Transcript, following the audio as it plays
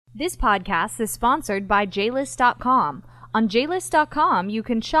This podcast is sponsored by JList.com. On JList.com, you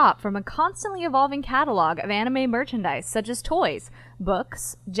can shop from a constantly evolving catalog of anime merchandise such as toys,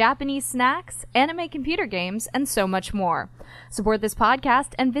 books, Japanese snacks, anime computer games, and so much more. Support this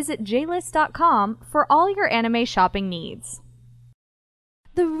podcast and visit JList.com for all your anime shopping needs.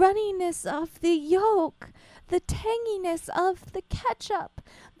 The runniness of the yolk, the tanginess of the ketchup,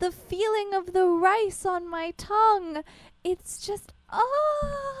 the feeling of the rice on my tongue. It's just,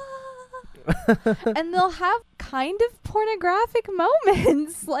 and they'll have kind of pornographic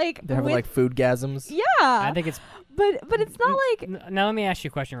moments. They have like foodgasms. Yeah. I think it's... But it's not like... Now let me ask you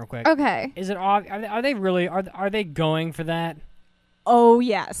a question real quick. Okay. Is it are they really... Are they going for that? Oh,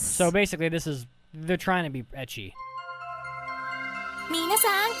 yes. So basically they're trying to be ecchi. 皆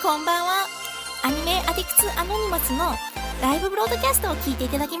さんこんばんは。アニメアディクツアノニマスのライブブロードキャストを聞いてい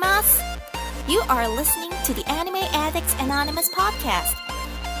ただきます。You are listening to the Anime Addicts Anonymous podcast.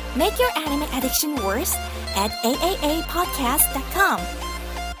 Make your anime addiction worse at AAApodcast.com.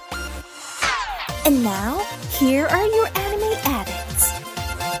 And now, here are your anime addicts.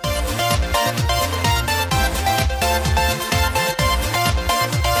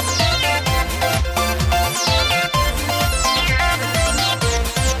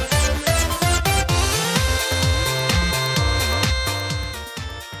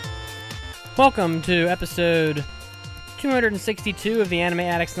 Welcome to episode 262 of the Anime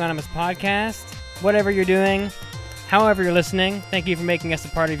Addicts Anonymous podcast. Whatever you're doing, however you're listening, thank you for making us a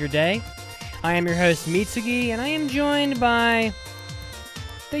part of your day. I am your host, Mitsugi, and I am joined by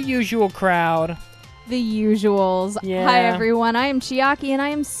the usual crowd. The usuals. Yeah. Hi, everyone. I am Chiaki, and I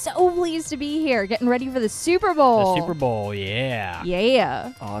am so pleased to be here, getting ready for the Super Bowl. The Super Bowl, yeah.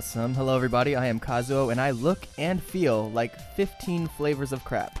 Yeah. Awesome. Hello, everybody. I am Kazuo, and I look and feel like 15 flavors of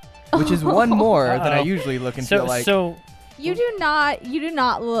crap, which is one more than I usually look and feel like. So You do not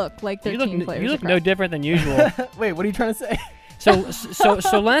look like 13 flavors. You look of no crap. different than usual. Wait, what are you trying to say? So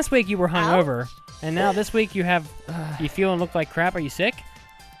last week you were hungover, and now this week you feel and look like crap. Are you sick?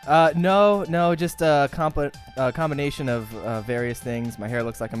 No, just a combination of various things. My hair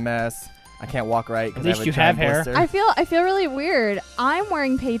looks like a mess. I can't walk right because I have a giant blister. I feel really weird. I'm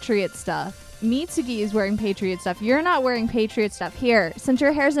wearing Patriot stuff. Mitsugi is wearing Patriot stuff. You're not wearing Patriot stuff. Here, since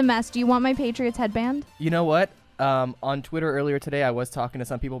your hair's a mess, do you want my Patriots headband? You know what? On Twitter earlier today, I was talking to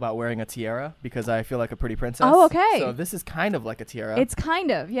some people about wearing a tiara because I feel like a pretty princess. Oh, okay. So this is kind of like a tiara. It's kind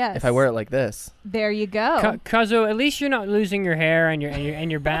of, yes. If I wear it like this. There you go. Kazuo, at least you're not losing your hair, and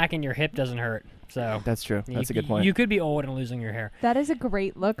your back and your hip doesn't hurt. So That's true. That's a good point. You could be old and losing your hair. That is a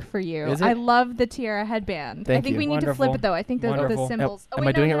great look for you. Is it? I love the tiara headband. Thank I think you. we need to flip it, though. I think the Wonderful. symbols. Am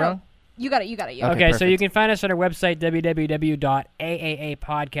I doing it wrong? You got it. Okay, Okay, so perfect. you can find us at our website,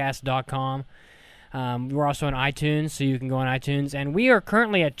 www.aaapodcast.com. We're also on iTunes, so you can go on iTunes. And we are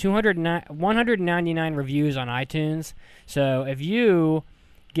currently at 199 reviews on iTunes. So if you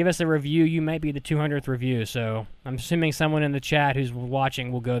give us a review, you might be the 200th review. So I'm assuming someone in the chat who's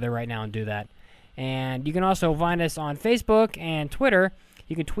watching will go there right now and do that. And you can also find us on Facebook and Twitter.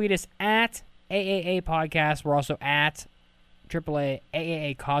 You can tweet us at AAA Podcast. We're also at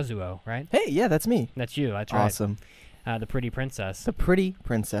AAA Kazuo, right? Hey, yeah, that's me. That's you. That's right. Awesome. The pretty princess. The pretty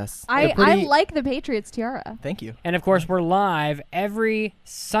princess. I like the Patriots tiara. Thank you. And, of course, we're live every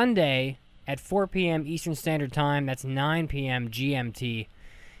Sunday at 4 p.m. Eastern Standard Time. That's 9 p.m. GMT.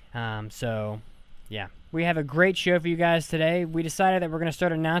 So, yeah. We have a great show for you guys today. We decided that we're going to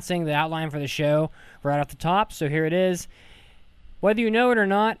start announcing the outline for the show right off the top. So here it is. Whether you know it or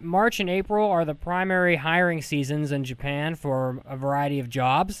not, March and April are the primary hiring seasons in Japan for a variety of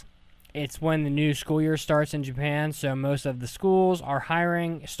jobs. It's when the new school year starts in Japan, so most of the schools are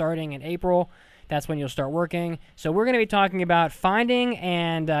hiring starting in April. That's when you'll start working. So we're going to be talking about finding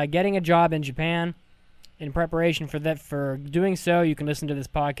and getting a job in Japan. In preparation for that, for doing so, you can listen to this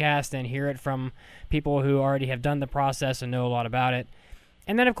podcast and hear it from people who already have done the process and know a lot about it.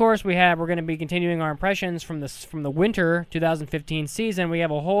 And then, of course, we're going to be continuing our impressions from the winter 2015 season. We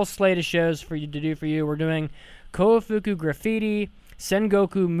have a whole slate of shows for you to do for you. We're doing Kofuku Graffiti,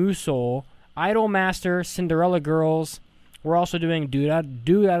 Sengoku Musou, Idol Master, Cinderella Girls. We're also doing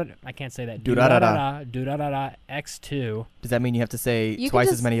I can't say that. Durarara X2. Does that mean you have to say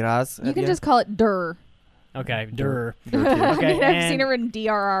twice as many ras? You can just call it Dur. Okay, Dur. Okay, Okay, I've seen it written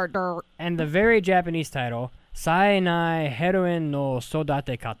DRR, Dur. And the very Japanese title, Saenai Heroine no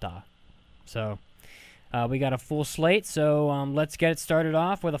Sodate Kata. So, we got a full slate, so let's get it started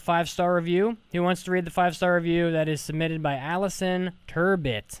off with a 5-star review. Who wants to read the 5-star review that is submitted by Allison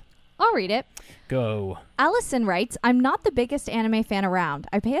Turbit? I'll read it. Go. Allison writes, I'm not the biggest anime fan around.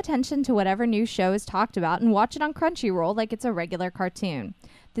 I pay attention to whatever new show is talked about and watch it on Crunchyroll like it's a regular cartoon.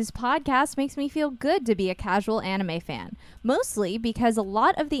 This podcast makes me feel good to be a casual anime fan, mostly because a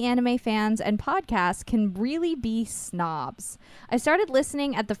lot of the anime fans and podcasts can really be snobs. I started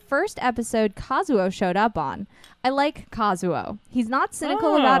listening at the first episode Kazuo showed up on. I like Kazuo. He's not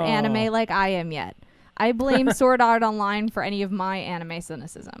cynical about anime like I am yet. I blame Sword Art Online for any of my anime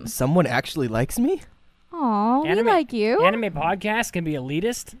cynicism. Someone actually likes me? Aw, we like you. Anime podcasts can be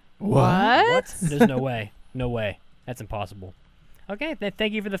elitist? What? There's no way. No way. That's impossible. Okay,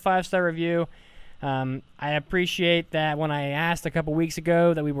 thank you for the 5-star review. I appreciate that when I asked a couple weeks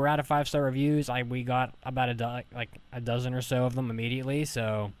ago that we were out of 5-star reviews, we got about a dozen or so of them immediately,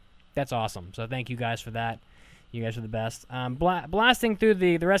 so that's awesome. So thank you guys for that. You guys are the best. Blasting through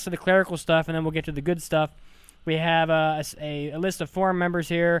the rest of the clerical stuff, and then we'll get to the good stuff. We have a list of forum members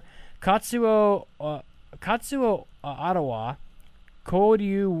here. Katsuo Ottawa,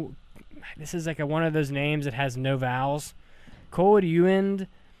 Koryu. This is like one of those names that has no vowels. Koryuend,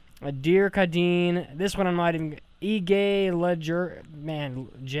 Dear Kadeen. This one I'm not even. Ige Ledger, man,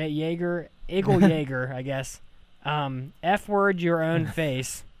 Jaeger, Eagle Jaeger, I guess. F word your own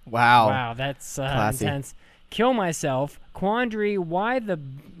face. Wow, that's intense. Kill myself. Quandary. Why the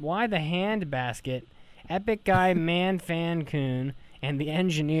hand basket? Epic guy, man, fan coon, and the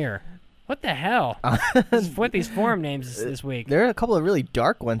engineer. What the hell? What these forum names this week? There are a couple of really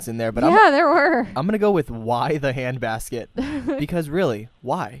dark ones in there, but there were. I'm gonna go with why the handbasket because really,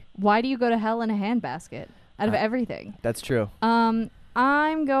 why? Why do you go to hell in a handbasket out of everything? That's true. I'm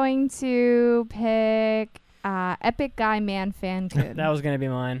going to pick Epic Guy Man Fan Coon. That was gonna be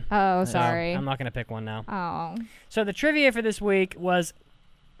mine. Oh, sorry. I'm not gonna pick one now. Oh. So the trivia for this week was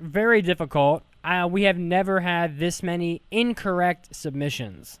very difficult. We have never had this many incorrect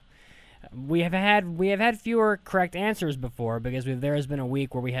submissions. We have had fewer correct answers before because there has been a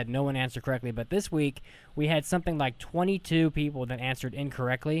week where we had no one answer correctly. But this week we had something like 22 people that answered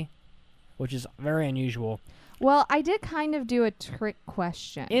incorrectly, which is very unusual. Well, I did kind of do a trick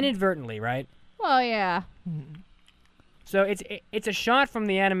question. Inadvertently, right? Well, yeah. So it's a shot from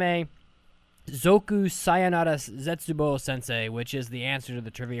the anime Zoku Sayonara Zetsubo Sensei, which is the answer to the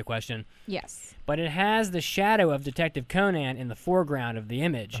trivia question. Yes. But it has the shadow of Detective Conan in the foreground of the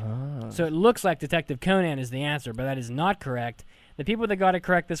image. So it looks like Detective Conan is the answer, but that is not correct. The people that got it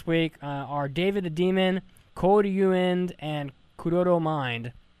correct this week are David the Demon, Koryuend, and Kuroro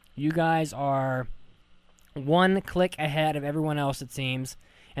Mind. You guys are one click ahead of everyone else, it seems.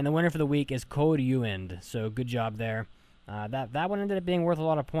 And the winner for the week is Koryuend. So good job there. That one ended up being worth a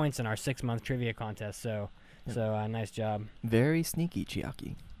lot of points in our 6-month trivia contest. So nice job. Very sneaky,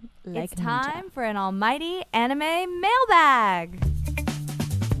 Chiaki. It's time for an almighty anime mailbag.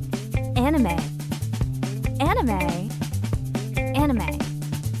 Anime.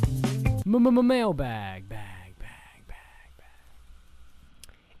 Mailbag.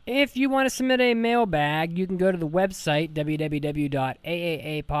 If you want to submit a mailbag, you can go to the website,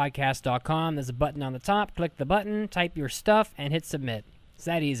 www.aapodcast.com. There's a button on the top. Click the button, type your stuff, and hit submit. It's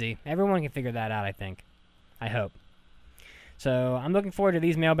that easy. Everyone can figure that out, I think. I hope. So I'm looking forward to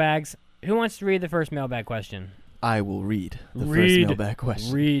these mailbags. Who wants to read the first mailbag question? I will read the first mailbag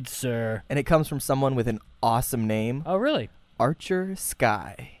question. Read, sir. And it comes from someone with an awesome name. Oh, really? Archer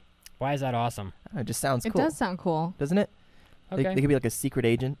Sky. Why is that awesome? It just sounds cool. It does sound cool. Doesn't it? Okay. They could be like a secret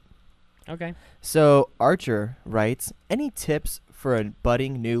agent. Okay. So Archer writes, any tips for a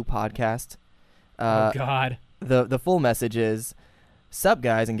budding new podcast? Oh, God. The full message is, sup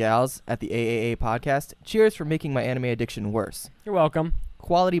guys and gals at the AAA podcast. Cheers for making my anime addiction worse. You're welcome.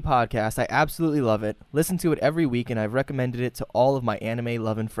 Quality podcast. I absolutely love it. Listen to it every week, and I've recommended it to all of my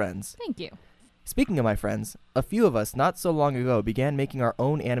anime-loving friends. Thank you. Speaking of my friends, a few of us not so long ago began making our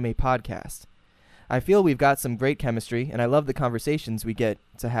own anime podcast. I feel we've got some great chemistry, and I love the conversations we get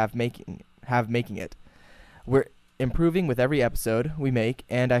to have making it. We're improving with every episode we make,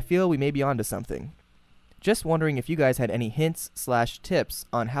 and I feel we may be onto something. Just wondering if you guys had any hints/tips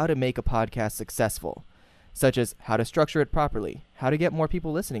on how to make a podcast successful, such as how to structure it properly, how to get more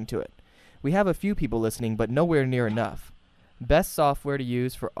people listening to it. We have a few people listening, but nowhere near enough. Best software to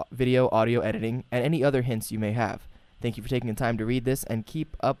use for video, audio editing, and any other hints you may have. Thank you for taking the time to read this, and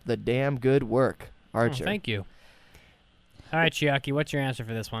keep up the damn good work. Archer. Oh, thank you. All right, Chiaki, what's your answer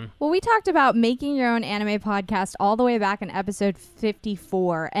for this one? Well, we talked about making your own anime podcast all the way back in episode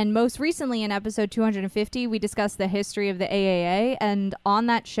 54. And most recently in episode 250, we discussed the history of the AAA. And on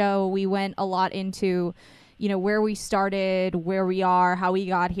that show, we went a lot into, where we started, where we are, how we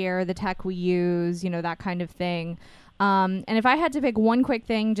got here, the tech we use, that kind of thing. And if I had to pick one quick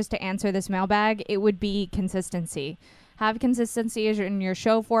thing just to answer this mailbag, it would be consistency. Have consistency in your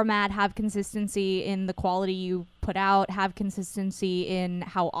show format, have consistency in the quality you put out, have consistency in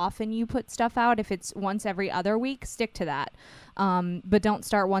how often you put stuff out. If it's once every other week, stick to that. But don't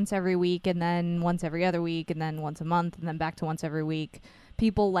start once every week and then once every other week and then once a month and then back to once every week.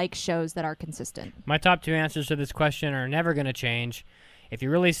 People like shows that are consistent. My top 2 answers to this question are never going to change. If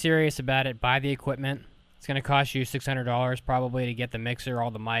you're really serious about it, buy the equipment. It's going to cost you $600 probably to get the mixer, all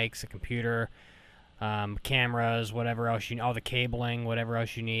the mics, the computer, cameras, whatever else all the cabling, whatever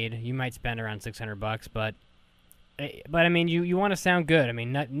else you need. You might spend around $600, but I mean, you want to sound good. I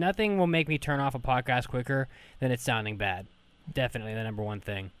mean, nothing will make me turn off a podcast quicker than it sounding bad. Definitely the number one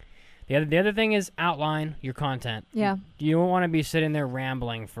thing. The other thing is outline your content. Yeah. You don't want to be sitting there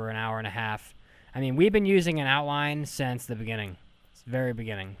rambling for an hour and a half. I mean, we've been using an outline since the beginning. It's the very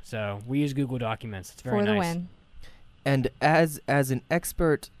beginning. So we use Google Documents. It's very For the nice. win. And as an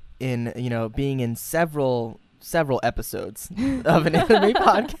expert in, being in several episodes of an anime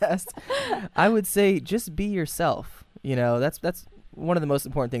podcast, I would say just be yourself. That's one of the most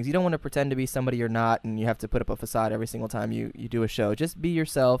important things. You don't want to pretend to be somebody you're not, and you have to put up a facade every single time you do a show. Just be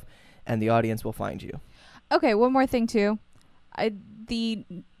yourself, and the audience will find you. Okay, one more thing too. The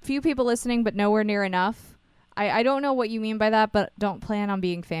few people listening, but nowhere near enough. I don't know what you mean by that, but don't plan on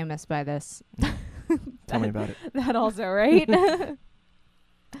being famous by this. Tell me about it. That also, right?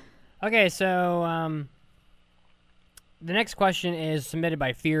 Okay, so the next question is submitted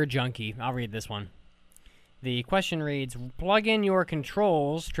by Fear Junkie. I'll read this one. The question reads, plug in your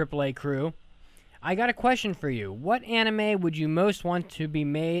controls, AAA crew. I got a question for you. What anime would you most want to be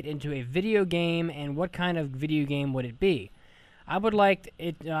made into a video game, and what kind of video game would it be? I would like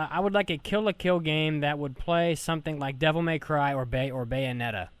a Kill la Kill game that would play something like Devil May Cry or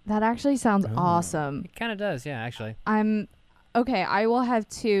Bayonetta. That actually sounds awesome. It kind of does, yeah, actually. Okay, I will have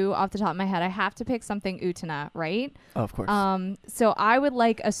 2 off the top of my head. I have to pick something Utena, right? Oh, of course. So I would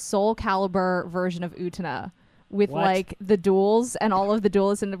like a Soul Calibur version of Utena with What? like the duels and all of the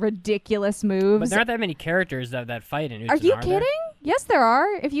duels and the ridiculous moves. But there aren't that many characters that fight in Utena, Are you there? kidding? Yes, there are.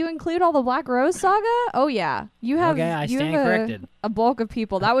 If you include all the Black Rose Saga, oh yeah, you have. Okay, I you stand have corrected. a bulk of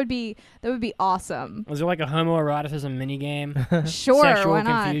people. That would be awesome. Was there like a homoeroticism minigame? Sure, Sexual why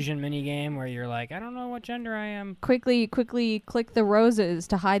not? confusion minigame where you're like, I don't know what gender I am. Quickly click the roses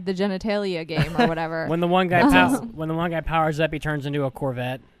to hide the genitalia game or whatever. When the one guy powers up, he turns into a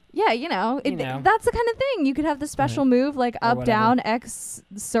Corvette. Yeah, that's the kind of thing. You could have the special move like Or up, whatever. down, X,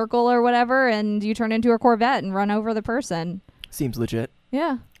 circle, or whatever, and you turn into a Corvette and run over the person. Seems legit.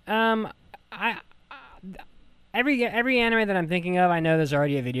 Yeah. Every anime that I'm thinking of, I know there's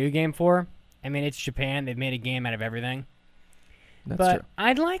already a video game for. I mean, it's Japan. They've made a game out of everything. That's true.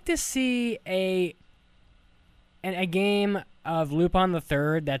 I'd like to see a game of Lupin the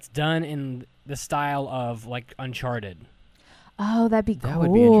Third that's done in the style of like Uncharted. Oh, that'd be cool. That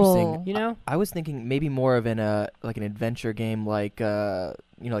would be interesting. You know? I was thinking maybe more of an adventure game like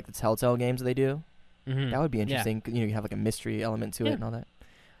like the Telltale games they do. Mm-hmm. That would be interesting. You have like a mystery element to it and all that.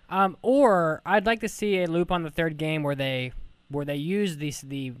 Or I'd like to see a Lupin the Third game where they use the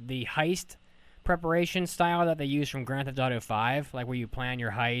heist preparation style that they use from Grand Theft Auto 5, like where you plan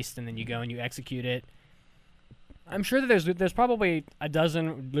your heist and then you go and you execute it. I'm sure that there's probably a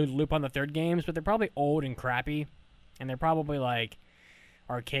dozen Lupin the Third games, but they're probably old and crappy, and they're probably like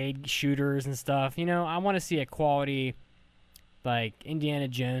arcade shooters and stuff. I want to see a quality like Indiana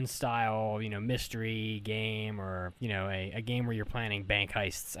Jones style, mystery game, or a game where you're planning bank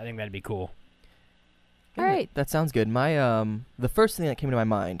heists. I think that'd be cool. All right. That sounds good. My the first thing that came to my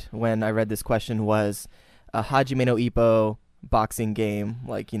mind when I read this question was a Hajime no Ippo boxing game,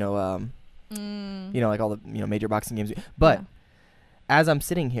 like like all the major boxing games. But as I'm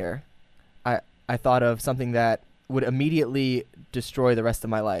sitting here, I thought of something that would immediately destroy the rest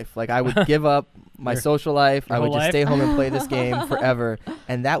of my life. Like I would give up my social life. I would whole just life? stay home and play this game forever,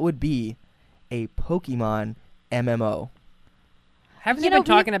 and that would be a Pokemon MMO. Haven't you been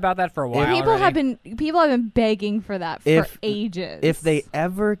talking about that for a while? People already? have been begging for that for ages. If they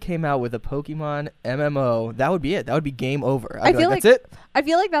ever came out with a Pokemon MMO, that would be it. That would be game over. I feel like that's it. I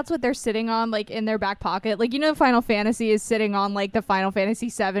feel like that's what they're sitting on, like in their back pocket. Like Final Fantasy is sitting on like the Final Fantasy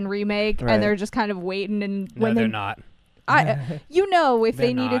VII remake, Right. and they're just kind of waiting. And No, when they're not. if they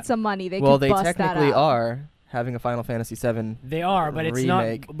They're needed not. some money, they Well, could they bust that technically out. are having a Final Fantasy VII. They are, but it's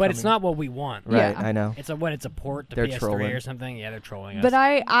remake not. But it's coming. not what we want. Right, Yeah. I know. It's a port to They're PS3 trolling. or something. Yeah, they're trolling us. But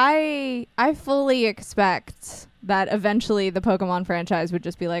I fully expect that eventually the Pokemon franchise would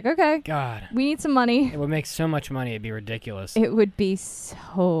just be like, okay, God, we need some money. it would make so much money. It'd be ridiculous. It would be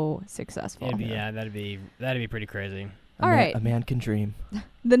so successful. That'd be pretty crazy. All right. A man can dream.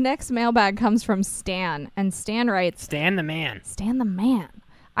 The next mailbag comes from Stan, and Stan writes, Stan the man. Stan the man.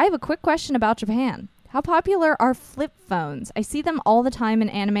 I have a quick question about Japan. How popular are flip phones? I see them all the time in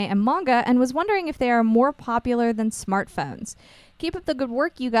anime and manga and was wondering if they are more popular than smartphones. Keep up the good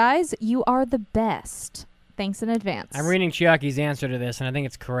work, you guys. You are the best. Thanks in advance. I'm reading Chiaki's answer to this, and I think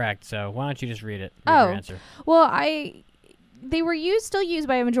it's correct. So why don't you just read it? Read your answer. Well, they were still used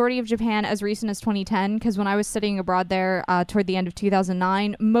by a majority of Japan as recent as 2010, because when I was studying abroad there toward the end of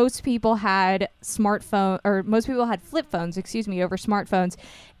 2009, most people had flip phones, over smartphones,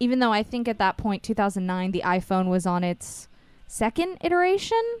 even though I think at that point, 2009, the iPhone was on its second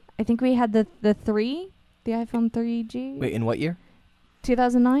iteration. I think we had the iPhone 3G. Wait, in what year?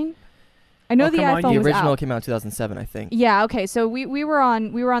 2009? I know the iPhone The was original out. came out in 2007, I think. Yeah, okay. So we were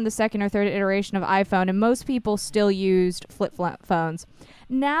on the second or third iteration of iPhone, and most people still used flip phones.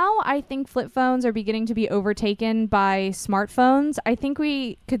 Now I think flip phones are beginning to be overtaken by smartphones. I think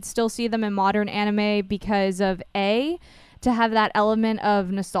we could still see them in modern anime because of to have that element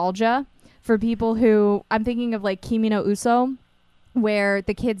of nostalgia for people who, I'm thinking of like Kimi no Uso, where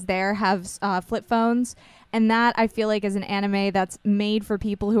the kids there have flip phones. And that, I feel like, is an anime that's made for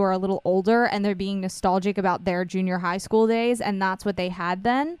people who are a little older and they're being nostalgic about their junior high school days, and that's what they had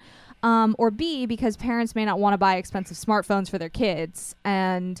then. Or B, because parents may not want to buy expensive smartphones for their kids,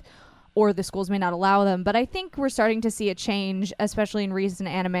 or the schools may not allow them. But I think we're starting to see a change, especially in recent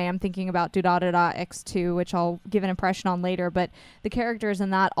anime. I'm thinking about Durarara X2, which I'll give an impression on later. But the characters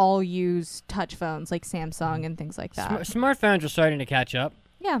in that all use touch phones like Samsung and things like that. Smartphones are starting to catch up.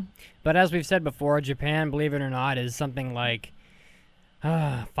 Yeah. But as we've said before, Japan, believe it or not, is something like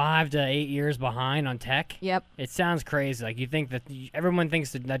 5 to 8 years behind on tech. Yep. It sounds crazy. Like, you think that everyone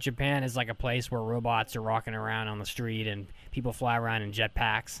thinks that Japan is like a place where robots are walking around on the street and people fly around in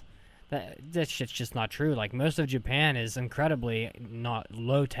jetpacks. That shit's just not true. Like, most of Japan is incredibly not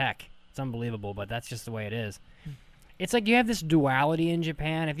low tech. It's unbelievable, but that's just the way it is. It's like you have this duality in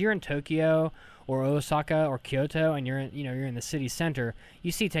Japan. If you're in Tokyo or Osaka or Kyoto and you're in the city center,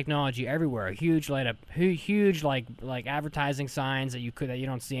 you see technology everywhere. Huge advertising signs that you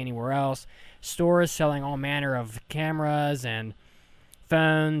don't see anywhere else. Stores selling all manner of cameras and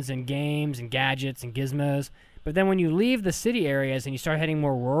phones and games and gadgets and gizmos. But then when you leave the city areas and you start heading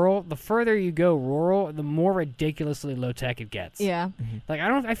more rural, the further you go rural, the more ridiculously low tech it gets. Yeah. Mm-hmm. Like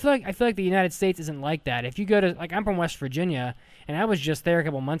I feel like the United States isn't like that. If you go to, like, I'm from West Virginia, and I was just there a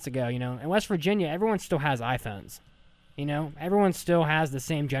couple months ago, in West Virginia, everyone still has iPhones. Everyone still has the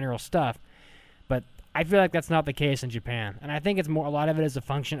same general stuff. But I feel like that's not the case in Japan. And I think it's more, a lot of it is a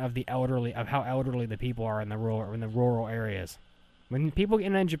function of how elderly the people are in the rural areas. When people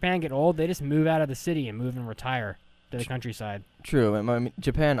in Japan get old, they just move out of the city and move and retire to the countryside. True. I mean,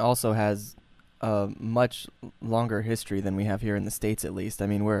 Japan also has a much longer history than we have here in the States, at least. I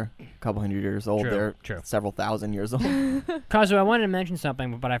mean, we're a couple hundred years old. They're several thousand years old. Kazu, I wanted to mention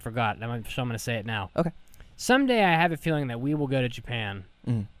something, but I forgot. So I'm going to say it now. Okay. Someday I have a feeling that we will go to Japan,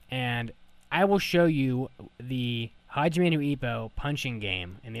 and I will show you the Hajime no Ippo punching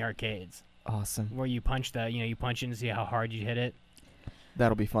game in the arcades. Awesome. Where you punch you punch it and see how hard you hit it.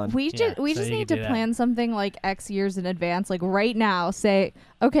 That'll be fun. We just need to plan something like X years in advance. Like right now, say,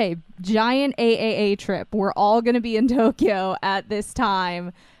 okay, giant AAA trip. We're all going to be in Tokyo at this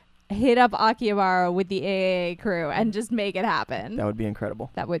time. Hit up Akihabara with the AAA crew and just make it happen. That would be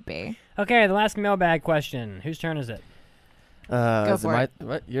incredible. That would be. Okay, the last mailbag question. Whose turn is it? Go for it.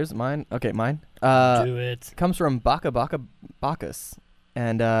 What? Yours? Mine? Okay, mine. Do it. Comes from Bacchus.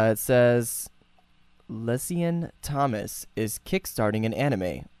 And it says, Lesian Thomas is kickstarting an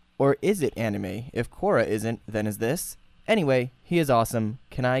anime. Or is it anime? If Korra isn't, then is this? Anyway, he is awesome.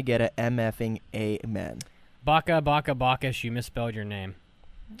 Can I get a MFing amen? Bacchus, you misspelled your name.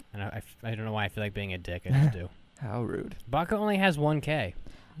 And I don't know why I feel like being a dick. I just do. How rude. Baka only has 1 K.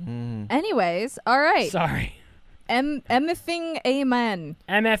 Anyways, all right. Sorry. MFing amen.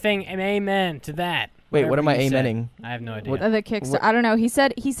 MFing amen to that. Wait, what am I you said. amening? I have no idea. The Kickstarter. I don't know. He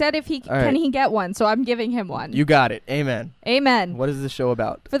said if he can he get one, so I'm giving him one. You got it. Amen. Amen. What is this show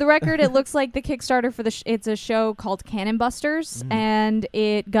about? For the record, it looks like the Kickstarter for it's a show called Cannon Busters, and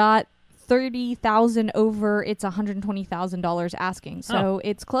it got 30,000 over its $120,000 asking. So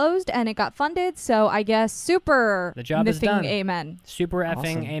it's closed and it got funded. So I guess super. The job is done. Amen. Super effing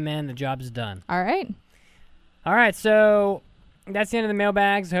Awesome. amen. The job is done. All right. All right. So that's the end of the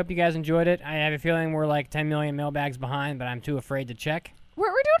mailbags. I hope you guys enjoyed it. I have a feeling we're like 10 million mailbags behind, but I'm too afraid to check. We're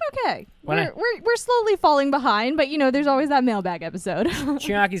doing okay. We're slowly falling behind, but there's always that mailbag episode.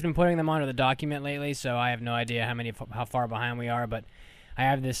 Chiaki's been putting them onto the document lately, so I have no idea how far behind we are, but I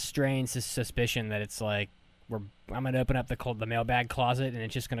have this strange suspicion that it's like I'm gonna open up the mailbag closet, and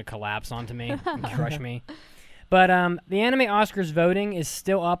it's just gonna collapse onto me and crush me. But the Anime Oscars voting is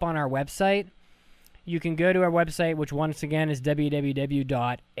still up on our website. You can go to our website, which once again is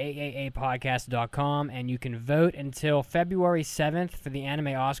www.aapodcast.com, and you can vote until February 7th for the Anime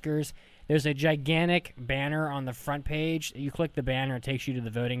Oscars. There's a gigantic banner on the front page. You click the banner, it takes you to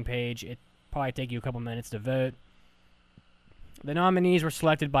the voting page. It probably take you a couple minutes to vote. The nominees were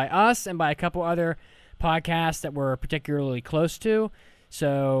selected by us and by a couple other podcasts that we're particularly close to.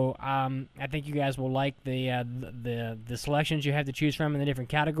 So I think you guys will like the selections you have to choose from in the different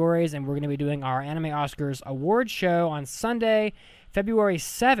categories. And we're going to be doing our Anime Oscars award show on Sunday, February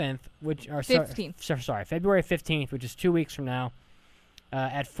 7th, February 15th, which is 2 weeks from now,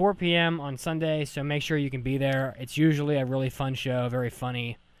 at 4 p.m. on Sunday. So make sure you can be there. It's usually a really fun show, very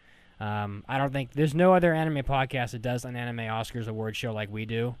funny. I don't think there's no other anime podcast that does an Anime Oscars award show like we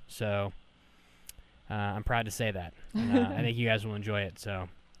do. So I'm proud to say that. And, I think you guys will enjoy it. So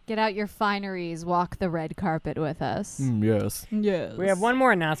Get out your fineries, walk the red carpet with us. Yes. Yes. we have one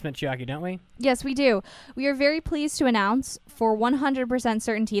more announcement, Chiaki, don't we? Yes, we do. We are very pleased to announce for 100%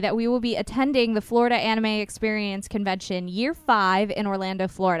 certainty that we will be attending the Florida Anime Experience Convention Year 5 in Orlando,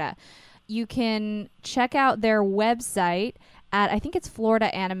 Florida. You can check out their website at, I think it's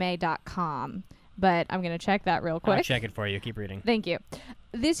floridaanime.com, but I'm going to check that real quick. I'll check it for you. Keep reading. Thank you.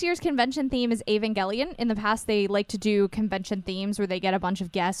 This year's convention theme is Evangelion. In the past, they like to do convention themes where they get a bunch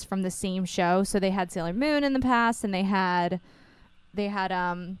of guests from the same show. So they had Sailor Moon in the past, and they had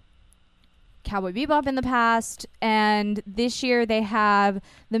Cowboy Bebop in the past, and this year they have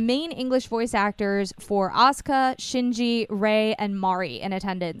the main English voice actors for Asuka, Shinji, Rei, and Mari in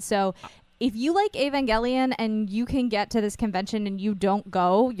attendance. So if you like Evangelion and you can get to this convention and you don't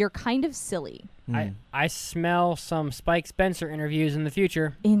go, you're kind of silly. I smell some Spike Spencer interviews in the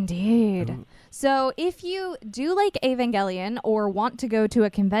future. Indeed. Ooh. So if you do like Evangelion or want to go to a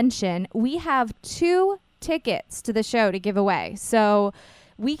convention, we have 2 tickets to the show to give away. So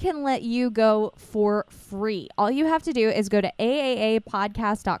we can let you go for free. All you have to do is go to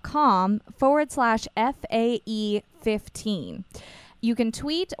AAApodcast.com/FAE15. You can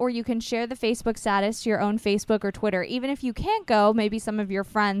tweet or you can share the Facebook status to your own Facebook or Twitter. Even if you can't go, maybe some of your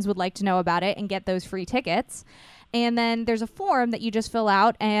friends would like to know about it and get those free tickets. And then there's a form that you just fill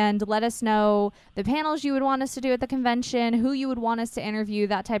out and let us know the panels you would want us to do at the convention, who you would want us to interview,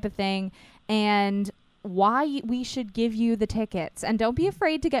 that type of thing, and why we should give you the tickets. And don't be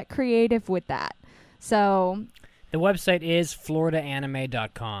afraid to get creative with that. So The website is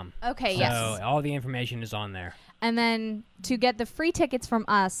floridaanime.com. Okay, so yes. all the information is on there. And then to get the free tickets from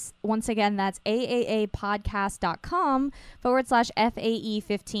us, once again, that's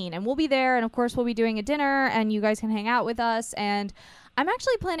AAApodcast.com/FAE15. And we'll be there. And of course, we'll be doing a dinner and you guys can hang out with us. And I'm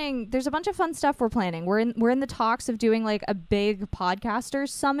actually planning, there's a bunch of fun stuff we're planning. We're in the talks of doing like a big podcasters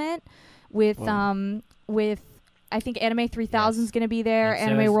summit with I think Anime 3000 is going to be there. And so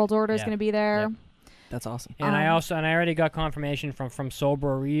Anime is- World Order is yeah. going to be there. Yep. That's awesome. And I already got confirmation from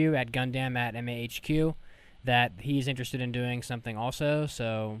Solbro Ryu at Gundam at MAHQ that he's interested in doing something also.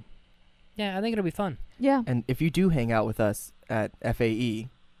 So, yeah, I think it'll be fun. Yeah. And if you do hang out with us at FAE,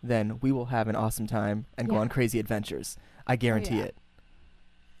 then we will have an awesome time and go Yeah. on crazy adventures. I guarantee yeah. it.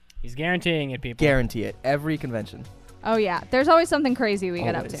 He's guaranteeing it, people. Guarantee it. Every convention. Oh, yeah. There's always something crazy we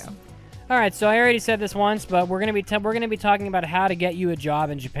get up Always. to. All right, so I already said this once, but we're gonna be talking about how to get you a job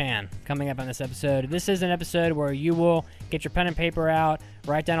in Japan coming up on this episode. This is an episode where you will get your pen and paper out,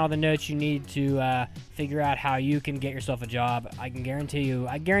 write down all the notes you need to figure out how you can get yourself a job. I guarantee you,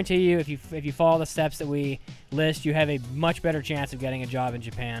 if you follow the steps that we list, you have a much better chance of getting a job in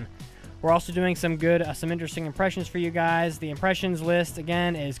Japan. We're also doing some interesting impressions for you guys. The impressions list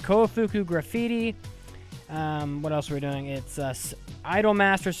again is Kofuku Graffiti. What else are we doing? It's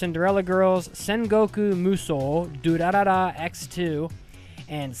Idolmaster Cinderella Girls, Sengoku Musou, Durarara X2,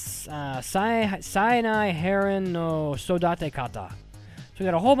 and Sainai Heron no Sodate Kata. So we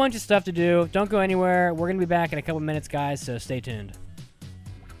got a whole bunch of stuff to do. Don't go anywhere. We're going to be back in a couple minutes, guys, so stay tuned.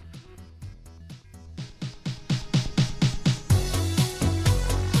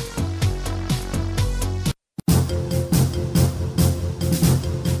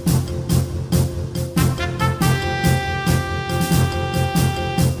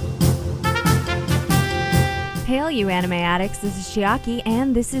 Hail, you anime addicts. This is Chiaki,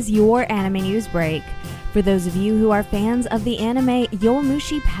 and this is your anime news break. For those of you who are fans of the anime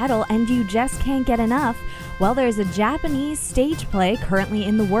Yowamushi Pedal and you just can't get enough, well, there's a Japanese stage play currently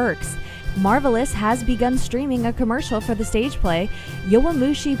in the works. Marvelous has begun streaming a commercial for the stage play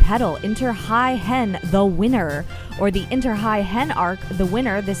Yowamushi Pedal Inter High Hen The Winner, or the Inter High Hen arc The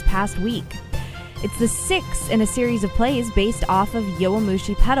Winner, this past week. It's the 6th in a series of plays based off of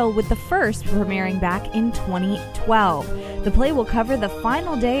Yowamushi Pedal, with the first premiering back in 2012. The play will cover the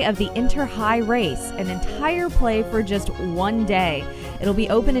final day of the Inter-High race, an entire play for just one day. It'll be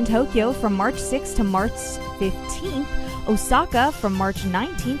open in Tokyo from March 6th to March 15th, Osaka from March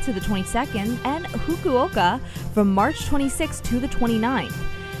 19th to the 22nd, and Fukuoka from March 26th to the 29th.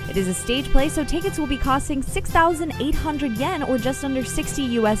 It is a stage play, so tickets will be costing 6,800 yen, or just under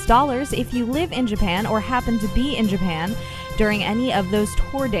 $60 if you live in Japan or happen to be in Japan during any of those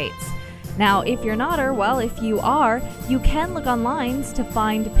tour dates. Now, if you're not, or well, if you are, you can look online to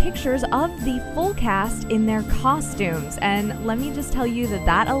find pictures of the full cast in their costumes. And let me just tell you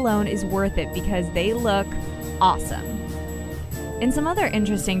that alone is worth it, because they look awesome. In some other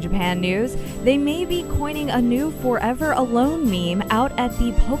interesting Japan news, they may be coining a new Forever Alone meme out at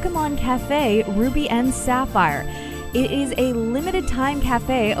the Pokemon Cafe Ruby and Sapphire. It is a limited time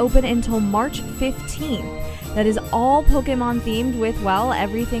cafe open until March 15th. That is all Pokemon themed, with, well,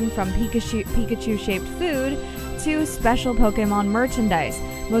 everything from Pikachu shaped food to special Pokemon merchandise.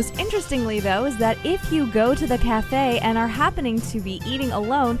 Most interestingly, though, is that if you go to the cafe and are happening to be eating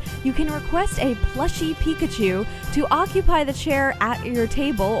alone, you can request a plushie Pikachu to occupy the chair at your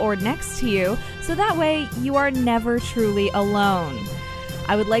table or next to you, so that way you are never truly alone.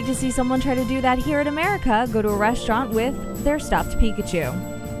 I would like to see someone try to do that here in America, go to a restaurant with their stuffed Pikachu.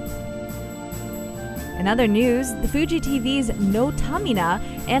 In other news, the Fuji TV's No Tamina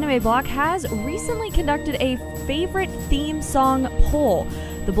anime block has recently conducted a favorite theme song poll.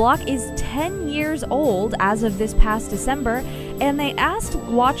 The block is 10 years old as of this past December, and they asked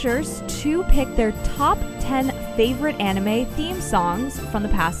watchers to pick their top 10 favorite anime theme songs from the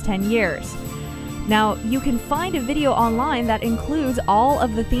past 10 years. Now, you can find a video online that includes all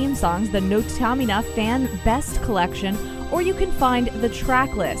of the theme songs, the No Tamina Fan Best Collection, or you can find the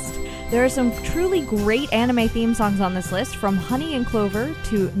track list. There are some truly great anime theme songs on this list, from Honey and Clover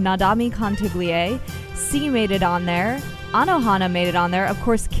to Nadami Cantiglie. C made it on there. Anohana made it on there. Of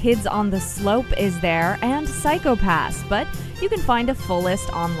course, Kids on the Slope is there, and Psycho-Pass, but you can find a full list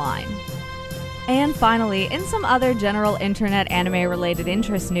online. And finally, in some other general internet anime-related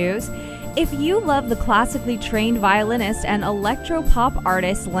interest news, if you love the classically trained violinist and electro-pop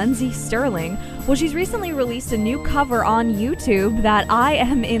artist Lindsey Sterling, well, she's recently released a new cover on YouTube that I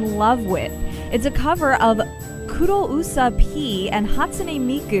am in love with. It's a cover of Kurousa P and Hatsune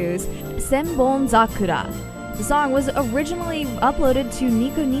Miku's Senbon Zakura. The song was originally uploaded to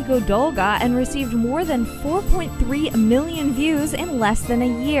Nico Nico Doga and received more than 4.3 million views in less than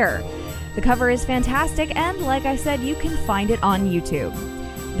a year. The cover is fantastic, and like I said, you can find it on YouTube.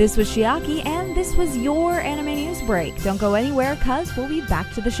 This was Shiaki, and this was your Anime News Break. Don't go anywhere, cuz we'll be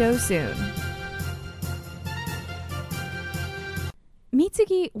back to the show soon.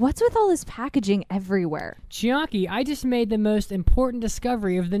 Mitsuki, what's with all this packaging everywhere? Chiaki, I just made the most important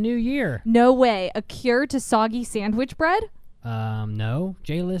discovery of the new year. No way. A cure to soggy sandwich bread? No.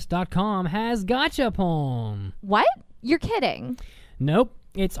 JList.com has Gachapon. What? You're kidding. Nope.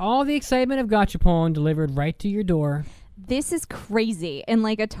 It's all the excitement of Gachapon delivered right to your door. This is crazy, in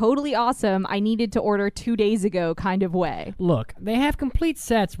like a totally awesome I needed to order 2 days ago kind of way. Look, they have complete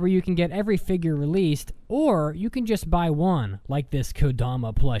sets where you can get every figure released, or you can just buy one, like this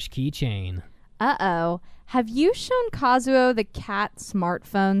Kodama plush keychain. Uh-oh. Have you shown Kazuo the cat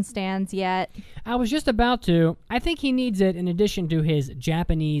smartphone stands yet? I was just about to. I think he needs it in addition to his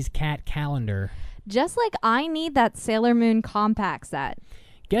Japanese cat calendar. Just like I need that Sailor Moon compact set.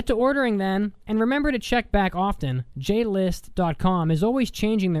 Get to ordering then, and remember to check back often. JList.com is always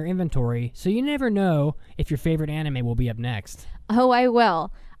changing their inventory, so you never know if your favorite anime will be up next. Oh, I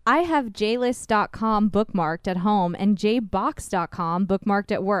will. I have JList.com bookmarked at home and JBox.com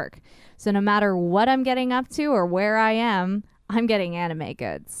bookmarked at work. So no matter what I'm getting up to or where I am, I'm getting anime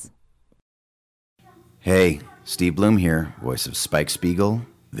goods. Hey, Steve Bloom here, voice of Spike Spiegel,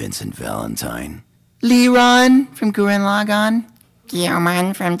 Vincent Valentine, Leron from Gurren Lagann,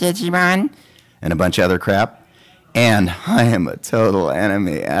 Guillerman from Digimon, and a bunch of other crap. And I am a total anime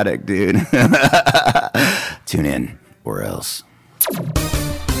addict, dude. Tune in, or else.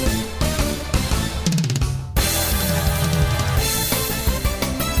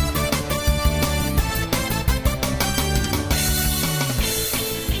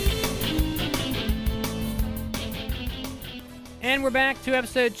 And we're back to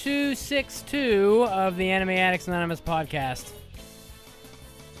episode 262 of the Anime Addicts Anonymous podcast.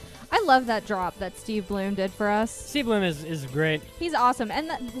 I I love that drop that Steve Bloom did for us. Steve Bloom is great. He's awesome.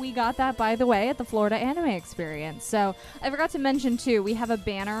 And we got that, by the way, at the Florida Anime Experience. So I forgot to mention, too, we have a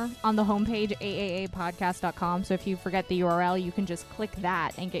banner on the homepage, AAApodcast.com. So if you forget the URL, you can just click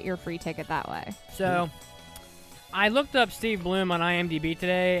that and get your free ticket that way. So I looked up Steve Bloom on IMDb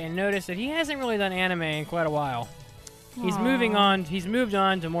today and noticed that he hasn't really done anime in quite a while. He's moving on. He's moved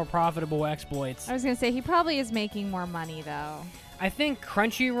on to more profitable exploits. I was going to say, he probably is making more money, though. I think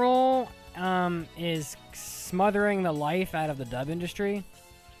Crunchyroll is smothering the life out of the dub industry.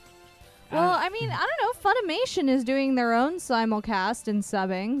 Well, I mean, I don't know. Funimation is doing their own simulcast and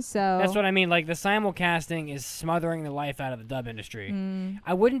subbing, so... That's what I mean. Like, the simulcasting is smothering the life out of the dub industry.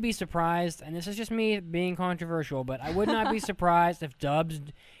 I wouldn't be surprised, and this is just me being controversial, but I would not be surprised if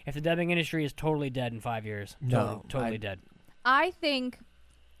the dubbing industry is totally dead in 5 years. Totally dead. I think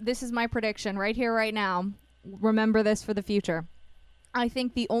this is my prediction right here, right now. Remember this for the future. I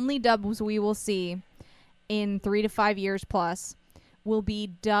think the only dubs we will see in 3 to 5 years plus will be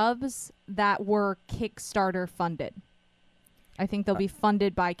dubs that were Kickstarter funded. I think they'll be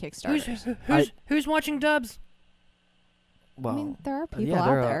funded by Kickstarter. Who's watching dubs? Well, I mean, there are people yeah,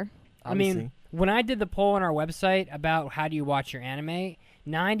 out there. I mean, when I did the poll on our website about how do you watch your anime,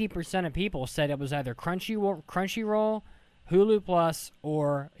 90% of people said it was either Crunchyroll, Hulu Plus,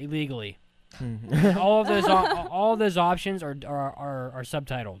 or illegally. all of those options are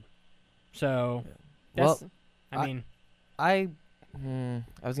subtitled. So, that's, I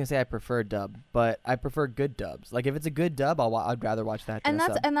was gonna say I prefer dub, but I prefer good dubs. Like if it's a good dub, I'd rather watch that. And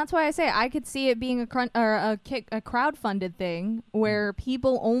that's why I say I could see it being a crowdfunded thing where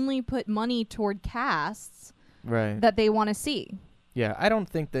people only put money toward casts that they want to see. Yeah, I don't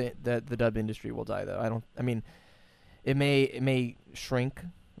think that the dub industry will die though. I mean, it may shrink,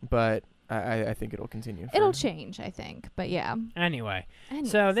 but I think it'll continue. It'll change, I think, but yeah. Anyway,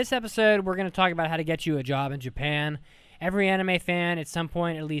 so this episode we're going to talk about how to get you a job in Japan. Every anime fan at some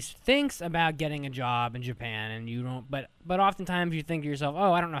point at least thinks about getting a job in Japan, and you don't. But oftentimes you think to yourself,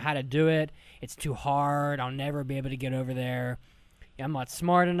 "Oh, I don't know how to do it. It's too hard. I'll never be able to get over there. I'm not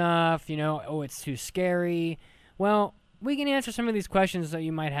smart enough. Oh, it's too scary." Well, we can answer some of these questions that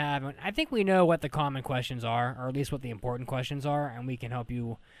you might have, and I think we know what the common questions are, or at least what the important questions are, and we can help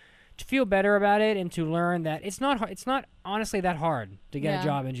you to feel better about it and to learn that it's not honestly that hard to get a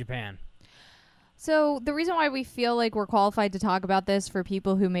job in Japan. So the reason why we feel like we're qualified to talk about this for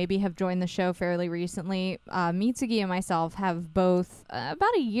people who maybe have joined the show fairly recently, Mitsugi and myself have both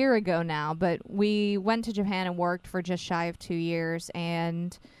about a year ago now, but we went to Japan and worked for just shy of 2 years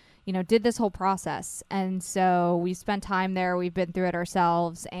and did this whole process. And so we spent time there. We've been through it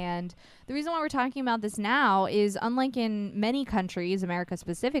ourselves. And the reason why we're talking about this now is unlike in many countries, America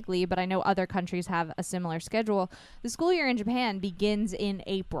specifically, but I know other countries have a similar schedule, the school year in Japan begins in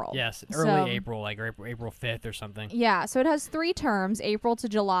April. Yes, early April, like April 5th or something. Yeah, so it has 3 terms, April to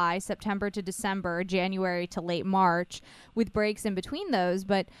July, September to December, January to late March, with breaks in between those.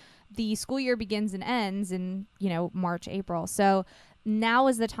 But the school year begins and ends in, March, April. So now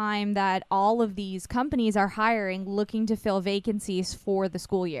is the time that all of these companies are hiring, looking to fill vacancies for the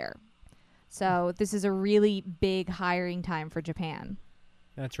school year. So this is a really big hiring time for Japan.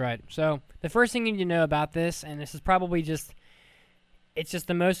 That's right. So the first thing you need to know about this, and this is probably it's just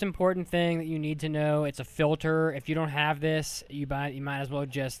the most important thing that you need to know. It's a filter. If you don't have this, you might as well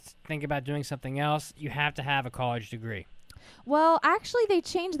just think about doing something else. You have to have a college degree. Well, actually, they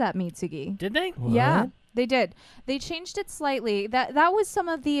changed that, Mitsugi. Did they? What? Yeah. They did. They changed it slightly. That was some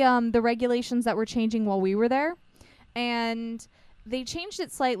of the regulations that were changing while we were there, and they changed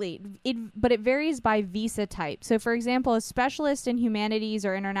it slightly. But it varies by visa type. So, for example, a specialist in humanities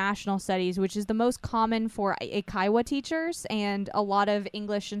or international studies, which is the most common for Eikaiwa teachers and a lot of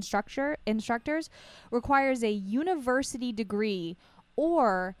English instructors, requires a university degree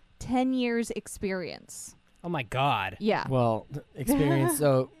or 10 years experience. Oh my God. Yeah. Well, experience.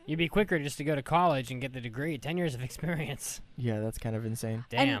 So you'd be quicker just to go to college and get the degree. 10 years of experience. Yeah, that's kind of insane.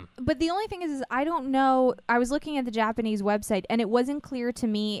 Damn. But the only thing is I don't know. I was looking at the Japanese website, and it wasn't clear to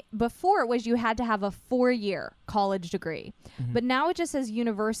me. Before, it was you had to have a 4-year college degree. Mm-hmm. But now it just says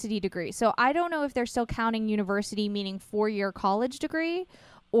university degree. So I don't know if they're still counting university, meaning 4-year college degree,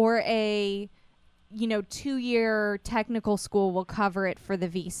 or a 2-year technical school will cover it for the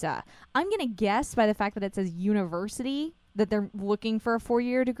visa. I'm going to guess by the fact that it says university that they're looking for a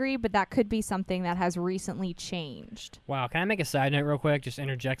 4-year degree, but that could be something that has recently changed. Wow. Can I make a side note real quick? Just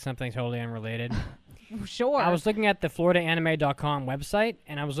interject something totally unrelated. Sure. I was looking at the FloridaAnime.com website,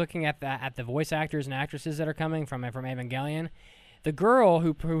 and I was looking at the voice actors and actresses that are coming from Evangelion. The girl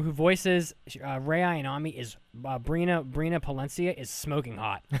who voices Rei Ayanami is Brina Palencia is smoking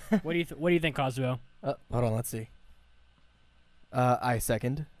hot. What do you think, Kazuo? Hold on, let's see. I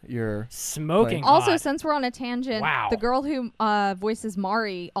second your Smoking Playing. hot. Also, since we're on a tangent, Wow. the girl who voices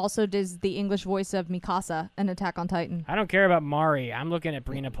Mari also does the English voice of Mikasa in Attack on Titan. I don't care about Mari. I'm looking at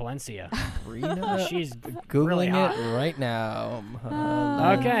Brina Palencia. Brina. She's Googling really hot. it right now.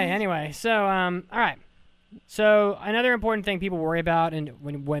 Okay. Anyway, so all right. So another important thing people worry about, and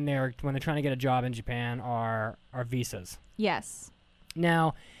when they're trying to get a job in Japan, are visas. Yes.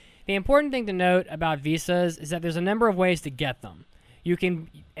 Now, the important thing to note about visas is that there's a number of ways to get them. You can,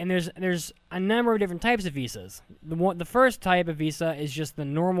 and there's a number of different types of visas. The first type of visa is just the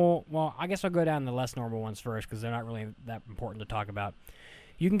normal. Well, I guess I'll go down the less normal ones first because they're not really that important to talk about.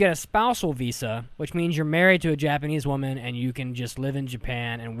 You can get a spousal visa, which means you're married to a Japanese woman and you can just live in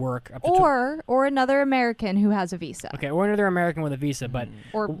Japan and work up to Or another American who has a visa. okay, or another American with a visa, but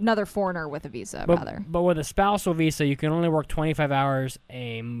Or another foreigner with a visa, rather. But with a spousal visa, you can only work 25 hours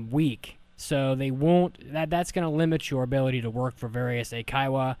a week. So they won't. That's going to limit your ability to work for various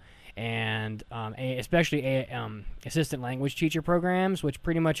eikaiwa and especially assistant language teacher programs, which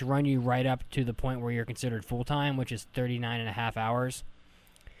pretty much run you right up to the point where you're considered full time, which is 39.5 hours.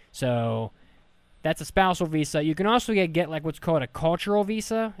 So that's a spousal visa. You can also get like what's called a cultural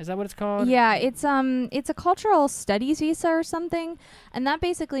visa. Is that what it's called? Yeah, it's a cultural studies visa or something, and that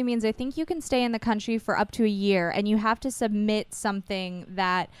basically means I think you can stay in the country for up to a year, and you have to submit something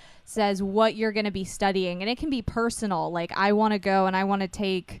that says what you're going to be studying, and it can be personal, like I want to go and I want to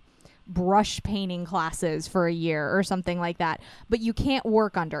take brush painting classes for a year or something like that, but you can't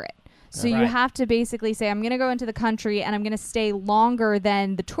work under it. So you Right. have to basically say, I'm going to go into the country and I'm going to stay longer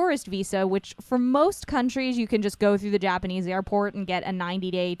than the tourist visa, which for most countries, you can just go through the Japanese airport and get a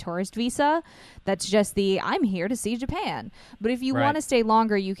 90-day tourist visa. That's just I'm here to see Japan. But if you Right. want to stay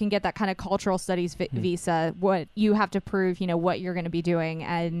longer, you can get that kind of cultural studies visa. What you have to prove, what you're going to be doing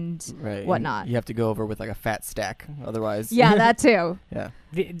and Right. whatnot. And you have to go over with like a fat stack, otherwise. Yeah, that too. Yeah.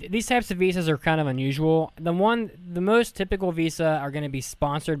 These types of visas are kind of unusual. The most typical visa are going to be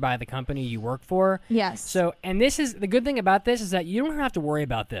sponsored by the company you work for. Yes. So, and this is the good thing about this is that you don't have to worry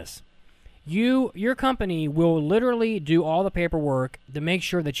about this. Your company will literally do all the paperwork to make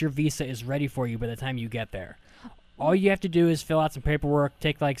sure that your visa is ready for you by the time you get there. All you have to do is fill out some paperwork,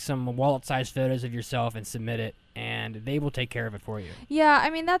 take like some wallet-sized photos of yourself and submit it, and they will take care of it for you. Yeah, I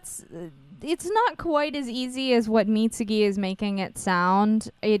mean, it's not quite as easy as what Mitsugi is making it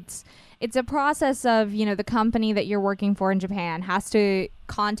sound. It's a process of, the company that you're working for in Japan has to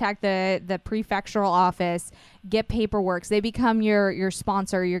contact the prefectural office, get paperwork. So they become your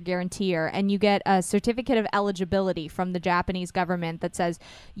sponsor, your guarantor, and you get a certificate of eligibility from the Japanese government that says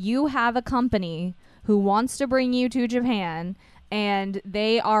you have a company who wants to bring you to Japan and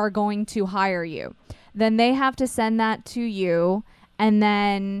they are going to hire you. Then they have to send that to you, and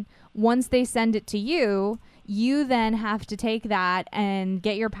then once they send it to you, you then have to take that and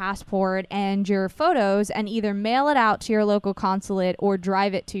get your passport and your photos and either mail it out to your local consulate or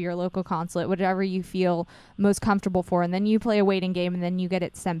drive it to your local consulate, whatever you feel most comfortable for. And then you play a waiting game and then you get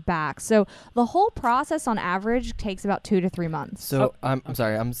it sent back. So the whole process on average takes about 2 to 3 months. So I'm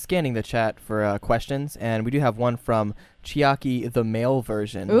sorry, I'm scanning the chat for questions, and we do have one from Chiaki, the male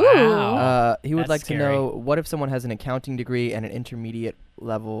version. Ooh. Wow. He would That's like scary. to know, what if someone has an accounting degree and an intermediate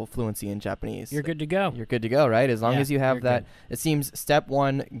level fluency in Japanese? You're good to go. You're good to go, right? As long Yeah, as you have you're that. good. It seems step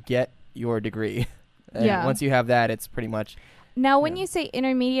one, get your degree. And Yeah. once you have that, it's pretty much. Now, when Yeah. you say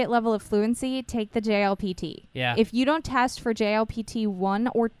intermediate level of fluency, take the JLPT. Yeah. If you don't test for JLPT 1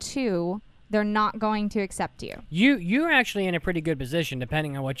 or 2, they're not going to accept you. You're actually in a pretty good position,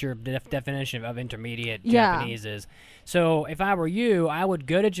 depending on what your definition of intermediate Yeah. Japanese is. So if I were you, I would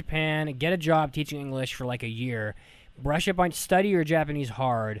go to Japan, get a job teaching English for like a year, brush up on, study your Japanese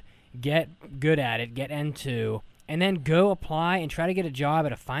hard, get good at it, get N2, and then go apply and try to get a job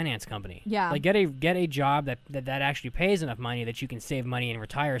at a finance company. Yeah. Like get a job that actually pays enough money that you can save money and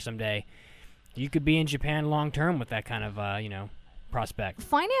retire someday. You could be in Japan long term with that kind of prospect.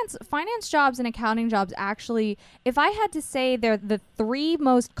 Finance jobs and accounting jobs, actually, if I had to say they're the 3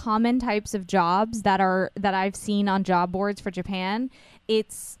 most common types of jobs that I've seen on job boards for Japan,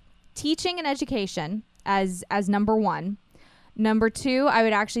 it's teaching and education as number 1. Number 2, I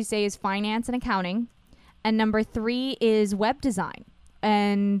would actually say, is finance and accounting. And number 3 is web design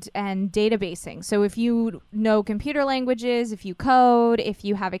and databasing. So if you know computer languages, if you code, if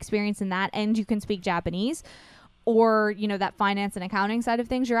you have experience in that, and you can speak Japanese, or, you know, that finance and accounting side of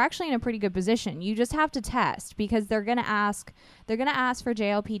things, you're actually in a pretty good position. You just have to test, because they're going to ask for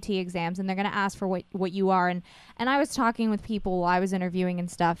JLPT exams, and they're going to ask for what you are. And I was talking with people while I was interviewing and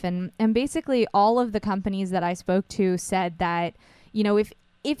stuff, and basically all of the companies that I spoke to said that, you know, if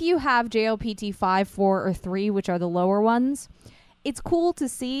you have JLPT 5, 4, or 3, which are the lower ones, it's cool to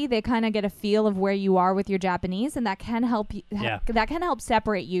see. They kind of get a feel of where you are with your Japanese, and that can help you. That can help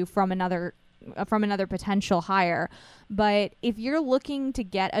separate you from another potential hire. But if you're looking to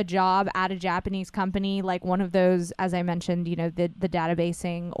get a job at a Japanese company, like one of those, as I mentioned, you know, the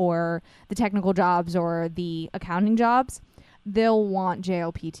databasing or the technical jobs or the accounting jobs, they'll want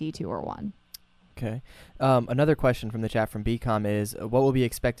JLPT 2 or 1. Okay. Another question from the chat from BCom is, what will be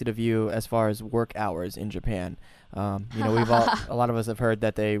expected of you as far as work hours in Japan? You know, a lot of us have heard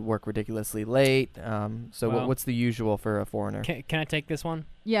that they work ridiculously late. What's the usual for a foreigner? Can I take this one?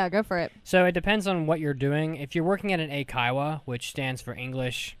 Yeah, go for it. So it depends on what you're doing. If you're working at an Eikaiwa, which stands for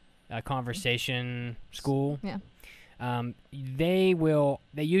English Conversation School, you're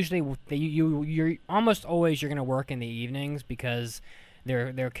almost always you're going to work in the evenings, because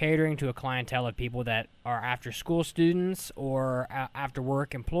they're catering to a clientele of people that are after school students or after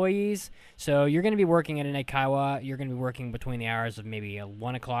work employees. So you're going to be working at an Eikaiwa. You're going to be working between the hours of maybe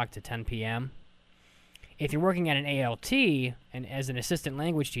 1 o'clock to 10 p.m. If you're working at an ALT and as an assistant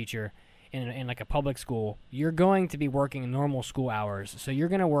language teacher in like a public school, you're going to be working normal school hours. So you're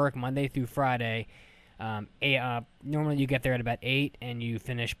going to work Monday through Friday. Normally you get there at about 8 and you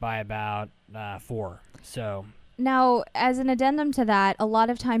finish by about 4. So now, as an addendum to that, a lot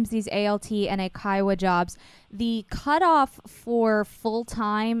of times these ALT and Eikaiwa jobs, the cutoff for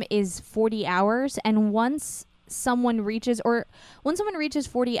full-time is 40 hours. And once someone reaches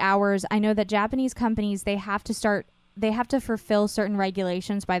 40 hours, I know that Japanese companies, they have to fulfill certain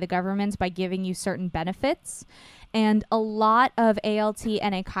regulations by the governments by giving you certain benefits. And a lot of ALT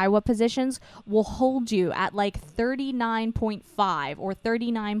and Eikaiwa positions will hold you at like 39.5 or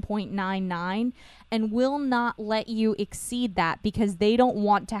 39.99 and will not let you exceed that, because they don't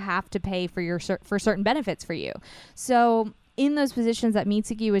want to have to pay for for certain benefits for you. So in those positions that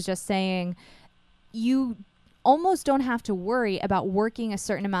Mitsuki was just saying, you almost don't have to worry about working a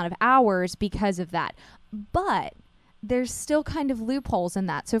certain amount of hours because of that. But there's still kind of loopholes in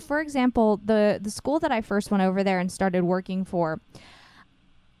that. So, for example, the school that I first went over there and started working for,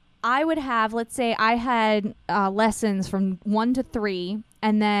 I would have, let's say I had lessons from 1 to 3,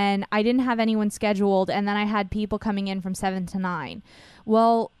 and then I didn't have anyone scheduled, and then I had people coming in from 7 to 9.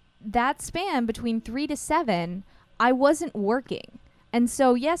 Well, that span between 3 to 7, I wasn't working. And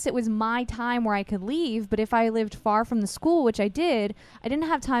so, yes, it was my time where I could leave, but if I lived far from the school, which I didn't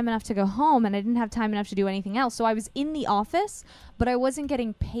have time enough to go home, and I didn't have time enough to do anything else. So I was in the office, but I wasn't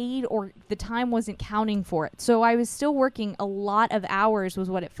getting paid, or the time wasn't counting for it. So I was still working a lot of hours was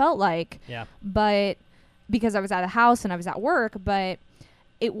what it felt like. Yeah. But because I was at the house and I was at work, but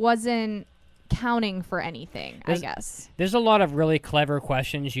it wasn't counting for anything, I guess. There's a lot of really clever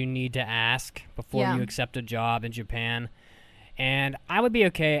questions you need to ask before you accept a job in Japan. And I would be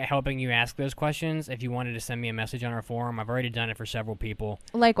okay at helping you ask those questions if you wanted to send me a message on our forum. I've already done it for several people.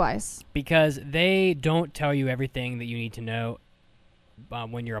 Likewise. Because they don't tell you everything that you need to know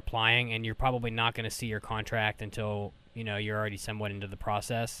when you're applying, and you're probably not going to see your contract until, you know, you're already somewhat into the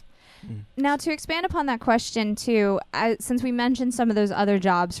process. Now, to expand upon that question, too, since we mentioned some of those other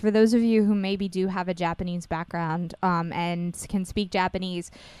jobs, for those of you who maybe do have a Japanese background and can speak Japanese,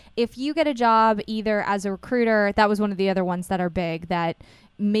 if you get a job either as a recruiter, that was one of the other ones that are big, that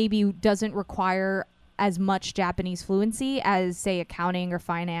maybe doesn't require as much Japanese fluency as, say, accounting or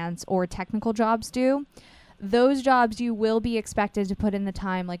finance or technical jobs do. Those jobs you will be expected to put in the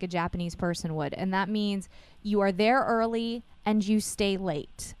time like a Japanese person would. And that means you are there early and you stay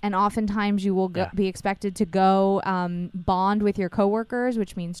late. And oftentimes you will be expected to go bond with your coworkers,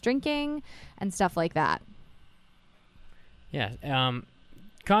 which means drinking and stuff like that. Yeah.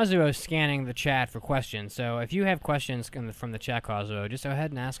 Kazuo's scanning the chat for questions. So if you have questions from the chat, Kazuo, just go ahead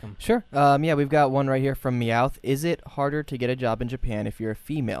and ask them. Sure. Yeah, we've got one right here from Meowth. Is it harder to get a job in Japan if you're a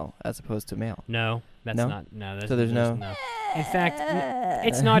female as opposed to male? No. That's No? not. No. So there's no. In fact,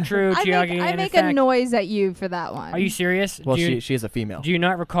 it's not true, Chiaki. I make a noise at you for that one. Are you serious? Well, she is a female. Do you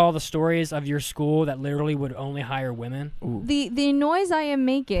not recall the stories of your school that literally would only hire women? Ooh. The noise I am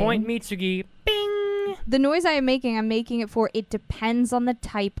making. Point Mitsugi. Bing. The noise I'm making it for it depends on the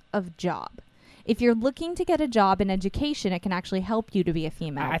type of job. If you're looking to get a job in education, it can actually help you to be a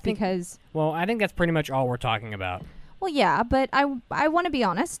female. I think that's pretty much all we're talking about. Well, yeah, but I want to be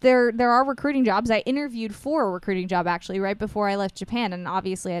honest. There are recruiting jobs. I interviewed for a recruiting job actually right before I left Japan, and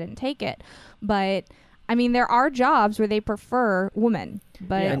obviously I didn't take it. But I mean, there are jobs where they prefer women,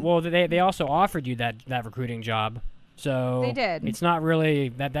 but Yeah, well, they also offered you that recruiting job. So They did. It's not really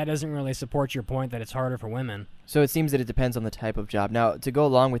that doesn't really support your point that it's harder for women. So it seems that it depends on the type of job. Now, to go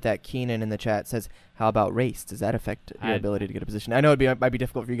along with that, Keenan in the chat says, "How about race? Does that affect your ability to get a position?" I know it might be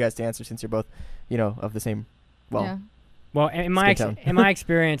difficult for you guys to answer since you're both, of the same. Well, yeah. Well, in my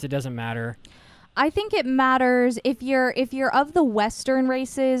experience, it doesn't matter. I think it matters if you're of the Western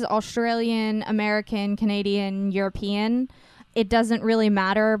races, Australian, American, Canadian, European. It doesn't really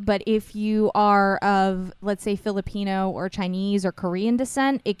matter, but if you are of, let's say, Filipino or Chinese or Korean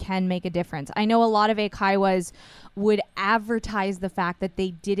descent, it can make a difference. I know a lot of Eikaiwas would advertise the fact that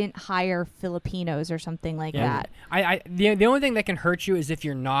they didn't hire Filipinos or something like that. The only thing that can hurt you is if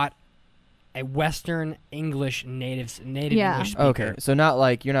you're not a Western native English speaker. Okay, so not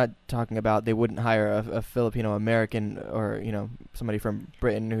like you're not talking about they wouldn't hire a Filipino American or somebody from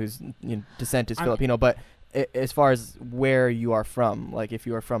Britain whose descent is Filipino, but as far as where you are from, like if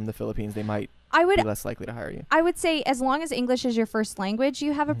you are from the Philippines, they might be less likely to hire you. I would say as long as English is your first language,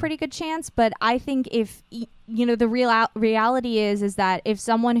 you have a pretty good chance. But I think if, the reality is that if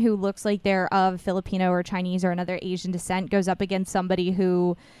someone who looks like they're of Filipino or Chinese or another Asian descent goes up against somebody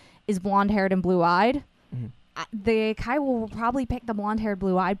who is blonde-haired and blue-eyed, the Kai will probably pick the blonde-haired,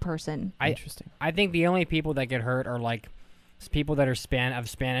 blue-eyed person. Interesting. I think the only people that get hurt are like people that are of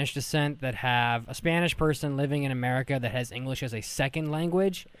Spanish descent that have a Spanish person living in America that has English as a second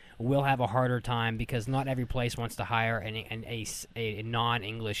language will have a harder time because not every place wants to hire a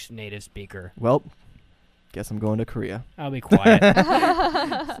non-English native speaker. Well, guess I'm going to Korea. I'll be quiet.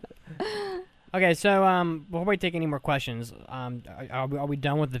 Okay, so before we take any more questions, are we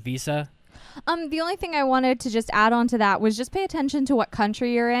done with the visa? The only thing I wanted to just add on to that was just pay attention to what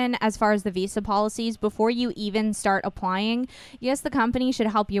country you're in as far as the visa policies before you even start applying. Yes, the company should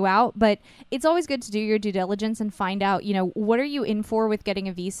help you out, but it's always good to do your due diligence and find out, what are you in for with getting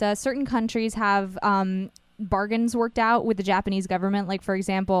a visa? Certain countries have bargains worked out with the Japanese government. Like, for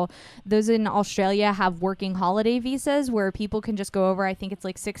example, those in Australia have working holiday visas where people can just go over, I think it's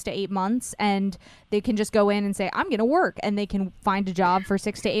like 6 to 8 months, and they can just go in and say, I'm going to work, and they can find a job for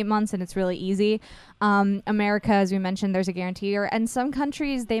 6 to 8 months, and it's really easy. America, as we mentioned, there's a guaranteer, and some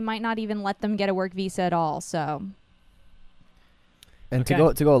countries, they might not even let them get a work visa at all, so... And to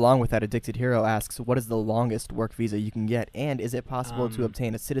go along with that, Addicted Hero asks, what is the longest work visa you can get, and is it possible to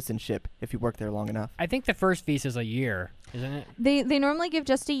obtain a citizenship if you work there long enough? I think the first visa is a year, isn't it? They normally give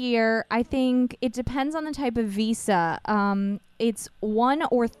just a year. I think it depends on the type of visa. It's 1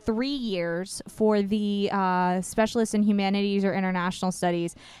 or 3 years for the specialists in humanities or international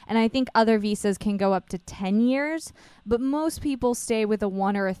studies. And I think other visas can go up to 10 years. But most people stay with a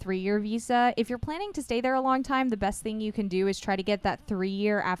 1 or a 3-year visa. If you're planning to stay there a long time, the best thing you can do is try to get that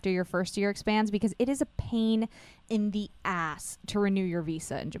 3-year after your first year expands, because it is a pain in the ass to renew your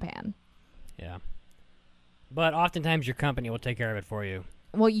visa in Japan. Yeah. But oftentimes your company will take care of it for you.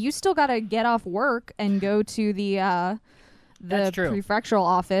 Well, you still got to get off work and go to the prefectural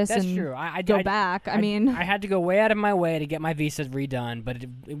office. That's and true. I go back. I had to go way out of my way to get my visa redone, but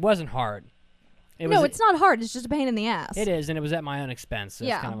it wasn't hard. It's not hard. It's just a pain in the ass. It is, and it was at my own expense. So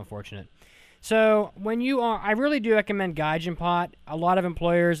it's kind of unfortunate. So I really do recommend Gaijinpot. A lot of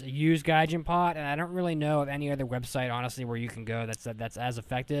employers use Gaijinpot, and I don't really know of any other website, honestly, where you can go that's as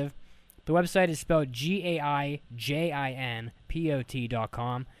effective. The website is spelled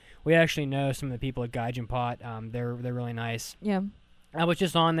GAIJINPOT.com. We actually know some of the people at Gaijinpot. They're really nice. Yeah. I was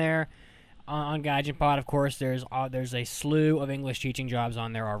just on there on Gaijinpot. Of course, there's a slew of English teaching jobs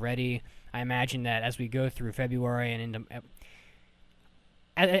on there already. I imagine that as we go through February and into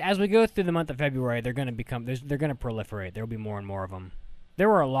as we go through the month of February, they're going to proliferate. There will be more and more of them. There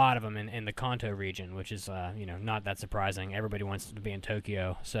were a lot of them in the Kanto region, which is not that surprising. Everybody wants to be in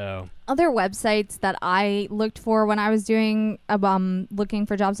Tokyo, so other websites that I looked for when I was doing looking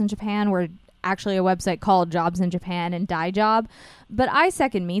for jobs in Japan were actually a website called Jobs in Japan and Daijob. But I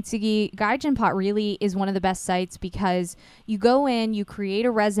second Mitsugi. Gaijinpot really is one of the best sites because you go in, you create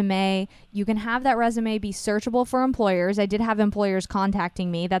a resume, you can have that resume be searchable for employers. I did have employers contacting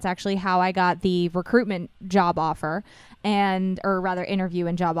me. That's actually how I got the recruitment job offer, or rather interview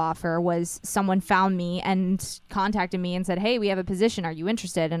and job offer, was someone found me and contacted me and said, hey, we have a position. Are you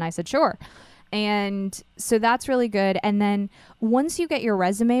interested? And I said, sure. And so that's really good. And then once you get your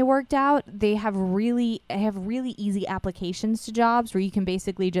resume worked out, they have really easy applications to jobs where you can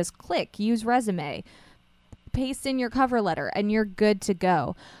basically just click, use resume, paste in your cover letter, and you're good to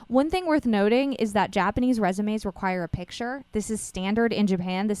go. One thing worth noting is that Japanese resumes require a picture. This is standard in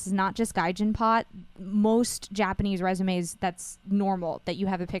Japan. This is not just Gaijin Pot. Most Japanese resumes, that's normal that you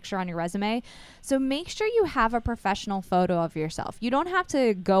have a picture on your resume. So make sure you have a professional photo of yourself. You don't have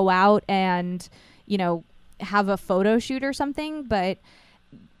to go out and, have a photo shoot or something, but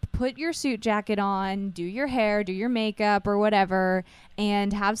put your suit jacket on, do your hair, do your makeup or whatever,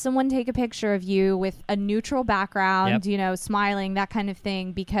 and have someone take a picture of you with a neutral background, smiling, that kind of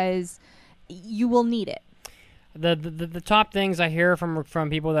thing, because you will need it. The top things I hear from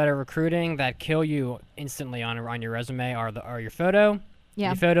people that are recruiting that kill you instantly on your resume are your photo. Yeah.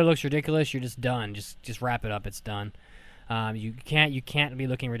 Your photo looks ridiculous, you're just done. Just wrap it up, it's done. You can't be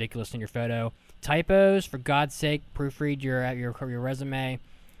looking ridiculous in your photo. Typos, for God's sake, proofread your resume.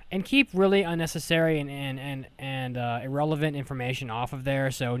 And keep really unnecessary and irrelevant information off of there,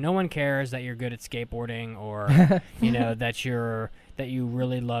 so no one cares that you're good at skateboarding or that you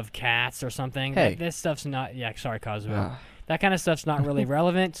really love cats or something. Hey. This stuff's not. Yeah, sorry, Kazuo. That kind of stuff's not really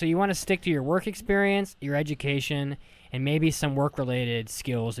relevant. So you want to stick to your work experience, your education, and maybe some work-related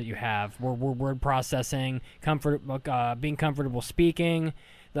skills that you have. Word processing, being comfortable speaking,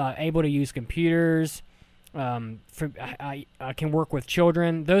 able to use computers. I can work with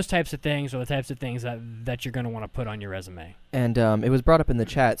children. Those types of things are the types of things that you're going to want to put on your resume. And it was brought up in the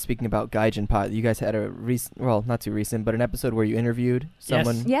chat, speaking about Gaijin Pot. You guys had not too recent, but an episode where you interviewed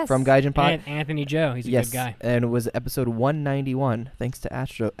someone Yes. from Gaijin Pot. Anthony Joe, he's a good guy. And it was episode 191. Thanks to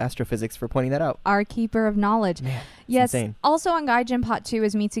Astrophysics for pointing that out. Our keeper of knowledge. Man, yes. insane. Also on Gaijin Pot 2,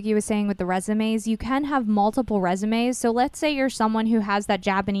 as Mitsuki was saying with the resumes, you can have multiple resumes. So let's say you're someone who has that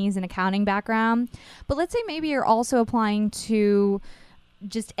Japanese and accounting background, but let's say maybe you're also applying to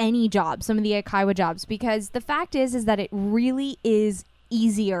just any job, some of the Eikaiwa jobs, because the fact is that it really is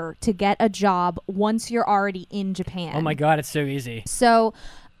easier to get a job once you're already in Japan. Oh my God, it's so easy. So,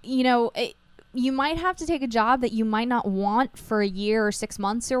 you might have to take a job that you might not want for a year or 6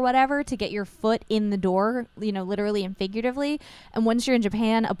 months or whatever to get your foot in the door, literally and figuratively. And once you're in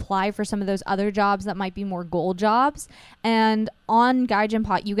Japan, apply for some of those other jobs that might be more goal jobs. And on Gaijin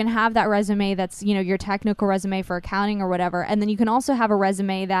Pot, you can have that resume that's, your technical resume for accounting or whatever. And then you can also have a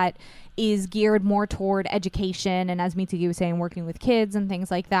resume that is geared more toward education and, as Mitsuki was saying, working with kids and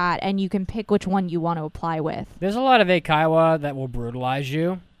things like that. And you can pick which one you want to apply with. There's a lot of Eikaiwa that will brutalize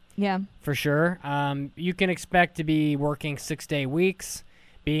you. Yeah. For sure. You can expect to be working 6-day weeks,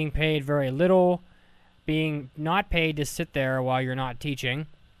 being paid very little, being not paid to sit there while you're not teaching,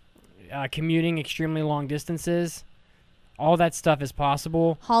 commuting extremely long distances. All that stuff is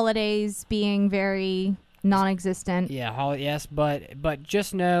possible. Holidays being very non-existent. Yeah, yes, but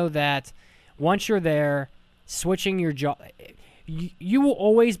just know that once you're there, switching your job, you will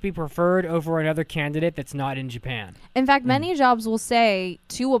always be preferred over another candidate that's not in Japan. In fact, many jobs will say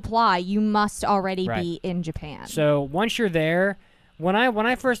to apply, you must already be in Japan. So once you're there, when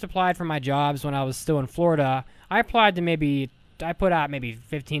I first applied for my jobs when I was still in Florida, I put out maybe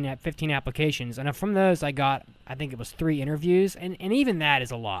 15 applications, and from those I got, I think it was 3 interviews, and even that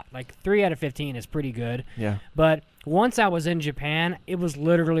is a lot. Like 3 out of 15 is pretty good. Yeah. But once I was in Japan, it was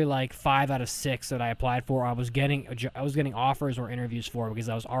literally like 5 out of 6 that I applied for. I was getting offers or interviews for because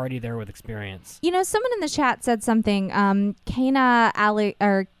I was already there with experience. Someone in the chat said something.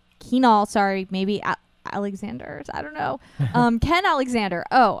 Alexander, I don't know. Ken Alexander.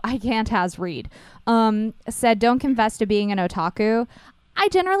 Oh, I can't read. Said, don't confess to being an otaku. I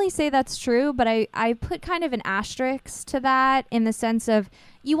generally say that's true, but I put kind of an asterisk to that in the sense of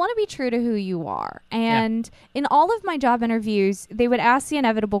you want to be true to who you are. And in all of my job interviews, they would ask the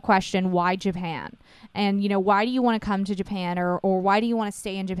inevitable question, why Japan? And, why do you want to come to Japan or why do you want to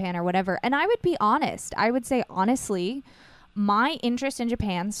stay in Japan or whatever? And I would be honest. I would say, honestly, my interest in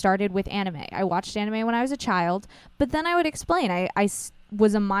Japan started with anime. I watched anime when I was a child, but then I would explain. I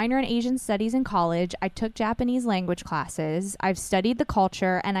was a minor in Asian studies in college. I took Japanese language classes. I've studied the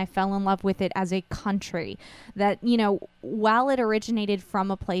culture, and I fell in love with it as a country. That, while it originated from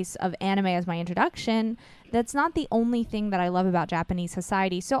a place of anime as my introduction, that's not the only thing that I love about Japanese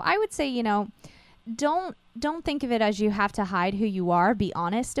society. So I would say, don't think of it as you have to hide who you are. Be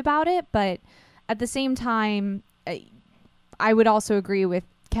honest about it, but at the same time, I would also agree with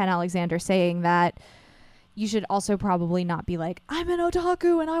Ken Alexander saying that you should also probably not be like, I'm an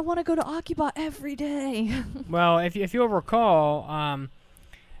otaku and I want to go to Akiba every day. Well, if you'll recall,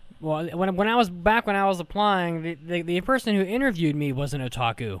 when I was applying, the person who interviewed me was an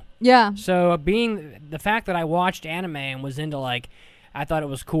otaku. Yeah. So the fact that I watched anime and was into like I thought it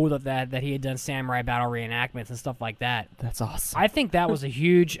was cool that he had done samurai battle reenactments and stuff like that. That's awesome. I think that was a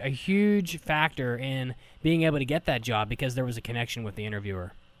huge factor in being able to get that job because there was a connection with the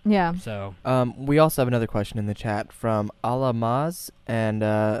interviewer. Yeah. So We also have another question in the chat from Alamaz, and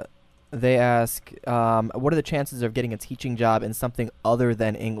they ask, what are the chances of getting a teaching job in something other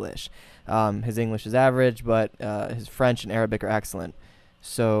than English? His English is average, but his French and Arabic are excellent.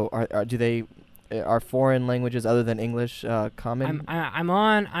 So are foreign languages other than English common? I am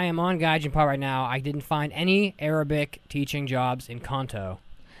on Gaijin Pot right now. I didn't find any Arabic teaching jobs in Kanto.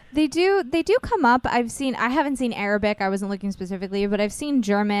 They do come up. I haven't seen Arabic. I wasn't looking specifically, but I've seen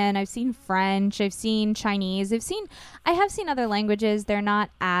German, I've seen French, I've seen Chinese. I have seen other languages. They're not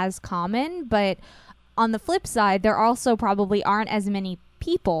as common, but on the flip side, there also probably aren't as many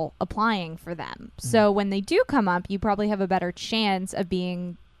people applying for them. So when they do come up, you probably have a better chance of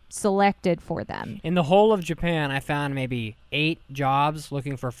being selected for them. In the whole of Japan, I found maybe 8 jobs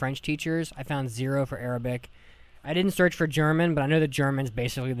looking for French teachers. I found 0 for Arabic. I didn't search for German, but I know that German's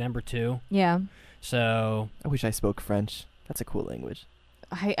basically the number 2. Yeah. So I wish I spoke French. That's a cool language.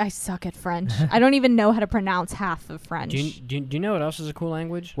 I suck at French. I don't even know how to pronounce half of French. do you know what else is a cool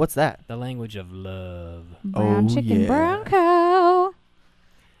language? What's that? The language of love. Brown Oh, chicken, yeah. brown cow.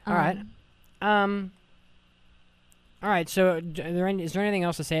 All right. All right, so is there anything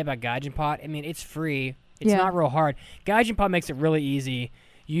else to say about Gaijin Pot? I mean, it's free. It's not real hard. Gaijin Pot makes it really easy.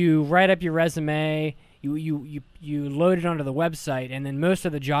 You write up your resume, you load it onto the website, and then most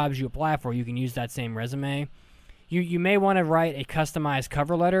of the jobs you apply for, you can use that same resume. You may want to write a customized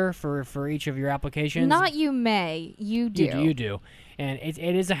cover letter for each of your applications. Not you may. You do. You do. And it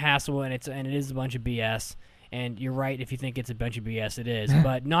is a hassle, and it is a bunch of BS. And you're right if you think it's a bunch of BS, it is.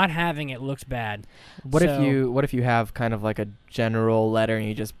 But not having it looks bad. What if you have kind of like a general letter and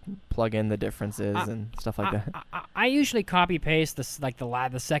you just plug in the differences and stuff like that? I usually copy paste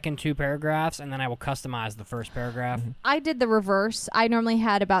the second 2 paragraphs, and then I will customize the first paragraph. I did the reverse. I normally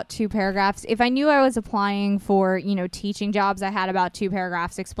had about 2 paragraphs. If I knew I was applying for, teaching jobs, I had about 2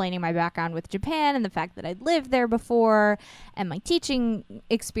 paragraphs explaining my background with Japan and the fact that I'd lived there before and my teaching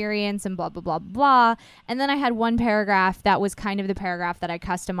experience and blah, blah, blah, blah. And then I had 1 paragraph that was kind of the paragraph that I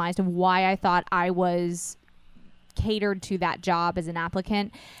customized of why I thought I was catered to that job as an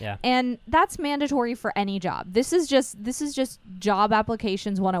applicant. Yeah. And that's mandatory for any job. This is just job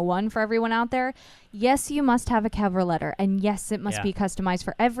applications 101 for everyone out there. Yes, you must have a cover letter, and yes, it must be customized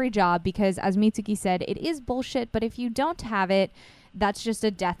for every job because, as Mitsuki said, it is bullshit, but if you don't have it, that's just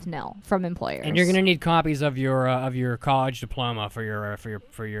a death knell from employers. And you're going to need copies of your college diploma for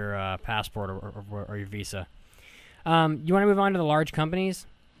your passport or your visa. You want to move on to the large companies?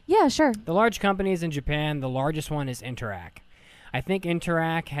 Yeah, sure. The large companies in Japan, the largest one is Interac. I think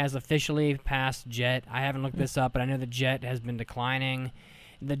Interac has officially passed JET. I haven't looked this up, but I know the JET has been declining.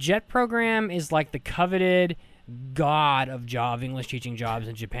 The JET program is like the coveted god of English teaching jobs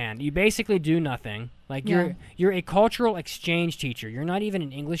in Japan. You basically do nothing. Like you're a cultural exchange teacher. You're not even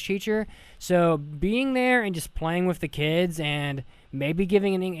an English teacher. So being there and just playing with the kids and maybe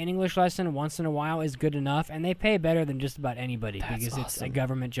giving an English lesson once in a while is good enough, and they pay better than just about anybody because it's a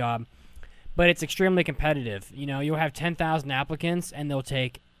government job. But it's extremely competitive. You'll have 10,000 applicants, and they'll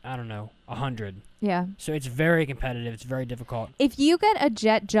take, 100. Yeah. So it's very competitive. It's very difficult. If you get a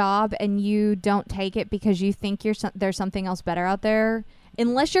JET job and you don't take it because you think there's something else better out there,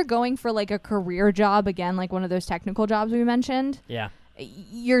 unless you're going for like a career job, again, like one of those technical jobs we mentioned,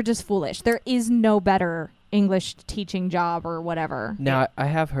 you're just foolish. There is no better English teaching job or whatever. Now, I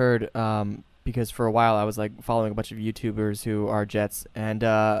have heard, because for a while I was like following a bunch of YouTubers who are JETs, and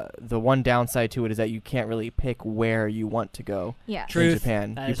the one downside to it is that you can't really pick where you want to go. Yeah. In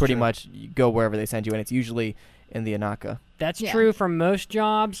Japan. That You is pretty true. much go wherever they send you, and it's usually in the Inaka. That's Yeah. true for most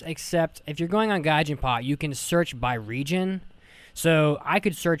jobs, except if you're going on Gaijin Pot, you can search by region. So I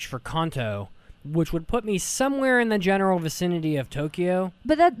could search for Kanto, which would put me somewhere in the general vicinity of Tokyo.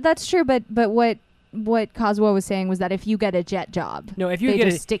 But that's true. But what Kazuo was saying was that if you get a JET job, No, if you they get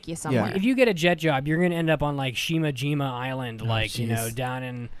just stick you somewhere. if you get a JET job, you're going to end up on like Shimajima Island, jeez. down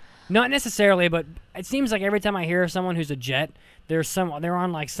in, not necessarily, but it seems like every time I hear of someone who's a JET, they're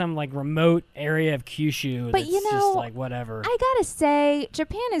on like some like remote area of Kyushu. But that's just like whatever. I gotta say,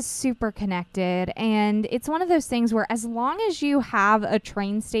 Japan is super connected, and it's one of those things where as long as you have a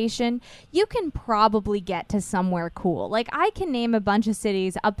train station, you can probably get to somewhere cool. Like, I can name a bunch of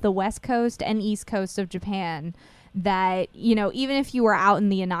cities up the west coast and east coast of Japan that, even if you were out in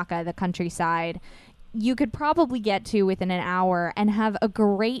the Inaka, the countryside, you could probably get to within an hour and have a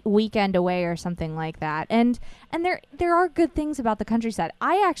great weekend away or something like that. And there are good things about the countryside.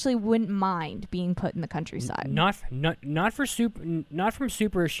 I actually wouldn't mind being put in the countryside. Not from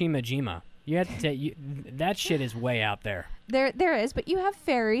Super Shimajima. You have to that shit is way out there. There is, but you have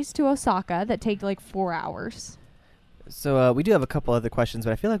ferries to Osaka that take like 4 hours. So we do have a couple other questions,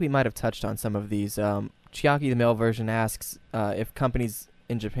 but I feel like we might have touched on some of these. Chiaki, the male version, asks if companies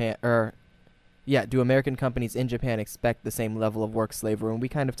in Japan, do American companies in Japan expect the same level of work slavery? And we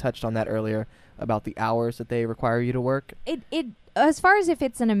kind of touched on that earlier about the hours that they require you to work. It as far as if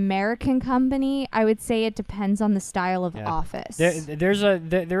it's an American company, I would say it depends on the style of office. There is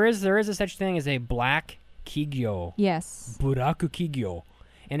a such thing as a black kigyo. Yes. Buraku kigyo,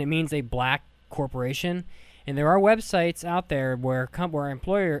 and it means a black corporation. And there are websites out there where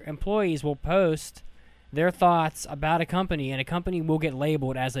employees will post their thoughts about a company, and a company will get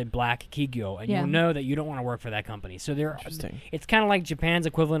labeled as a black kigyo, and you'll know that you don't want to work for that company. So it's kind of like Japan's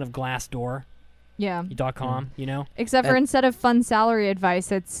equivalent of Glassdoor. Yeah. .com, you know? Except for instead of fun salary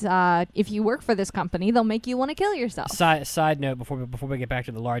advice, it's if you work for this company, they'll make you want to kill yourself. Side note before we get back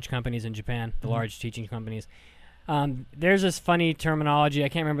to the large companies in Japan, the large teaching companies. There's this funny terminology. I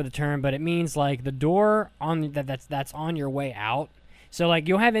can't remember the term, but it means like the door on that's on your way out. So like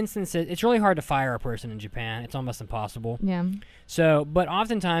you'll have instances. It's really hard to fire a person in Japan. It's almost impossible. Yeah. So, but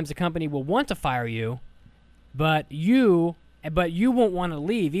oftentimes the company will want to fire you, but you won't want to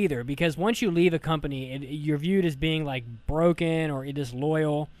leave either, because once you leave a company, you're viewed as being like broken or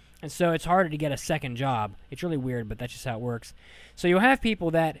disloyal, and so it's harder to get a second job. It's really weird, but that's just how it works. So you'll have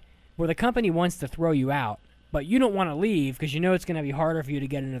people where the company wants to throw you out, but you don't want to leave because you know it's going to be harder for you to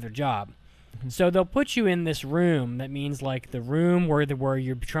get another job. Mm-hmm. So they'll put you in this room that means like the room where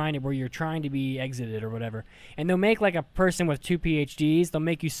you're trying to be exited or whatever. And they'll make like a person with 2 PhDs. They'll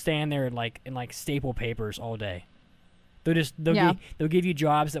make you stand there in staple papers all day. They'll give you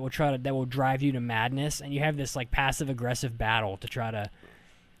jobs that will drive you to madness, and you have this like passive aggressive battle to try to.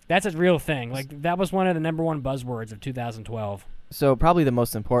 That's a real thing. Like that was one of the number one buzzwords of 2012. So probably the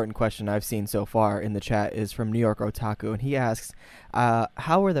most important question I've seen so far in the chat is from New York Otaku, and he asks,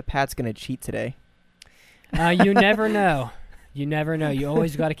 how are the Pats going to cheat today? You never know. You never know. You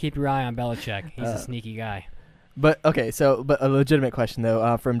always got to keep your eye on Belichick. He's a sneaky guy. But a legitimate question,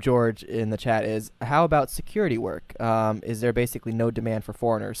 though, from George in the chat is, how about security work? Is there basically no demand for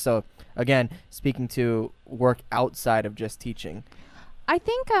foreigners? So, again, speaking to work outside of just teaching. I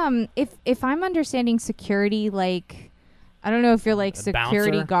think if I'm understanding security, like, I don't know if you're like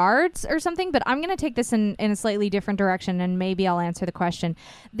security bouncer? Guards or something, but I'm going to take this in a slightly different direction, and maybe I'll answer the question.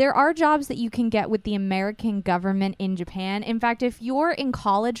 There are jobs that you can get with the American government in Japan. In fact, if you're in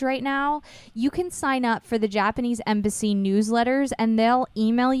college right now, you can sign up for the Japanese embassy newsletters, and they'll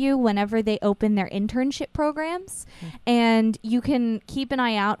email you whenever they open their internship programs. And you can keep an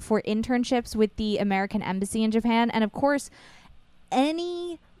eye out for internships with the American embassy in Japan. And of course,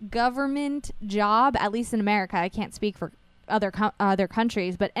 any government job, at least in America, I can't speak for other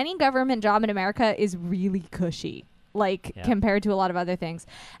countries, but any government job in America is really cushy, compared to a lot of other things.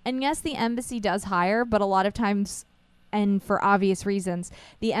 And yes, the embassy does hire, but a lot of times, and for obvious reasons,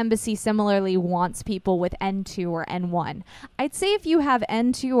 the embassy similarly wants people with N2 or N1. I'd say if you have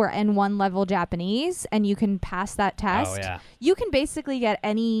N2 or N1 level Japanese and you can pass that test, you can basically get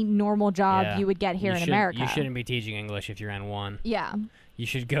any normal job you would get here in America. You shouldn't be teaching English if you're N1. Yeah. You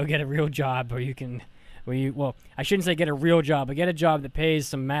should go get a real job where you can... Well, I shouldn't say get a real job, but get a job that pays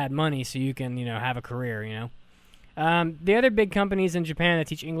some mad money so you can, have a career, The other big companies in Japan that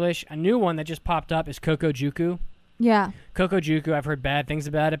teach English, a new one that just popped up is Kokojuku. Yeah. Kokojuku, I've heard bad things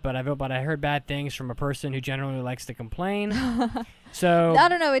about it, but I heard bad things from a person who generally likes to complain. So I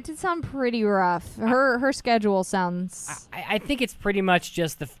don't know. It did sound pretty rough. Her schedule sounds... I think it's pretty much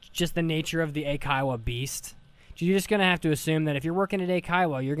just the nature of the Eikaiwa beast. You're just going to have to assume that if you're working at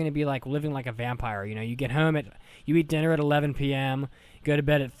Eikaiwa, you're going to be like living like a vampire. You get home you eat dinner at 11 p.m., go to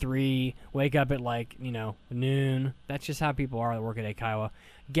bed at 3, wake up at noon. That's just how people are that work at Eikaiwa.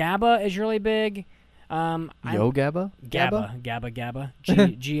 GABA is really big. GABA? GABA. GABA.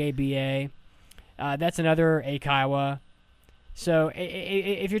 That's another Eikaiwa. So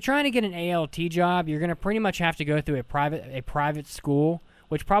if you're trying to get an ALT job, you're going to pretty much have to go through a private school,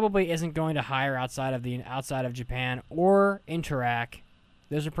 which probably isn't going to hire outside of Japan or Interac.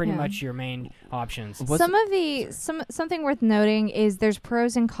 Those are pretty much your main options. Something worth noting is there's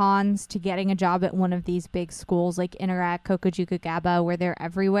pros and cons to getting a job at one of these big schools like Interac, Kokojuku, GABA, where they're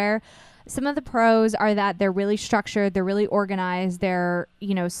everywhere. Some of the pros are that they're really structured, they're really organized, they're,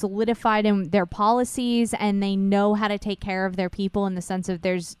 solidified in their policies, and they know how to take care of their people in the sense of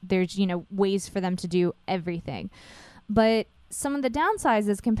there's ways for them to do everything. But some of the downsides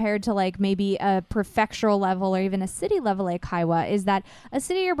as compared to like maybe a prefectural level or even a city level eikaiwa is that a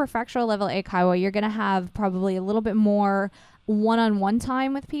city or prefectural level eikaiwa, you're going to have probably a little bit more one-on-one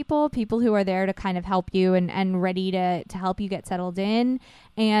time with people who are there to kind of help you and ready to help you get settled in.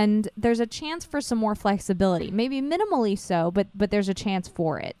 And there's a chance for some more flexibility, maybe minimally so, but there's a chance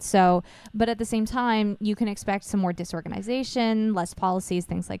for it. So, but at the same time, you can expect some more disorganization, less policies,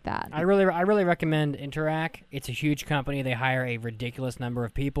 things like that. I really recommend Interac. It's a huge company. They hire a ridiculous number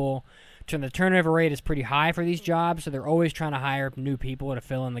of people. The turnover rate is pretty high for these jobs, so they're always trying to hire new people to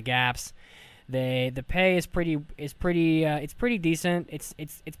fill in the gaps. The pay is pretty decent.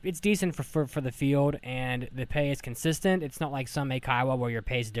 It's decent for the field, and the pay is consistent. It's not like some eikaiwa where your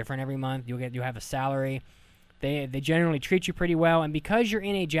pay is different every month. You have a salary. They generally treat you pretty well, and because you're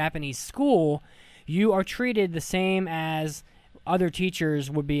in a Japanese school, you are treated the same as other teachers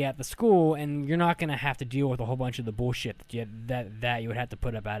would be at the school, and you're not going to have to deal with a whole bunch of the bullshit that you would have to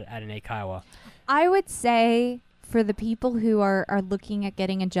put up at an eikaiwa. I would say, for the people who are looking at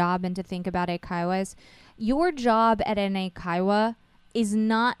getting a job and to think about eikaiwas, your job at an eikaiwa is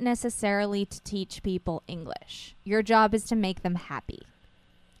not necessarily to teach people English. Your job is to make them happy.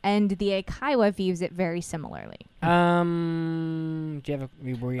 And the eikaiwa views it very similarly. Do you have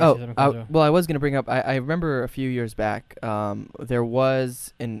well, I was going to bring up, I remember a few years back, there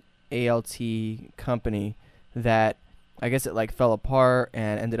was an ALT company that I guess it like fell apart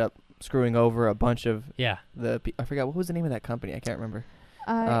and ended up screwing over a bunch of I forgot what was the name of that company. I can't remember.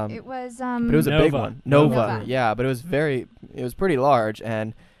 It was but it was a big one. Nova. Yeah, but it was pretty large,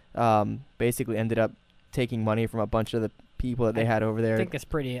 and basically ended up taking money from a bunch of the people that they had over there. I think it's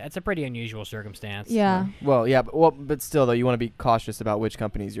a pretty unusual circumstance. Yeah. Well, yeah, but still though, you want to be cautious about which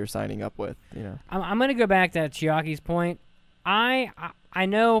companies you're signing up with, I'm going to go back to Chiaki's point. I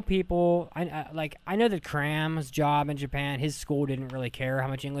know people. I know that Cram's job in Japan, his school didn't really care how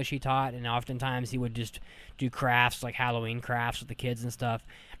much English he taught, and oftentimes he would just do crafts like Halloween crafts with the kids and stuff.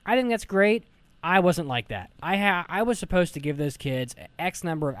 I think that's great. I wasn't like that. I was supposed to give those kids X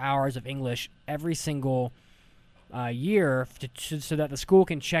number of hours of English every single year so that the school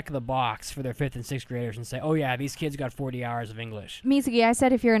can check the box for their 5th and 6th graders and say, oh yeah, these kids got 40 hours of English. Mitsuki, I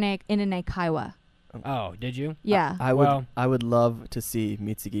said if you're in an eikaiwa. Oh, did you? Yeah. I would love to see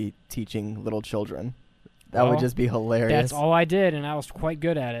Mitsugi teaching little children. That would just be hilarious. That's all I did, and I was quite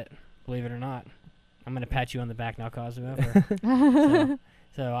good at it, believe it or not. I'm going to pat you on the back now, Kazuo.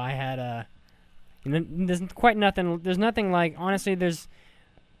 So I had there's quite nothing. There's nothing like, honestly,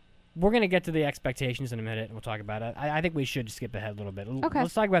 we're going to get to the expectations in a minute, and we'll talk about it. I think we should skip ahead a little bit. Okay.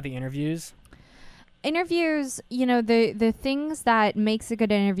 Let's talk about the interviews. Interviews, the things that makes a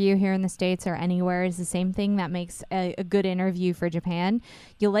good interview here in the States or anywhere is the same thing that makes a good interview for Japan.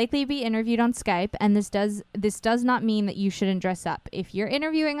 You'll likely be interviewed on Skype, and this does not mean that you shouldn't dress up. If you're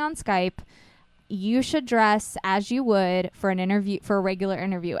interviewing on Skype, you should dress as you would for a regular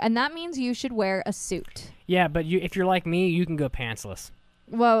interview, and that means you should wear a suit. Yeah, but if you're like me, you can go pantsless.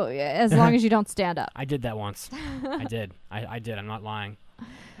 Well, as long as you don't stand up. I did that once. I did. I did. I'm not lying.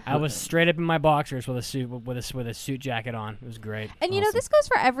 I was straight up in my boxers with a suit jacket on. It was great. And this goes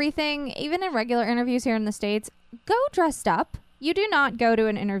for everything, even in regular interviews here in the States. Go dressed up. You do not go to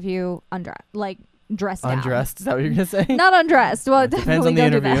an interview dressed down. Undressed? Is that what you're gonna say? Not undressed. Well, definitely depends on the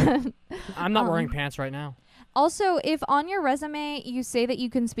don't interview. do that. I'm not wearing pants right now. Also, if on your resume you say that you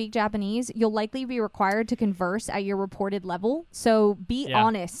can speak Japanese, you'll likely be required to converse at your reported level. So be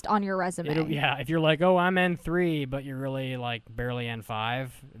honest on your resume. If you're like, oh, I'm N3, but you're really like barely N5,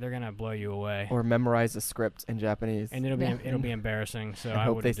 they're going to blow you away. Or memorize a script in Japanese. And it'll be embarrassing, so I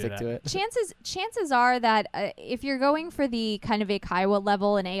hope they stick to it. Chances are that if you're going for the kind of eikaiwa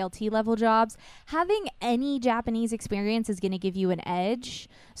level and ALT level jobs, having any Japanese experience is going to give you an edge.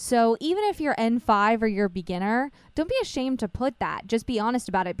 So even if you're N5 or you're a beginner, don't be ashamed to put that. Just be honest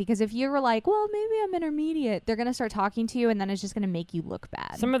about it, because if you were like, well, maybe I'm intermediate, they're going to start talking to you, and then it's just going to make you look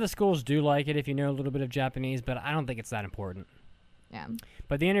bad. Some of the schools do like it if you know a little bit of Japanese, but I don't think it's that important. Yeah.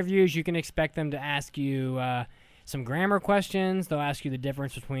 But the interviews, you can expect them to ask you some grammar questions. They'll ask you the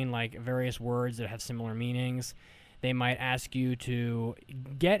difference between like various words that have similar meanings. They might ask you to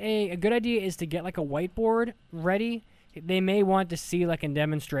get a good idea is to get like a whiteboard ready. They may want to see like a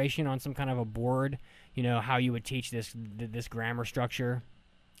demonstration on some kind of a board, how you would teach this grammar structure.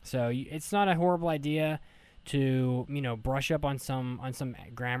 So it's not a horrible idea to brush up on some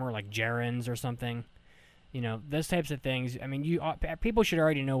grammar like gerunds or something. those types of things. I mean, people should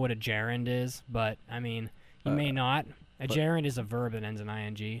already know what a gerund is, but I mean, you may not. A gerund is a verb that ends in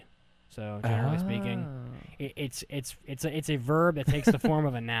ing. So generally speaking, it's a verb that takes the form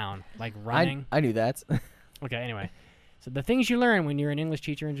of a noun, like running. I knew that. Okay. Anyway, so the things you learn when you're an English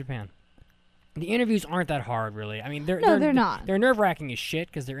teacher in Japan. The interviews aren't that hard, really. I mean, they're not. They're nerve-wracking as shit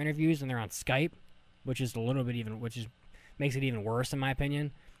because they're interviews and they're on Skype, which makes it even worse in my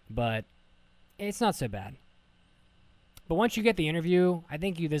opinion. But it's not so bad. But once you get the interview, I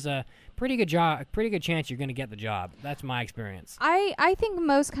think there's a pretty good chance you're going to get the job. That's my experience. I think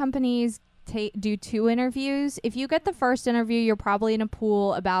most companies do 2 interviews. If you get the first interview, you're probably in a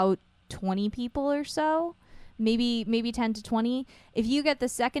pool about 20 people or so, maybe 10 to 20. If you get the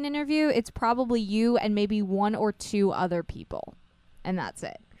second interview, it's probably you and maybe 1 or 2 other people, and that's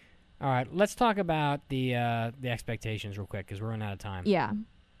it. All right, let's talk about the expectations real quick because we're running out of time. Yeah.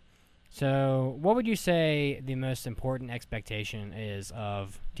 So, what would you say the most important expectation is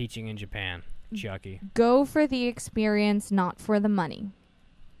of teaching in Japan, Chiaki? Go for the experience, not for the money.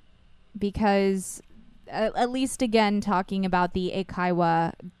 Because, at least again, talking about the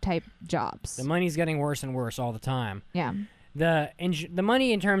eikaiwa type jobs. The money's getting worse and worse all the time. Yeah. The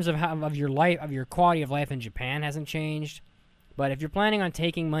money in terms of your life, of your quality of life in Japan hasn't changed. But if you're planning on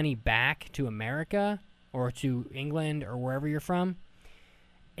taking money back to America or to England or wherever you're from,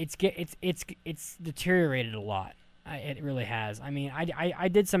 it's deteriorated a lot. It really has. I mean, I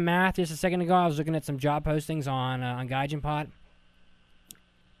did some math just a second ago. I was looking at some job postings on Gaijinpot.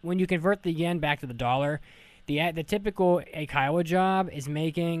 When you convert the yen back to the dollar, the typical eikaiwa job is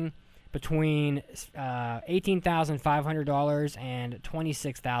making between $18,500 and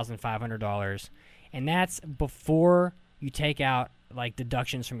 $26,500, and that's before you take out like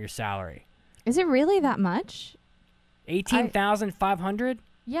deductions from your salary. Is it really that much? 18,500?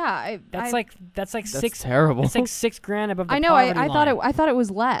 Yeah, that's terrible. It's like $6,000 above the I know. poverty I line. I thought it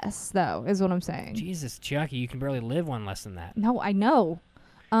was less though. Is what I'm saying. Jesus, Chucky, you can barely live one less than that. No, I know.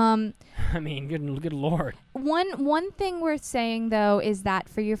 I mean, good lord. One thing worth saying though is that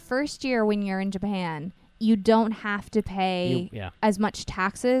for your first year when you're in Japan, you don't have to pay as much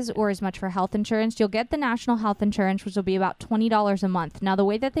taxes or as much for health insurance. You'll get the national health insurance, which will be about $20 a month. Now, the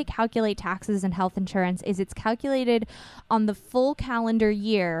way that they calculate taxes and health insurance is it's calculated on the full calendar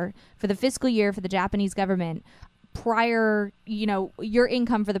year for the fiscal year for the Japanese government prior, your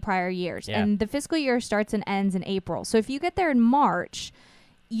income for the prior years. Yeah. And the fiscal year starts and ends in April. So if you get there in March,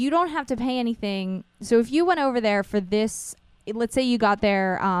 you don't have to pay anything. So if you went over there for this, let's say you got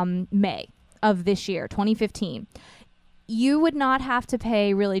there May of this year, 2015, you would not have to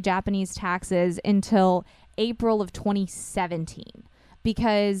pay really Japanese taxes until April of 2017,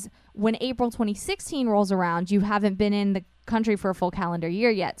 because when April 2016 rolls around, you haven't been in the country for a full calendar year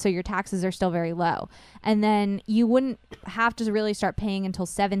yet, so your taxes are still very low. And then you wouldn't have to really start paying until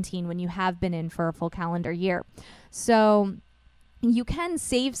 17 when you have been in for a full calendar year. So you can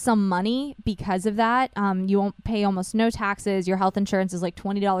save some money because of that. You won't pay almost no taxes. Your health insurance is like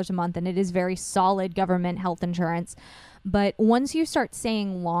 $20 a month, and it is very solid government health insurance. But once you start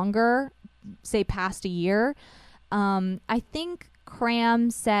staying longer, say past a year, I think Cram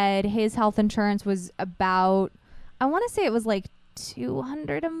said his health insurance was about, I want to say it was like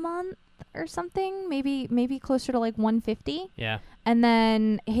 $200 a month or something, maybe closer to like $150. Yeah. And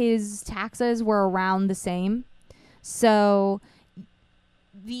then his taxes were around the same. So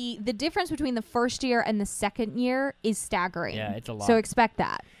the difference between the first year and the second year is staggering. Yeah, it's a lot. So expect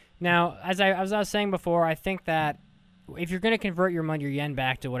that. Now, as I was saying before, I think that if you're going to convert your yen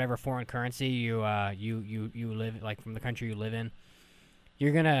back to whatever foreign currency you live, like from the country you live in,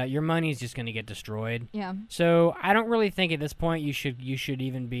 your money's just gonna get destroyed. Yeah. So I don't really think at this point you should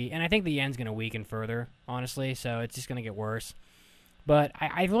even be, and I think the yen's gonna weaken further, honestly. So it's just gonna get worse. But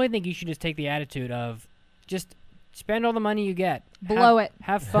I really think you should just take the attitude of just spend all the money you get, blow it,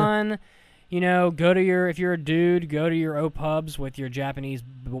 have fun. Go to if you're a dude, go to your O-pubs with your Japanese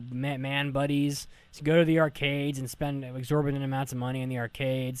man buddies. So go to the arcades and spend exorbitant amounts of money in the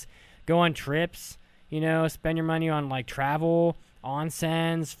arcades. Go on trips, spend your money on like travel,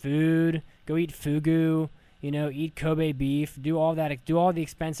 onsens, food. Go eat fugu, eat Kobe beef. Do all that. Do all the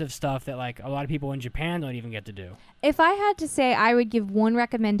expensive stuff that like a lot of people in Japan don't even get to do. If I had to say, I would give one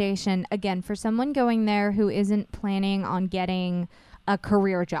recommendation, again, for someone going there who isn't planning on getting a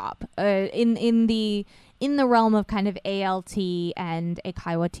career job in the realm of kind of ALT and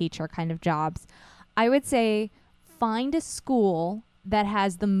eikaiwa teacher kind of jobs. I would say find a school that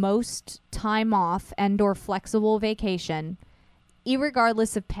has the most time off and or flexible vacation,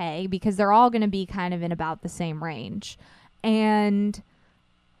 irregardless of pay, because they're all going to be kind of in about the same range. And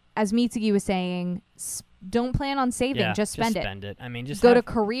as Mitsugi was saying, don't plan on saving. Yeah, just spend it. Spend it. I mean, just go to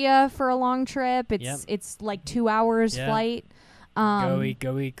Korea for a long trip. It's Yep. it's like 2 hours flight. Go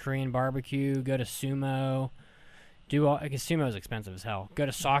eat Korean barbecue. Go to sumo. Because sumo is expensive as hell. Go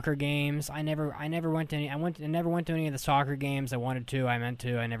to soccer games. I never went to any. I never went to any of the soccer games. I wanted to. I meant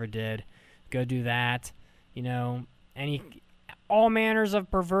to. I never did. Go do that. You know, all manners of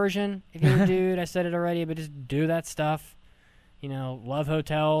perversion. If you're a dude, I said it already, but just do that stuff. You know, love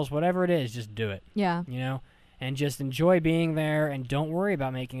hotels, whatever it is, just do it. Yeah. You know, and just enjoy being there, and don't worry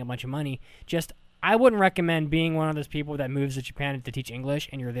about making a bunch of money. I wouldn't recommend being one of those people that moves to Japan to teach English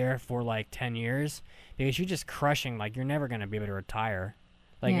and you're there for like 10 years because you're just crushing. Like, you're never going to be able to retire.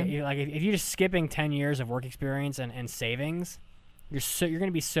 Like, if you're just skipping 10 years of work experience and savings, you're going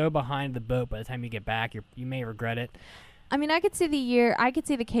to be so behind the boat by the time you get back. You may regret it. I mean, I could see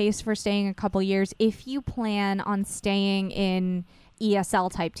the case for staying a couple years if you plan on staying in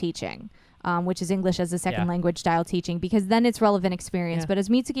ESL type teaching. Which is English as a second language style teaching, because then it's relevant experience. Yeah. But as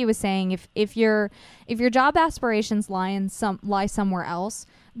Mitsuki was saying, if your job aspirations lie somewhere else,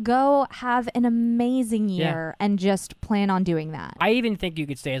 go have an amazing year and just plan on doing that. I even think you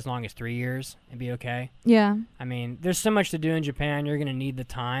could stay as long as 3 years and be okay. Yeah. I mean, there's so much to do in Japan. You're going to need the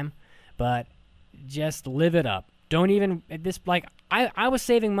time, but just live it up. Don't even I was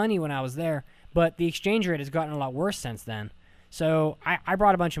saving money when I was there, but the exchange rate has gotten a lot worse since then. So I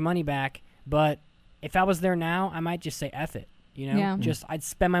brought a bunch of money back. But if I was there now, I might just say F it, you know? Yeah. Just I'd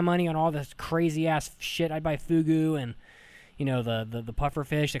spend my money on all this crazy-ass shit. I'd buy fugu and, you know, the puffer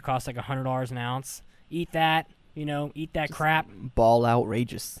fish that costs like $100 an ounce. Eat that, you know, eat that crap. Ball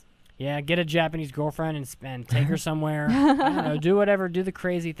outrageous. Yeah, get a Japanese girlfriend and take her somewhere. I don't know, do whatever, do the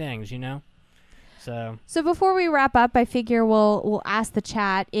crazy things, you know? So before we wrap up, I figure we'll ask the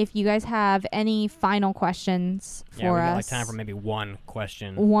chat if you guys have any final questions for we got us. like time for maybe one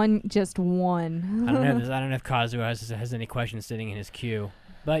question. Just one. I don't know if Kazuo has any questions sitting in his queue.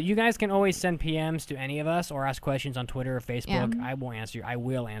 But you guys can always send PMs to any of us or ask questions on Twitter or Facebook. Yeah. I will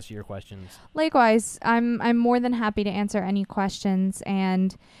answer your questions. Likewise, I'm more than happy to answer any questions.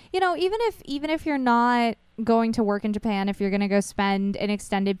 And you know, even if you're not going to work in Japan, if you're going to go spend an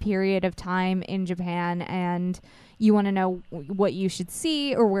extended period of time in Japan and you want to know what you should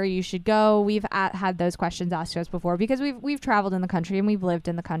see or where you should go, we've had those questions asked to us before because we've traveled in the country and we've lived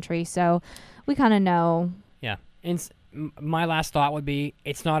in the country, so we kind of know. Yeah. My last thought would be,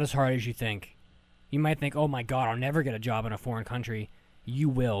 it's not as hard as you think. You might think, oh my God, I'll never get a job in a foreign country. You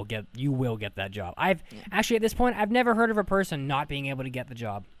will get that job. Actually, at this point, I've never heard of a person not being able to get the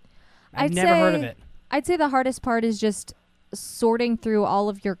job. I've never heard of it. I'd say the hardest part is just sorting through all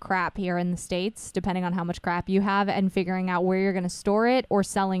of your crap here in the States, depending on how much crap you have, and figuring out where you're going to store it or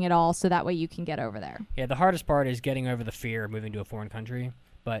selling it all so that way you can get over there. Yeah, the hardest part is getting over the fear of moving to a foreign country,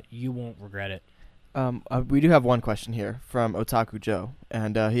 but you won't regret it. We do have one question here from Otaku Joe,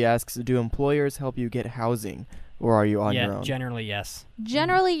 and he asks, do employers help you get housing, or are you on your own? Generally, yes.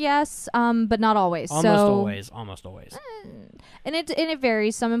 Generally, yes, but not always. Almost always. And it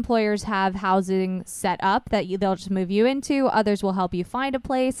varies. Some employers have housing set up that they'll just move you into. Others will help you find a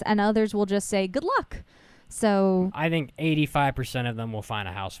place, and others will just say, good luck. So I think 85% of them will find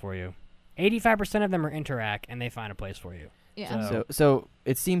a house for you. 85% of them are Interact, and they find a place for you. Yeah. So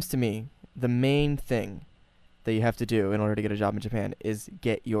it seems to me the main thing that you have to do in order to get a job in Japan is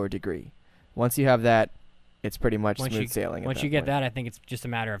get your degree. Once you have that, it's pretty much smooth sailing. Once you get that, I think it's just a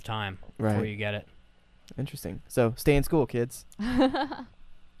matter of time before you get it. Interesting. So stay in school, kids. All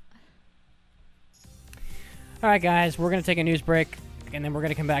right, guys, we're going to take a news break, and then we're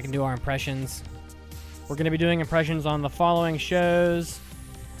going to come back and do our impressions. We're going to be doing impressions on the following shows.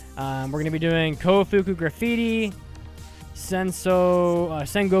 We're going to be doing Kofuku Graffiti,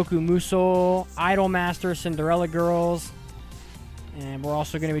 Sengoku Musou, Idolmaster Cinderella Girls, and we're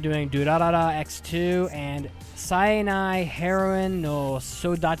also going to be doing Durarara X2 and Saenai Heroine no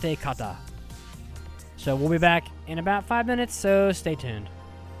Sodate Kata. So we'll be back in about 5 minutes, so stay tuned.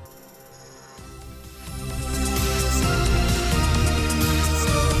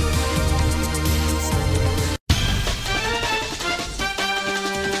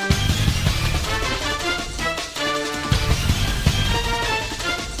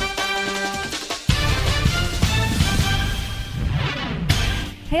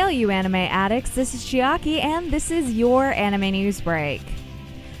 Hail, you anime addicts. This is Chiaki, and this is your anime news break.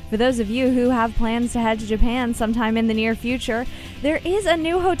 For those of you who have plans to head to Japan sometime in the near future, there is a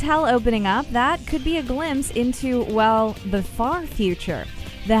new hotel opening up that could be a glimpse into, well, the far future.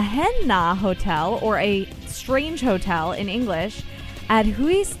 The Henna Hotel, or a strange hotel in English, at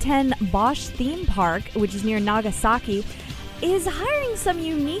Huis Ten Bosch Theme Park, which is near Nagasaki. is hiring some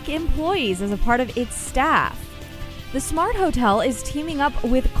unique employees as a part of its staff. The Smart Hotel is teaming up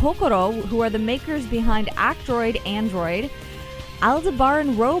with Kokoro, who are the makers behind Actroid Android,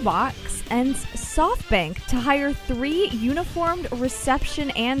 Aldebaran Robots, and SoftBank to hire 3 uniformed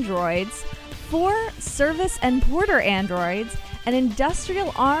reception androids, 4 service and porter androids, an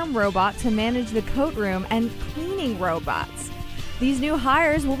industrial arm robot to manage the coat room, and cleaning robots. These new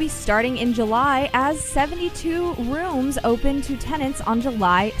hires will be starting in July as 72 rooms open to tenants on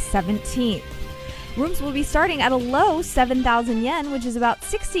July 17th. Rooms will be starting at a low 7,000 yen, which is about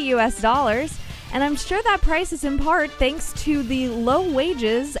 $60, and I'm sure that price is in part thanks to the low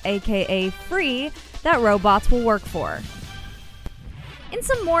wages, aka free, that robots will work for. In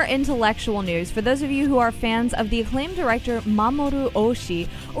some more intellectual news, for those of you who are fans of the acclaimed director Mamoru Oshii,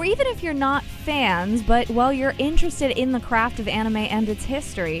 or even if you're not fans, but you're interested in the craft of anime and its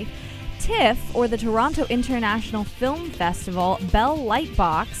history, TIFF, or the Toronto International Film Festival, Bell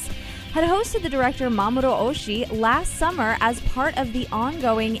Lightbox, had hosted the director Mamoru Oshii last summer as part of the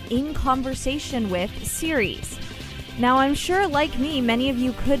ongoing In Conversation With series. Now, I'm sure, like me, many of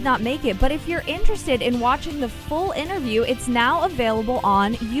you could not make it, but if you're interested in watching the full interview, it's now available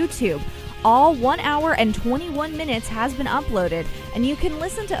on YouTube. All 1 hour and 21 minutes has been uploaded, and you can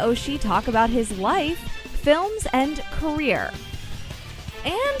listen to Oshii talk about his life, films, and career.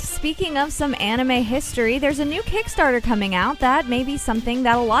 And speaking of some anime history, there's a new Kickstarter coming out that may be something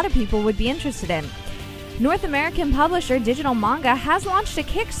that a lot of people would be interested in. North American publisher Digital Manga has launched a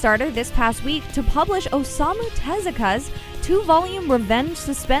Kickstarter this past week to publish Osamu Tezuka's 2-volume revenge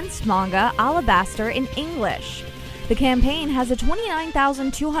suspense manga, Alabaster, in English. The campaign has a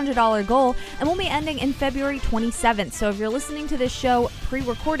 $29,200 goal and will be ending in February 27th, so if you're listening to this show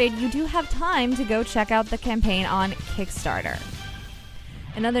pre-recorded, you do have time to go check out the campaign on Kickstarter.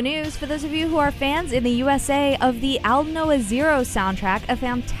 In other news, for those of you who are fans in the USA of the Aldnoah Zero soundtrack, a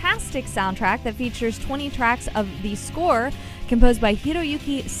fantastic soundtrack that features 20 tracks of the score composed by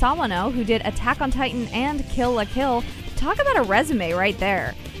Hiroyuki Sawano, who did Attack on Titan and Kill la Kill. Talk about a resume right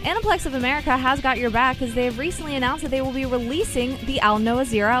there. Aniplex of America has got your back as they have recently announced that they will be releasing the Aldnoah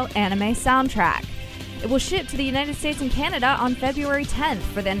Zero anime soundtrack. It will ship to the United States and Canada on February 10th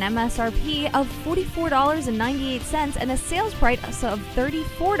for an MSRP of $44.98 and a sales price of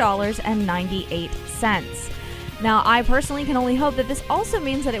 $34.98. Now, I personally can only hope that this also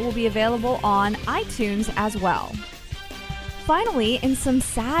means that it will be available on iTunes as well. Finally, in some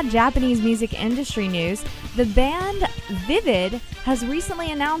sad Japanese music industry news, the band Vivid has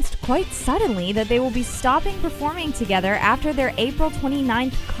recently announced quite suddenly that they will be stopping performing together after their April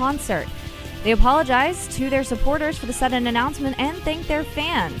 29th concert. They apologized to their supporters for the sudden announcement and thanked their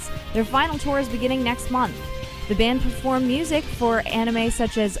fans. Their final tour is beginning next month. The band performed music for anime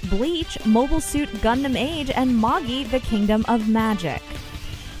such as Bleach, Mobile Suit Gundam Age, and Magi, The Kingdom of Magic.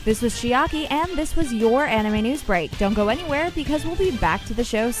 This was Chiaki, and this was your Anime News Break. Don't go anywhere because we'll be back to the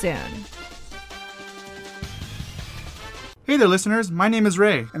show soon. Hey there, listeners. My name is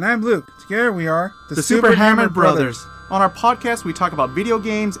Ray. And I'm Luke. Together we are the Super Hammered Brothers. On our podcast, we talk about video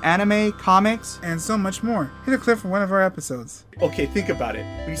games, anime, comics, and so much more. Here's a clip from one of our episodes. Okay, think about it.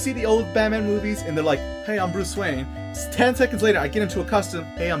 When you see the old Batman movies and they're like, hey, I'm Bruce Wayne, 10 seconds later, I get into a custom,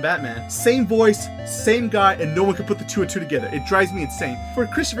 hey, I'm Batman. Same voice, same guy, and no one can put the two and two together. It drives me insane. For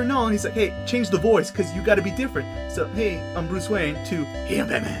Christopher Nolan, he's like, hey, change the voice, because you gotta be different. So, hey, I'm Bruce Wayne, to, hey, I'm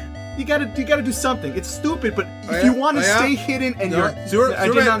Batman. You gotta do something. It's stupid, but if you want to stay hidden and I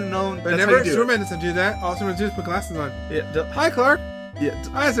did not know that's how you do Superman doesn't do that. All Superman does is put glasses on. Yeah, Hi, Clark. Yeah.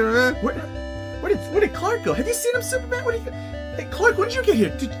 Hi, Superman. Where did Clark go? Have you seen him, Superman? Hey, Clark, when did you get here?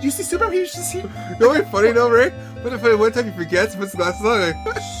 Did you see Superman? He was just here. You know what's funny though, Ray? What if one time he forgets and puts glasses on? Like,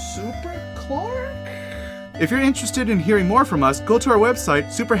 Super Clark? If you're interested in hearing more from us, go to our website,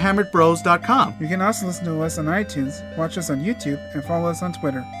 superhammeredbros.com. You can also listen to us on iTunes, watch us on YouTube, and follow us on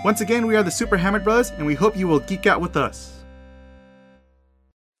Twitter. Once again, we are the Super Hammered Bros, and we hope you will geek out with us.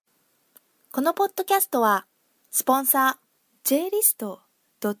 このポッドキャストはスポンサー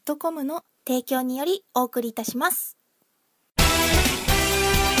JList.com の提供によりお送りいたします。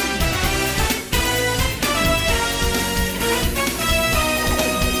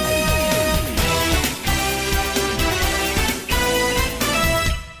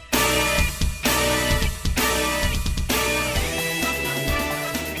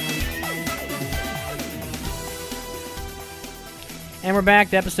And we're back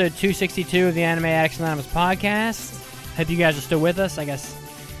to episode 262 of the Anime Addicts Anonymous podcast. Hope you guys are still with us. I guess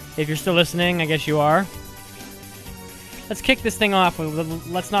if you're still listening, I guess you are. Let's kick this thing off.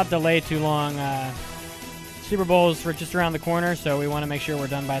 Let's not delay too long. Super Bowl's just around the corner, so we want to make sure we're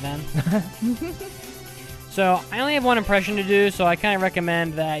done by then. So I only have one impression to do, so I kind of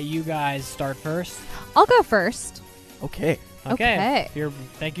recommend that you guys start first. I'll go first. Okay. Okay.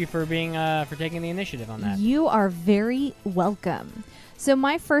 Thank you for being for taking the initiative on that. You are very welcome. So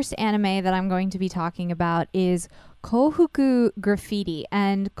my first anime that I'm going to be talking about is Kofuku Graffiti.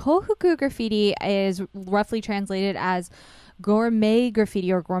 And Kofuku Graffiti is roughly translated as gourmet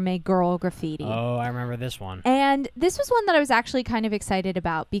graffiti or gourmet girl graffiti. Oh, I remember this one. And this was one that I was actually kind of excited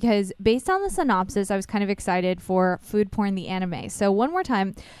about because based on the synopsis, I was kind of excited for Food Porn the Anime. So one more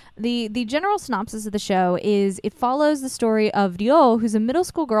time, the general synopsis of the show is it follows the story of Ryo, who's a middle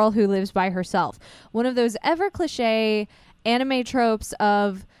school girl who lives by herself. One of those ever cliche anime tropes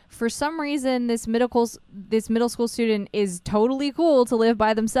of, for some reason, this middle school student is totally cool to live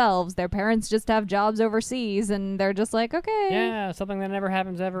by themselves. Their parents just have jobs overseas, and they're just like, okay. Yeah, something that never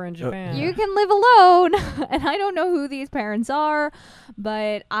happens ever in Japan. You can live alone. And I don't know who these parents are,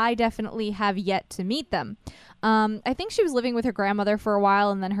 but I definitely have yet to meet them. I think she was living with her grandmother for a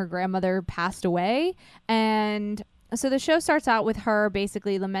while, and then her grandmother passed away. And so the show starts out with her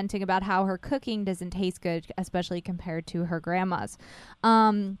basically lamenting about how her cooking doesn't taste good, especially compared to her grandma's.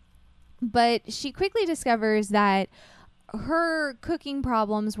 But she quickly discovers that her cooking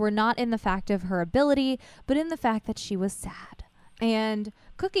problems were not in the fact of her ability, but in the fact that she was sad. And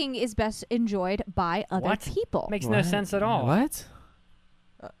cooking is best enjoyed by other people. Makes no sense at all. What?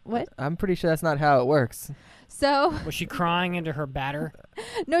 What? I'm pretty sure that's not how it works. So Was she crying into her batter?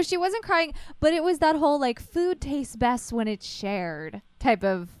 no, she wasn't crying, but it was that whole like food tastes best when it's shared type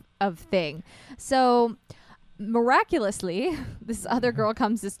of thing. So miraculously, this other girl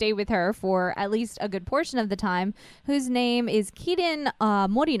comes to stay with her for at least a good portion of the time, whose name is Kirin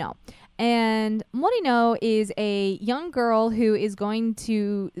Morino. And Morino is a young girl who is going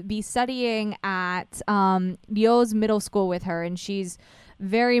to be studying at Ryo's middle school with her, and she's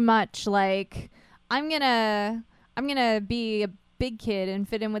very much like, I'm gonna be a big kid and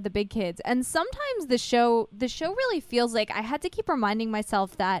fit in with the big kids. And sometimes the show really feels like I had to keep reminding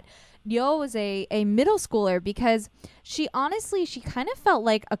myself that Ryo was a middle schooler, because she kind of felt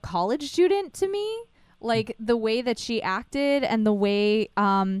like a college student to me, like the way that she acted and the way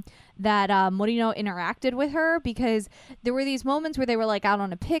that Morino interacted with her, because there were these moments where they were like out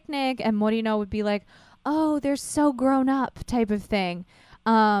on a picnic and Morino would be like, oh, they're so grown up type of thing.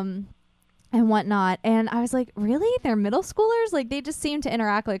 And whatnot. And I was like, really? They're middle schoolers? Like, they just seem to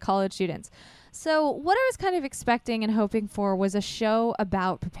interact like college students. So what I was kind of expecting and hoping for was a show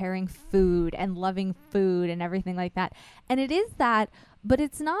about preparing food and loving food and everything like that. And it is that, but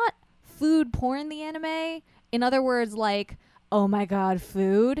it's not food porn, the anime. In other words, like, oh my God,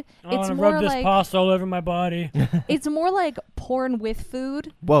 food. I It's want to more rub this like pasta all over my body. it's more like porn with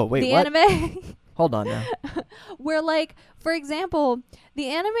food. Whoa, wait, the what? anime. Hold on now. Where, like, for example, the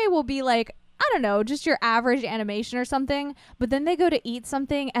anime will be like, I don't know, just your average animation or something, but then they go to eat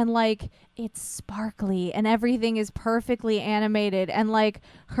something and like it's sparkly and everything is perfectly animated and like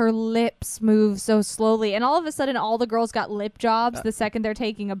her lips move so slowly and all of a sudden all the girls got lip jobs the second they're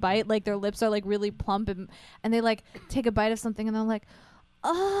taking a bite. Like their lips are like really plump and they like take a bite of something and they're like,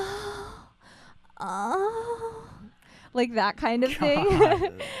 oh, like that kind of thing.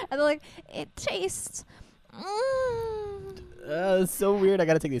 And they're like, it tastes It's so weird. I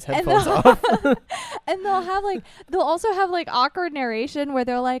gotta take these headphones off. And they'll also have like awkward narration where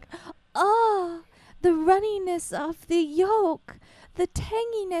they're like, oh, the runniness of the yolk, the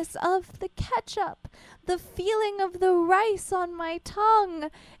tanginess of the ketchup, the feeling of the rice on my tongue.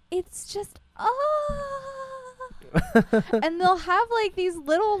 It's just, and they'll have like these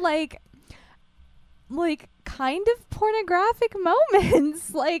little like kind of pornographic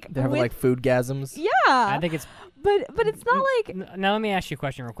moments. Like They're having like foodgasms. Yeah. I think it's. But it's not like. Now let me ask you a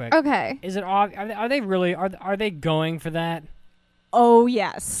question real quick. Okay. Is it are they really are they going for that? Oh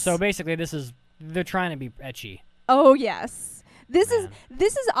yes. So basically, they're trying to be etchy. Oh yes. This is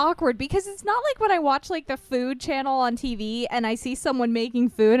awkward because it's not like when I watch like the food channel on TV and I see someone making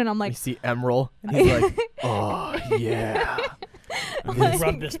food and I'm like, You see Emerald, and he's like, oh yeah. Let me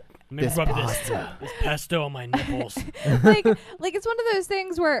rub this pasta. this pesto on my nipples. like it's one of those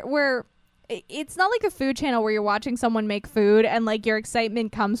things where it's not like a food channel where you're watching someone make food and like your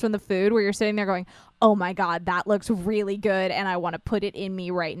excitement comes from the food, where you're sitting there going, oh my God, that looks really good and I want to put it in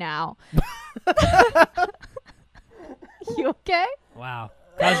me right now. You okay? Wow.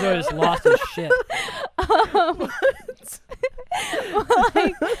 Kazuo just lost his shit.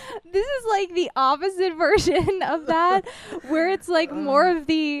 Like, this is like the opposite version of that, where it's like more of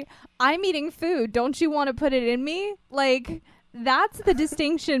the I'm eating food, don't you want to put it in me? Like, that's the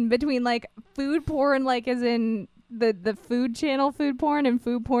distinction between like food porn, like as in the food channel food porn, and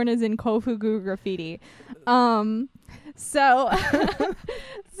food porn is in Kofugu graffiti. So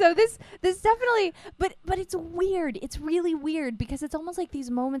so this definitely, but it's weird. It's really weird because it's almost like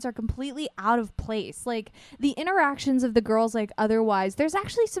these moments are completely out of place. Like the interactions of the girls, like otherwise, there's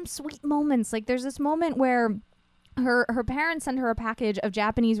actually some sweet moments. Like there's this moment where her parents send her a package of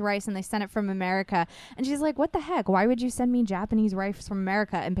Japanese rice and they sent it from America, and she's like, what the heck, why would you send me Japanese rice from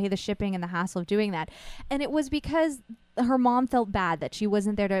America and pay the shipping and the hassle of doing that? And it was because her mom felt bad that she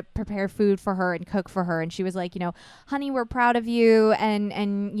wasn't there to prepare food for her and cook for her, and she was like, honey, we're proud of you,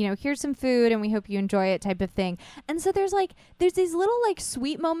 and here's some food and we hope you enjoy it, type of thing. And so there's these little like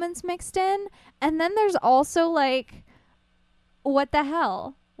sweet moments mixed in, and then there's also like, what the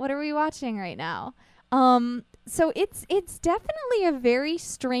hell, what are we watching right now? So it's definitely a very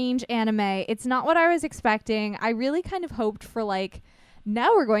strange anime. It's not what I was expecting. I really kind of hoped for like,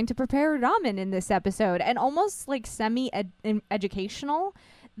 now we're going to prepare ramen in this episode, and almost like semi-educational.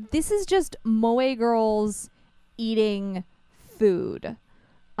 This is just moe girls eating food.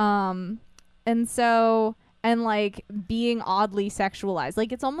 And like being oddly sexualized.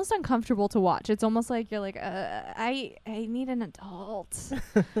 Like it's almost uncomfortable to watch. It's almost like you're like, I need an adult.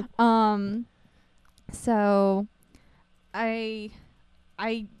 So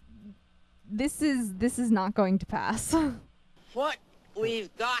this is not going to pass. What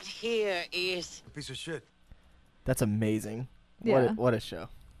we've got here is a piece of shit. That's amazing. Yeah. What a show.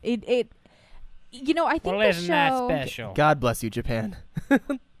 I think well, the isn't that show, special? God bless you, Japan.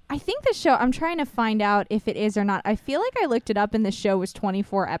 I think the show, I'm trying to find out if it is or not. I feel like I looked it up and the show was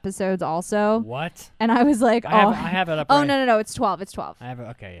 24 episodes also. What? And I was like, I have it up. Oh, right. no, it's 12. It's 12. I have it.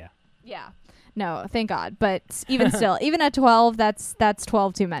 Okay, yeah. Yeah. No, thank God. But even still, even at 12, that's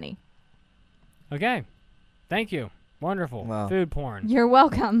 12 too many. Okay. Thank you. Wonderful. Wow. Food porn. You're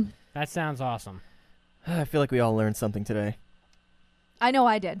welcome. That sounds awesome. I feel like we all learned something today. I know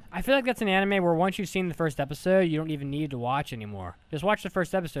I did. I feel like that's an anime where once you've seen the first episode, you don't even need to watch anymore. Just watch the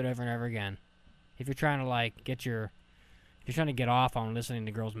first episode over and over again. If you're trying to like if you're trying to get off on listening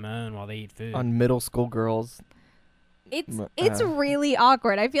to girls moan while they eat food. On middle school girls. It's really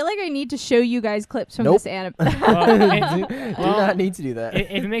awkward. I feel like I need to show you guys clips from this anime. Do not need to do that.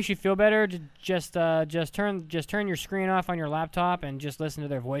 If it makes you feel better, just turn your screen off on your laptop and just listen to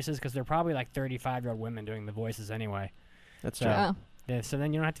their voices, because they're probably like 35-year-old women doing the voices anyway. That's so, true. Oh. Yeah, so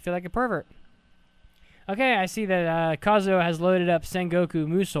then you don't have to feel like a pervert. Okay, I see that Kazuo has loaded up Sengoku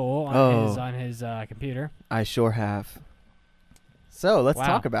Musou on his computer. I sure have. So let's Wow.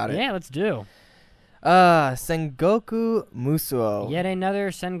 talk about it. Yeah, let's do. Sengoku Musou. Yet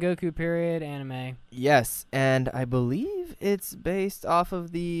another Sengoku period anime. Yes, and I believe it's based off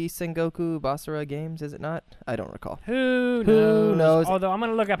of the Sengoku Basara games, is it not? I don't recall. Who knows? Although I'm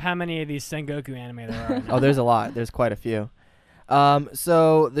going to look up how many of these Sengoku anime there are. Oh, there's a lot. There's quite a few.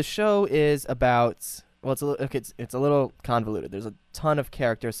 So the show is about, well, it's a little convoluted. There's a ton of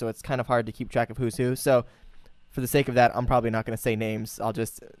characters, so it's kind of hard to keep track of who's who. So for the sake of that, I'm probably not going to say names. I'll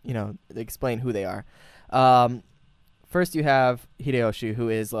just, explain who they are. First you have Hideyoshi, who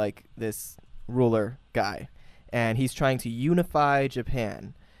is like this ruler guy, and he's trying to unify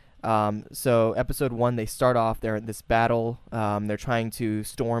Japan. So episode 1, they start off, they're in this battle. They're trying to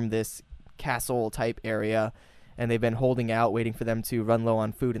storm this castle type area, and they've been holding out, waiting for them to run low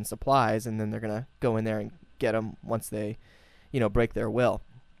on food and supplies, and then they're going to go in there and get them once they, break their will.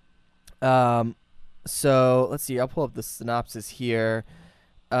 So let's see, I'll pull up the synopsis here.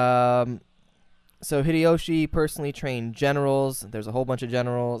 So Hideyoshi personally trained generals. There's a whole bunch of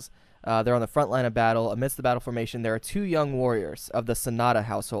generals. They're on the front line of battle. Amidst the battle formation, there are 2 young warriors of the Sanada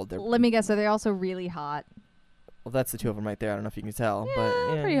household. Let me guess, are they also really hot? Well, that's the 2 of them right there. I don't know if you can tell. Yeah,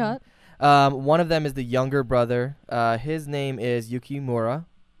 but pretty hot. One of them is the younger brother. His name is Yukimura,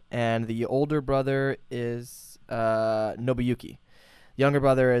 and the older brother is Nobuyuki. Younger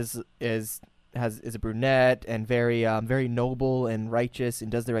brother is a brunette and very noble and righteous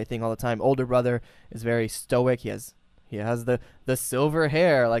and does the right thing all the time. Older brother is very stoic. He has the silver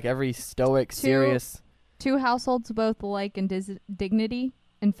hair, like every stoic, serious. 2 households both alike in dignity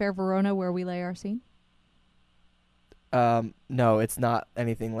in Fair Verona, where we lay our scene. No, it's not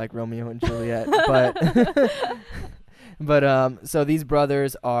anything like Romeo and Juliet, but so these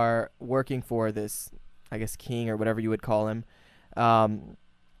brothers are working for this, I guess, king or whatever you would call him.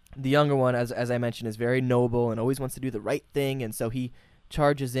 The younger one, as I mentioned, is very noble and always wants to do the right thing, and so he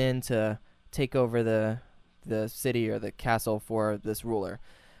charges in to take over the city or the castle for this ruler.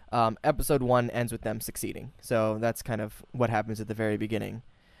 Episode 1 ends with them succeeding, so that's kind of what happens at the very beginning.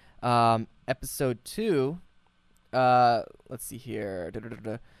 Episode 2, let's see here,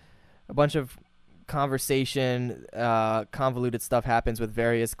 a bunch of conversation, convoluted stuff happens with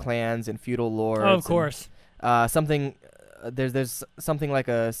various clans and feudal lords. Oh, of course. There's something like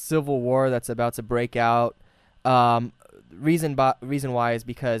a civil war that's about to break out. Reason why is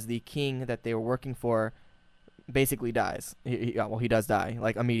because the king that they were working for basically dies. He does die,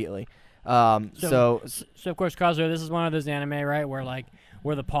 like, immediately. So of course, Kazuo, this is one of those anime, right,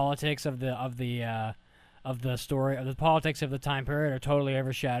 where the politics of the story, of the politics of the time period, are totally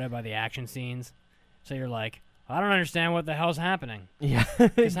overshadowed by the action scenes. So you're like, I don't understand what the hell's happening. Yeah.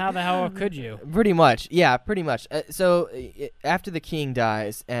 Because how the hell could you? Pretty much. Yeah, pretty much. After the king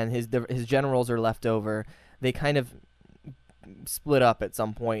dies and his generals are left over, they kind of split up at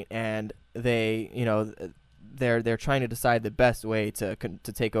some point, and they're trying to decide the best way to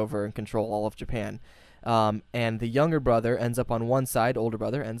take over and control all of Japan. And the younger brother ends up on one side, older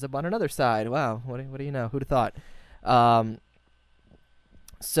brother ends up on another side. Wow, what do you know? Who'd have thought?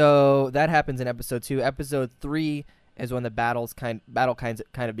 So that happens in episode 2. Episode 3 is when the battle kind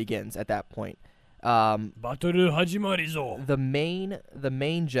of begins at that point. The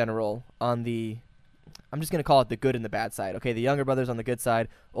main general on the, I'm just gonna call it the good and the bad side. Okay, the younger brother's on the good side,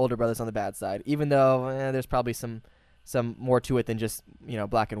 older brother's on the bad side. Even though there's probably some more to it than just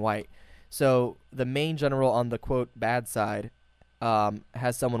black and white. So the main general on the quote bad side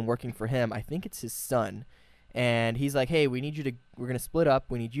has someone working for him. I think it's his son. And he's like, hey, we're going to split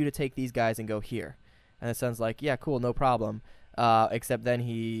up. We need you to take these guys and go here. And the son's like, yeah, cool, no problem. Except then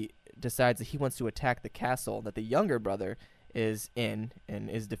he decides that he wants to attack the castle that the younger brother is in and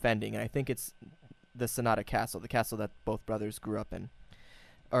is defending. And I think it's the Sonata Castle, the castle that both brothers grew up in.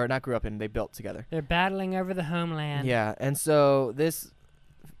 Or not grew up in, they built together. They're battling over the homeland. Yeah, and so this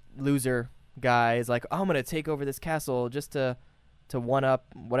loser guy is like, I'm going to take over this castle just to one-up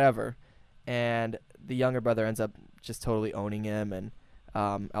whatever. And the younger brother ends up just totally owning him and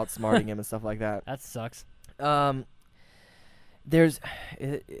outsmarting him and stuff like that. That sucks.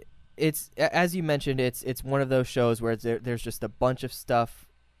 It's as you mentioned, it's one of those shows where there's just a bunch of stuff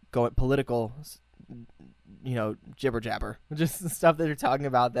going political, jibber jabber, just stuff that they're talking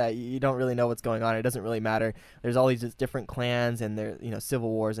about that you don't really know what's going on. It doesn't really matter. There's all these just different clans and their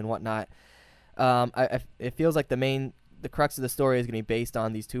civil wars and whatnot. It feels like the crux of the story is going to be based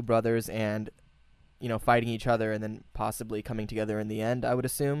on these two brothers and fighting each other and then possibly coming together in the end, I would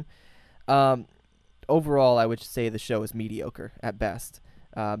assume. Overall, I would say the show is mediocre at best.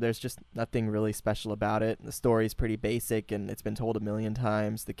 There's just nothing really special about it. The story's pretty basic and it's been told a million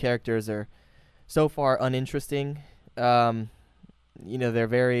times. The characters are so far uninteresting. They're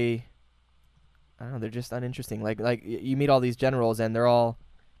very, I don't know, they're just uninteresting. Like you meet all these generals and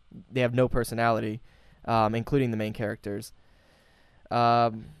they have no personality. Including the main characters.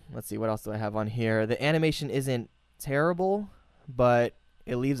 Let's see, what else do I have on here? The animation isn't terrible, but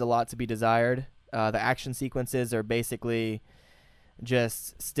it leaves a lot to be desired. The action sequences are basically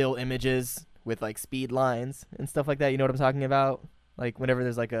just still images with like speed lines and stuff like that. You know what I'm talking about? Like whenever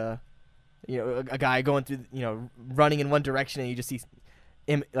there's like a guy going through, running in one direction and you just see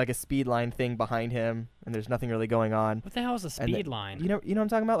like a speed line thing behind him, and there's nothing really going on. What the hell is a speed line? You know what I'm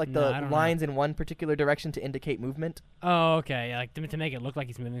talking about? Like the lines in one particular direction to indicate movement. Oh, okay. Like to make it look like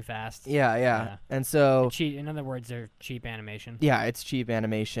he's moving fast. Yeah. And so, in other words, they're cheap animation. Yeah, it's cheap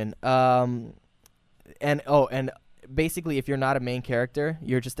animation. And basically, if you're not a main character,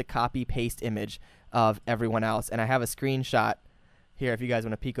 you're just a copy paste image of everyone else. And I have a screenshot here if you guys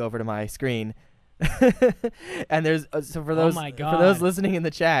want to peek over to my screen. And there's so for those listening in the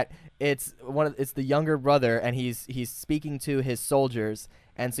chat, it's the younger brother, and he's speaking to his soldiers,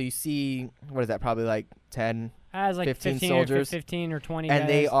 and so you see, what is that, probably like 10 like 15 soldiers, 15 or 20 and guys.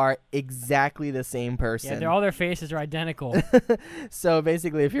 they are exactly the same person. Yeah, all their faces are identical. So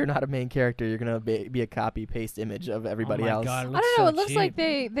basically, if you're not a main character, you're gonna be a copy paste image of everybody else. God, I don't know. It looks like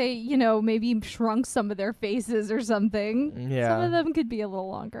they maybe shrunk some of their faces or something. Yeah, some of them could be a little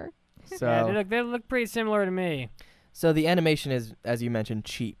longer. So yeah, they look pretty similar to me. So the animation is, as you mentioned,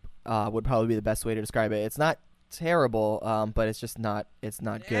 cheap. Would probably be the best way to describe it. It's not terrible, but it's just not. It's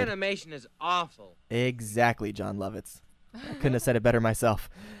not good. Animation is awful. Exactly, John Lovitz. I couldn't have said it better myself.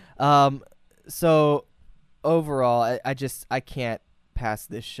 So overall, I can't pass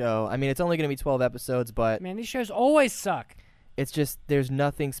this show. I mean, it's only going to be 12 episodes, but man, these shows always suck. It's just there's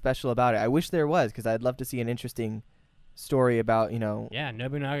nothing special about it. I wish there was, because I'd love to see an interesting story about Yeah,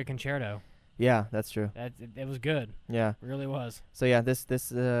 Nobunaga Concerto. Yeah, that's true. It was good. Yeah, it really was. So yeah, this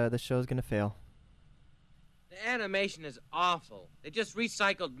show is gonna fail. The animation is awful. They just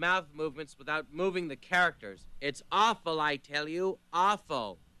recycled mouth movements without moving the characters. It's awful, I tell you.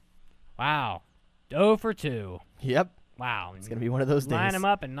 Awful. Wow. 0 for 2. Yep. Wow. It's gonna be one of those days. Line them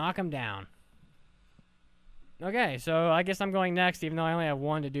up and knock them down. Okay, so I guess I'm going next, even though I only have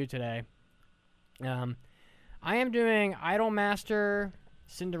one to do today. I am doing Idolmaster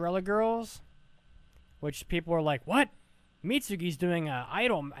Cinderella Girls, which people are like, what? Mitsugi's doing an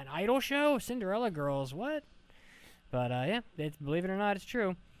idol show? Cinderella Girls, what? But yeah, believe it or not, it's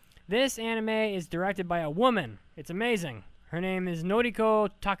true. This anime is directed by a woman. It's amazing. Her name is Noriko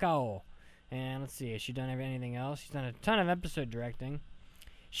Takao. And let's see, has she done anything else? She's done a ton of episode directing.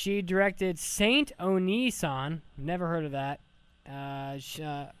 She directed Saint Oni-san. Never heard of that.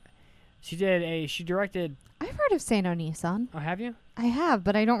 She directed... I've heard of Saint Oni-san. Oh, have you? I have,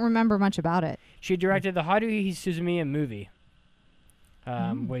 but I don't remember much about it. She directed the Haruhi Suzumiya movie,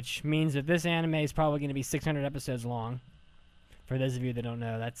 which means that this anime is probably going to be 600 episodes long. For those of you that don't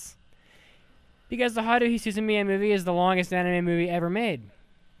know, that's because the Haruhi Suzumiya movie is the longest anime movie ever made.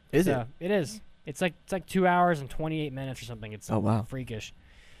 Is it? It is. It's like 2 hours and 28 minutes or something. It's wow, freakish.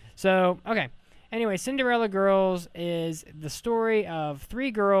 So okay. Anyway, Cinderella Girls is the story of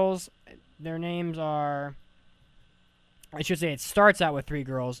 3 girls. Their names are. I should say it starts out with 3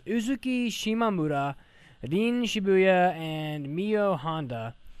 girls: Uzuki Shimamura, Rin Shibuya, and Mio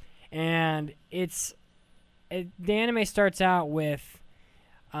Honda. And the anime starts out with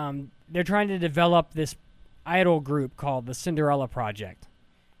they're trying to develop this idol group called the Cinderella Project.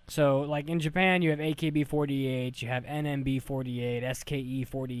 So, like in Japan, you have AKB48, you have NMB48,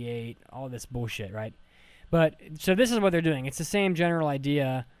 SKE48, all this bullshit, right? But so this is what they're doing. It's the same general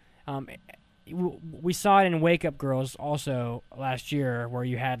idea. We saw it in Wake Up Girls also last year, where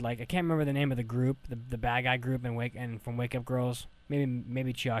you had like I can't remember the name of the group, the bad guy group from Wake Up Girls.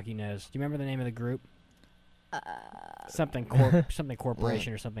 Maybe Chiaki knows. Do you remember the name of the group? Something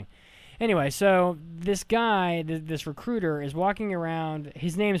corporation or something. Anyway, so this guy, this recruiter, is walking around.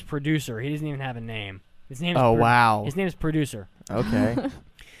 His name's Producer. He doesn't even have a name. His name's wow. His name's Producer. Okay.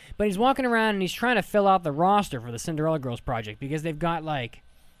 But he's walking around and he's trying to fill out the roster for the Cinderella Girls project because they've got like,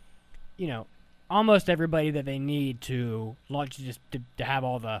 almost everybody that they need to launch to have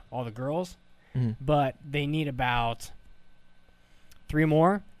all the girls, but they need about 3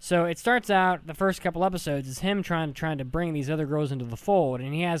 more. So it starts out, the first couple episodes is him trying to bring these other girls into the fold,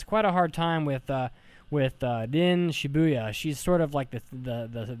 and he has quite a hard time with Rin Shibuya. She's sort of like the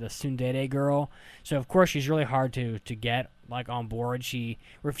tsundere girl, so of course she's really hard to get like on board. She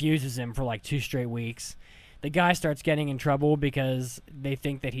refuses him for like 2 straight weeks. The guy starts getting in trouble because they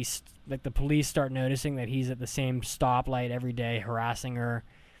think that he's like the police start noticing that he's at the same stoplight every day harassing her,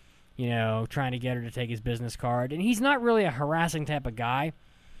 trying to get her to take his business card. And he's not really a harassing type of guy.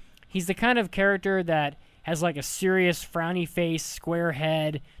 He's the kind of character that has like a serious frowny face, square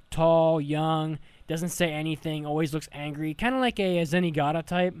head, tall, young, doesn't say anything, always looks angry, kind of like a Zenigata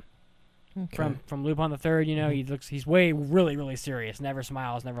type from Lupin the Third. He's really, really serious, never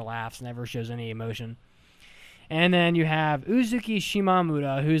smiles, never laughs, never shows any emotion. And then you have Uzuki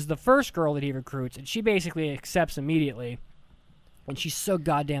Shimamura, who's the first girl that he recruits, and she basically accepts immediately. And she's so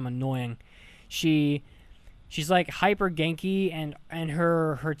goddamn annoying. She's like hyper Genki, and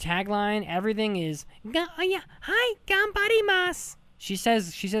her tagline, everything is hi ganbarimasu. She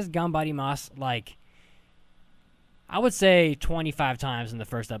says ganbarimasu like I would say 25 times in the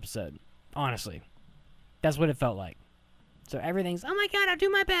first episode. Honestly, that's what it felt like. So everything's oh my god, I'll do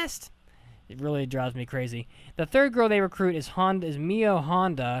my best. It really drives me crazy. The third girl they recruit is Mio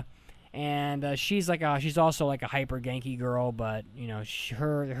Honda, and she's also like a hyper Genki girl, but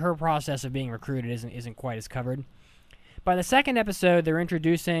her process of being recruited isn't quite as covered. By the second episode, they're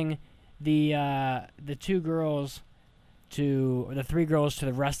introducing the 3 girls to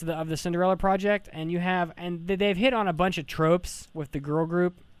the rest of the Cinderella project, and they've hit on a bunch of tropes with the girl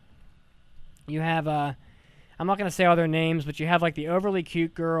group. You have I'm not gonna say all their names, but you have like the overly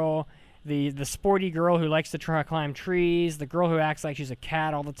cute girl, the sporty girl who likes to climb trees, the girl who acts like she's a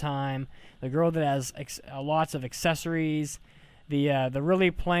cat all the time, the girl that has lots of accessories, the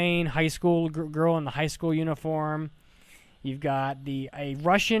really plain high school girl in the high school uniform. You've got a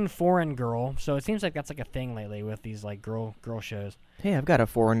Russian foreign girl. So it seems like that's like a thing lately with these like girl shows. Hey, I've got a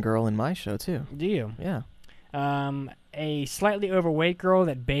foreign girl in my show too. Do you? Yeah. A slightly overweight girl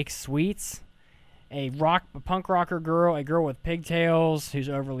that bakes sweets. A punk rocker girl, a girl with pigtails who's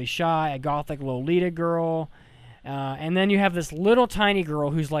overly shy, a gothic Lolita girl, and then you have this little tiny girl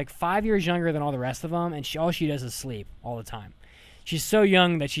who's like 5 years younger than all the rest of them, and all she does is sleep all the time. She's so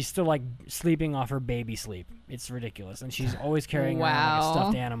young that she's still like sleeping off her baby sleep. It's ridiculous, and she's always carrying around like a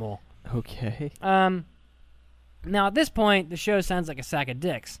stuffed animal. Okay. Now at this point, the show sounds like a sack of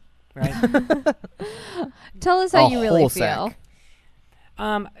dicks, right? Tell us how you really feel.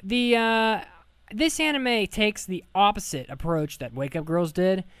 This anime takes the opposite approach that Wake Up Girls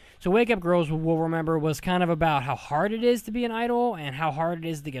did. So Wake Up Girls, we'll remember, was kind of about how hard it is to be an idol and how hard it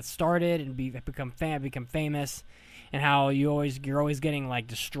is to get started and become famous, and how you're always getting like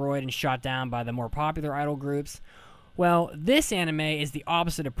destroyed and shot down by the more popular idol groups. Well, this anime is the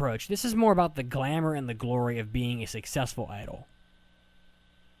opposite approach. This is more about the glamour and the glory of being a successful idol.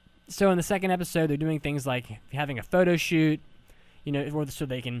 So in the second episode, they're doing things like having a photo shoot, so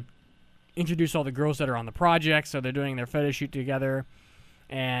they can introduce all the girls that are on the project. So they're doing their photo shoot together.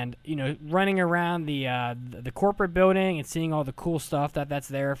 And, running around the corporate building and seeing all the cool stuff that's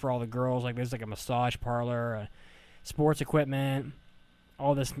there for all the girls. Like there's like a massage parlor, sports equipment,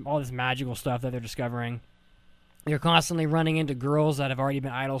 all this magical stuff that they're discovering. You're constantly running into girls that have already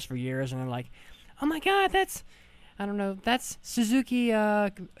been idols for years, and they're like, oh my god, that's Suzuki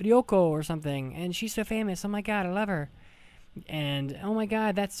Ryoko or something, and she's so famous. Oh my god, I love her. And oh my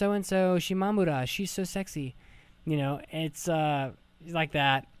god, that's so-and-so Shimamura. She's so sexy. It's like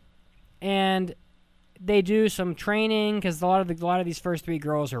that. And they do some training because a lot of these first three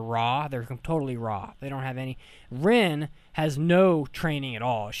girls are raw. They're totally raw. They don't have any. Rin has no training at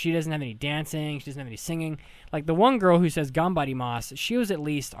all. She doesn't have any dancing. She doesn't have any singing. Like the one girl who says Gambarimasu, she was at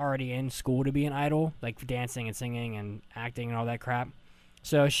least already in school to be an idol, like dancing and singing and acting and all that crap.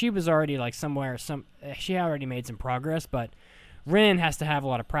 So she was already like she already made some progress, but Rin has to have a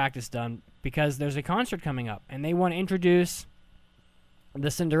lot of practice done because there's a concert coming up and they want to introduce the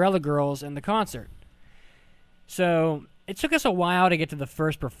Cinderella girls in the concert. So it took us a while to get to the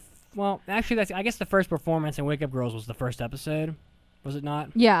first. I guess the first performance in Wake Up Girls was the first episode, was it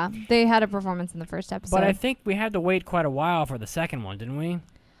not? Yeah, they had a performance in the first episode. But I think we had to wait quite a while for the second one, didn't we?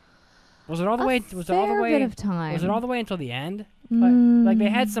 Was it all the way? Was it all the way? Bit of time. Was it all the way until the end? Like they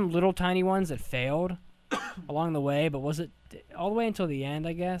had some little tiny ones that failed along the way, but was it all the way until the end?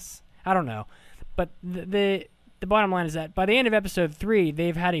 I guess I don't know. But the bottom line is that by the end of episode 3,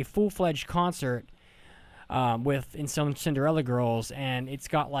 they've had a full-fledged concert in some Cinderella girls, and it's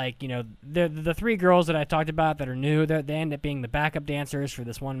got like the three girls that I talked about that are new. They end up being the backup dancers for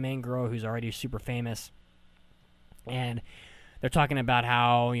this one main girl who's already super famous, and they're talking about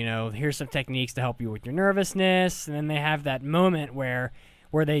how here's some techniques to help you with your nervousness, and then they have that moment where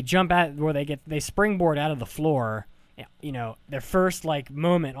they they springboard out of the floor. Their first like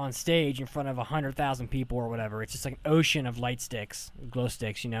moment on stage in front of 100,000 people or whatever. It's just like an ocean of light sticks, glow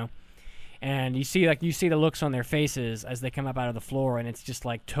sticks, and you see the looks on their faces as they come up out of the floor, and it's just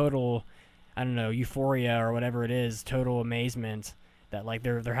like total, I don't know, euphoria or whatever it is, total amazement that like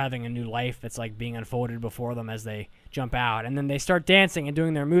they're having a new life that's like being unfolded before them as they jump out, and then they start dancing and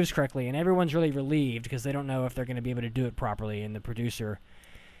doing their moves correctly, and everyone's really relieved because they don't know if they're going to be able to do it properly, and the producer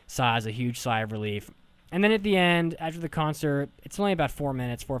sighs a huge sigh of relief. And then at the end, after the concert, it's only about 4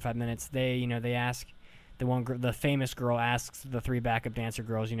 or 5 minutes. They ask the famous girl asks the three backup dancer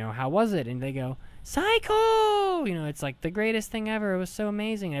girls, how was it? And they go, psycho! It's like the greatest thing ever. It was so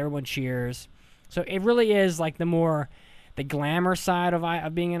amazing. And everyone cheers. So it really is like the glamour side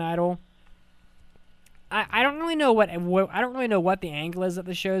of being an idol. I don't really know what the angle is that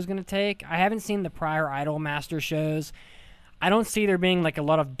the show is going to take. I haven't seen the prior Idol Master shows. I don't see there being like a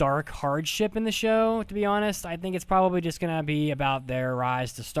lot of dark hardship in the show, to be honest. I think it's probably just going to be about their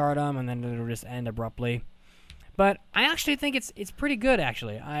rise to stardom, and then it'll just end abruptly. But I actually think it's pretty good,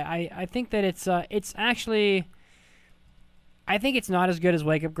 actually. I think that it's actually... I think it's not as good as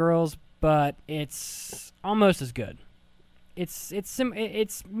Wake Up Girls, but it's almost as good. It's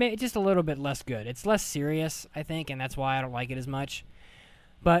just a little bit less good. It's less serious, I think, and that's why I don't like it as much.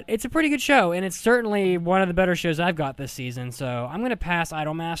 But it's a pretty good show, and it's certainly one of the better shows I've got this season. So I'm gonna pass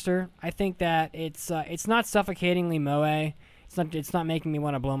Idolmaster. I think that it's not suffocatingly moe. It's not making me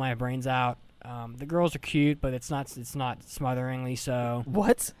want to blow my brains out. The girls are cute, but it's not smotheringly so.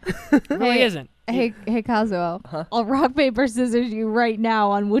 What? It really isn't. Hey Kazuo. Huh? I'll rock paper scissors you right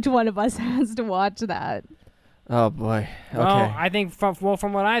now on which one of us has to watch that. Oh boy. Okay. Well, I think from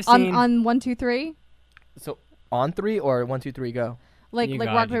what I've seen on 1, 2, 3. So on 3 or 1, 2, 3 go. Like You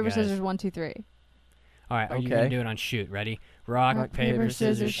rock guys. paper scissors 1, 2, 3. All right, are you Okay. gonna do it on shoot? Ready? Rock, Rock, paper, paper,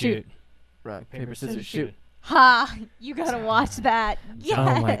 scissors, scissors, shoot. Rock, paper, scissors, shoot. Ha! You gotta watch that. Yes.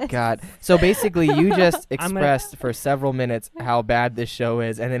 Oh my god. So basically you just I'm gonna- expressed for several minutes how bad this show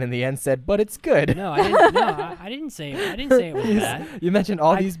is, and then in the end said, but it's good. No, I didn't. No, I didn't say. I didn't say it was bad. You mentioned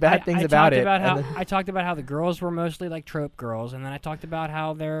all these bad things about it. I talked about how the girls were mostly like trope girls, and then I talked about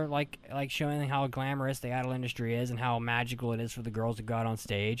how they're like showing how glamorous the idol industry is and how magical it is for the girls to go out on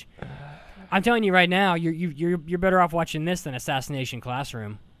stage. I'm telling you right now, you're better off watching this than Assassination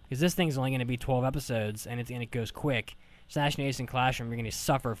Classroom, because this thing's only going to be 12 episodes and it goes quick. Assassination Classroom, you're going to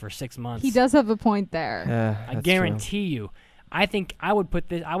suffer for 6 months. He does have a point there. I guarantee you. I think I would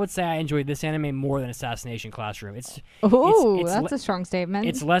say I enjoyed this anime more than Assassination Classroom. It's that's a strong statement.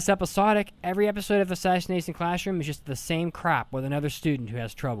 It's less episodic. Every episode of Assassination Classroom is just the same crap with another student who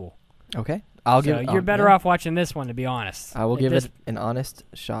has trouble. Okay. You're better off watching this one, to be honest. I will give it an honest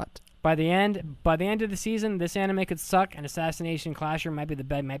shot. By the end of the season, this anime could suck, and Assassination Classroom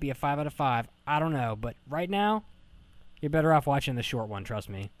might be a 5 out of 5. I don't know, but right now, you're better off watching the short one. Trust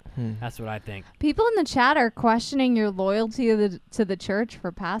me. That's what I think. People in the chat are questioning your loyalty to the church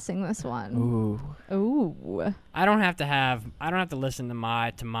for passing this one. Ooh. I don't have to listen to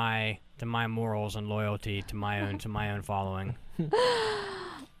my morals and loyalty to my own following.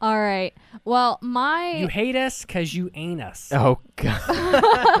 All right. Well, you hate us because you ain't us. Oh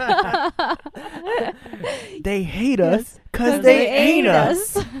God. They hate us because they ain't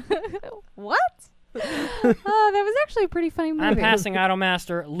us. What? That was actually a pretty funny movie. I'm passing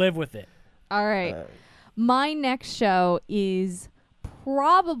Idolmaster. Live with it. All right. My next show is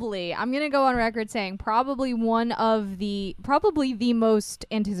probably, I'm going to go on record saying probably the most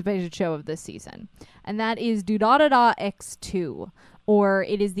anticipated show of this season. And that is Durarara X2. Or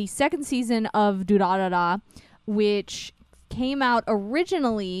it is the second season of Durarara, which came out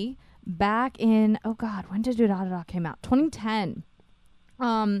originally back in, when did Durarara came out? 2010.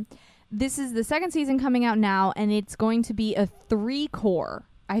 This is the second season coming out now, and it's going to be a 3-core,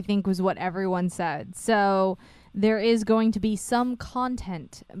 I think was what everyone said. So there is going to be some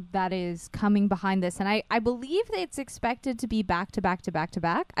content that is coming behind this. And I believe that it's expected to be back to back to back to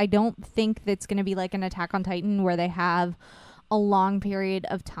back. I don't think that's going to be like an Attack on Titan where they have a long period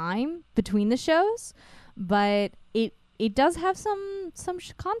of time between the shows, but it does have some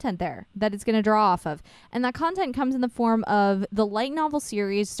content there that it's going to draw off of. And that content comes in the form of the light novel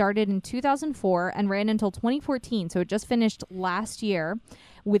series started in 2004 and ran until 2014. So it just finished last year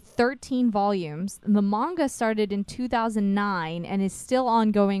with 13 volumes. The manga started in 2009 and is still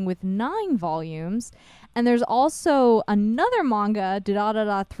ongoing with 9 volumes. And there's also another manga,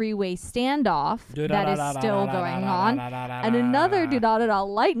 Durarara Three-Way Standoff, that is still going on. And another Durarara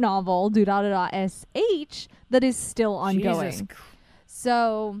light novel, Durarara SH, that is still ongoing.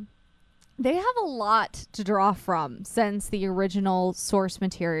 So they have a lot to draw from since the original source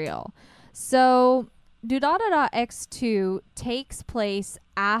material. So Durarara X2 takes place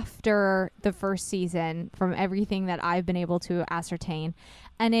after the first season, from everything that I've been able to ascertain.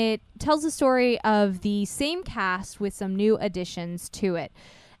 And it tells the story of the same cast with some new additions to it.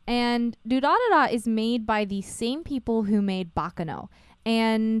 And Durarara is made by the same people who made Bakano.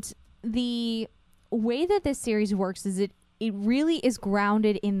 And the way that this series works is it really is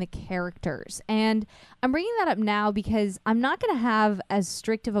grounded in the characters. And I'm bringing that up now because I'm not going to have as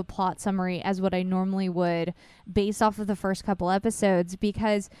strict of a plot summary as what I normally would based off of the first couple episodes,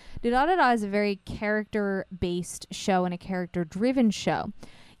 because Durarara is a very character-based show and a character-driven show.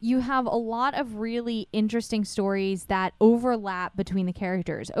 You have a lot of really interesting stories that overlap between the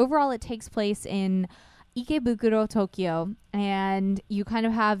characters. Overall, it takes place in Ikebukuro, Tokyo, and you kind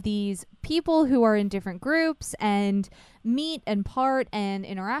of have these people who are in different groups and meet and part and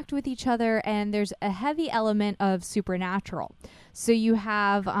interact with each other, and there's a heavy element of supernatural. So you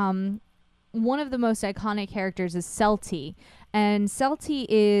have one of the most iconic characters is Celti, and Celti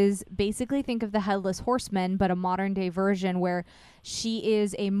is basically, think of the Headless Horseman, but a modern day version where she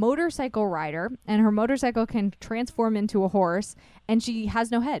is a motorcycle rider, and her motorcycle can transform into a horse, and she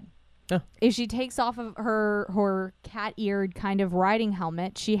has no head. If she takes off of her cat-eared kind of riding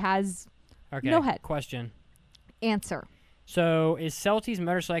helmet, she has no head. Question. Answer. So is Celti's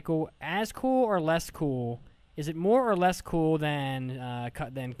motorcycle as cool or less cool? Is it more or less cool than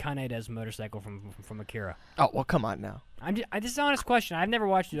Kaneda's motorcycle from Akira? Oh, well, come on now. This is an honest question. I've never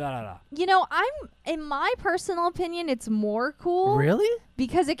watched Durarara. You know, in my personal opinion, it's more cool. Really?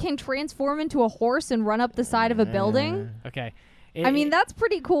 Because it can transform into a horse and run up the side of a building. Okay. That's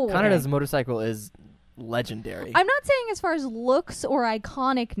pretty cool. Kaneda's motorcycle is legendary. I'm not saying as far as looks or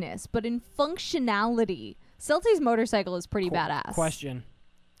iconicness, but in functionality, Celti's motorcycle is pretty badass. Question.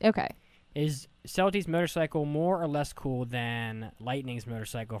 Okay. Is Celti's motorcycle more or less cool than Lightning's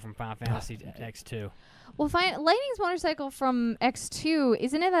motorcycle from Final Fantasy X2? Well, Lightning's motorcycle from X2,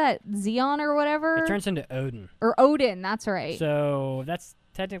 isn't it that Xeon or whatever? It turns into Odin. Or Odin, that's right. So that's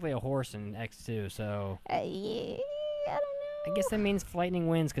technically a horse in X2, so... Yeah, I don't know. I guess that means Lightning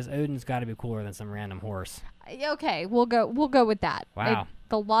wins because Odin's got to be cooler than some random horse. Okay, we'll go with that. Wow.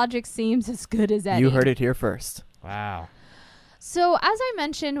 The logic seems as good as any. You heard it here first. Wow. So as I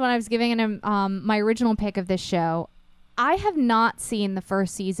mentioned when I was giving my original pick of this show, I have not seen the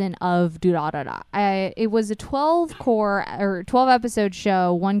first season of Durarara. It was a 12 episode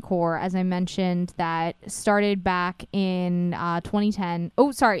show, one core, as I mentioned, that started back in 2010.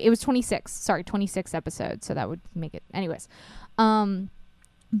 Oh, sorry, it was 26. Sorry, 26 episodes. So that would make it. Anyways.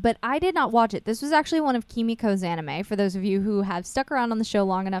 But I did not watch it. This was actually one of Kimiko's anime. For those of you who have stuck around on the show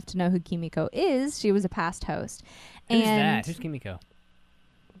long enough to know who Kimiko is, she was a past host. Who's that? Who's Kimiko?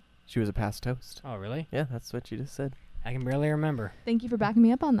 She was a past host. Oh, really? Yeah, that's what she just said. I can barely remember. Thank you for backing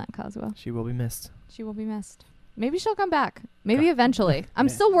me up on that, Kazuo. She will be missed. She will be missed. Maybe she'll come back. Maybe eventually. I'm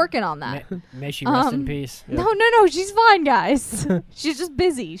still working on that. May she rest in peace. Yeah. No. She's fine, guys. She's just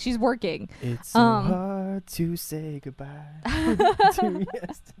busy. She's working. It's so hard to say goodbye to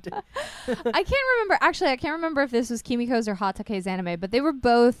yesterday. I can't remember. Actually, I can't remember if this was Kimiko's or Hatake's anime, but they were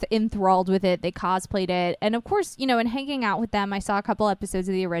both enthralled with it. They cosplayed it. And of course, in hanging out with them, I saw a couple episodes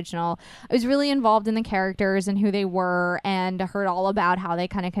of the original. I was really involved in the characters and who they were and heard all about how they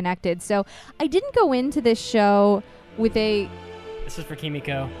kind of connected. So I didn't go into this show with a... This is for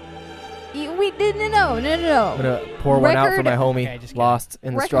Kimiko. We didn't know. No. I'm going to pour one out for my homie, lost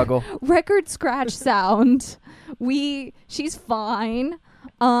in the struggle. Record scratch sound. She's fine.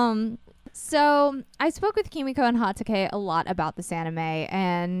 So I spoke with Kimiko and Hatake a lot about this anime,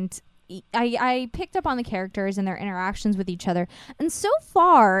 and I picked up on the characters and their interactions with each other. And so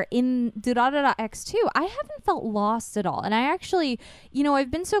far in Durarara X2, I haven't felt lost at all. And I actually,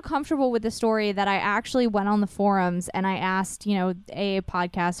 I've been so comfortable with the story that I actually went on the forums and I asked, AA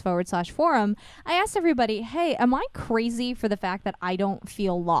podcast /forum, I asked everybody, hey, am I crazy for the fact that I don't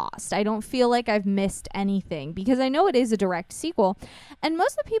feel lost? I don't feel like I've missed anything, because I know it is a direct sequel. And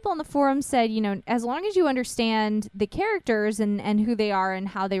most of the people on the forum said, as long as you understand the characters and who they are and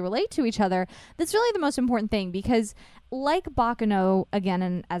how they relate to each other, that's really the most important thing, because like Baccano, again,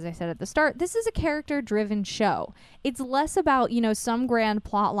 and as I said at the start, this is a character-driven show. It's less about, some grand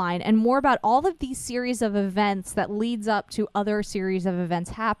plot line and more about all of these series of events that leads up to other series of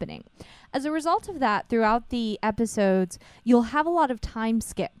events happening. As a result of that, throughout the episodes, you'll have a lot of time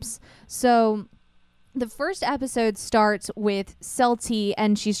skips. So the first episode starts with Celti,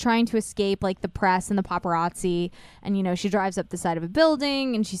 and she's trying to escape the press and the paparazzi, and she drives up the side of a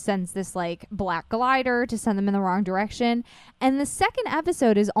building and she sends this black glider to send them in the wrong direction. And the second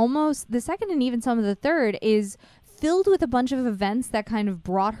episode is the second and even some of the third is filled with a bunch of events that kind of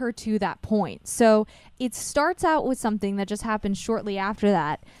brought her to that point. So it starts out with something that just happened shortly after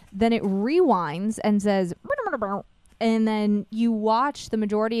that, then it rewinds and says, and then you watch the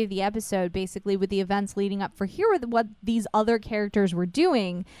majority of the episode basically with the events leading up for what these other characters were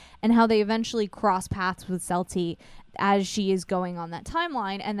doing and how they eventually cross paths with Celti as she is going on that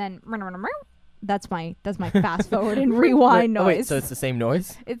timeline. And then that's my fast forward and rewind noise. Wait, so it's the same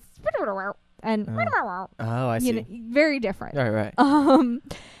noise? It's and I see. Very different. Right.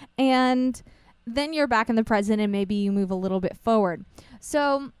 And then you're back in the present and maybe you move a little bit forward.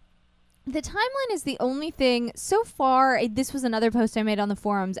 So the timeline is the only thing so far. This was another post I made on the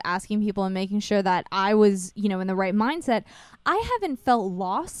forums asking people and making sure that I was, in the right mindset. I haven't felt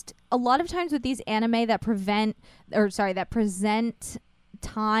lost. A lot of times with these anime that present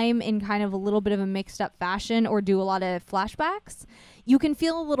time in kind of a little bit of a mixed up fashion or do a lot of flashbacks, you can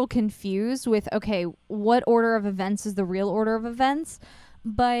feel a little confused with, okay, what order of events is the real order of events?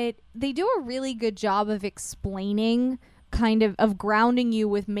 But they do a really good job of explaining, kind of grounding you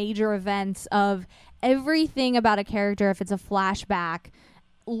with major events of everything about a character. If it's a flashback,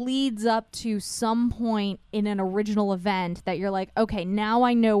 leads up to some point in an original event that you're like, okay, now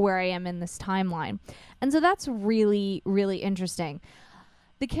I know where I am in this timeline. And so that's really, really interesting.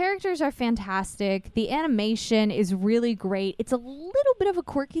 The characters are fantastic. The animation is really great. It's a little bit of a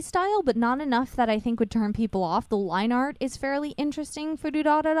quirky style, but not enough that I think would turn people off. The line art is fairly interesting for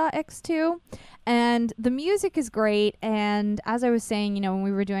Durarara X2. And the music is great. And as I was saying, when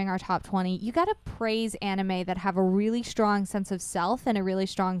we were doing our top 20, you got to praise anime that have a really strong sense of self and a really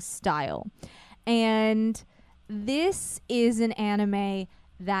strong style. And this is an anime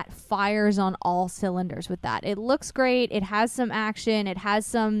that fires on all cylinders with that. It looks great. It has some action. It has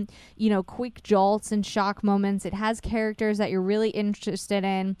some, quick jolts and shock moments. It has characters that you're really interested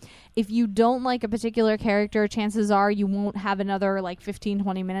in. If you don't like a particular character, chances are you won't have another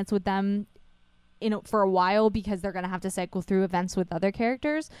 15-20 minutes with them for a while, because they're going to have to cycle through events with other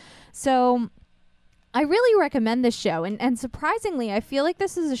characters. So I really recommend this show, and surprisingly, I feel like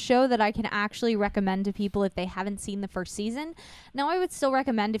this is a show that I can actually recommend to people if they haven't seen the first season. Now, I would still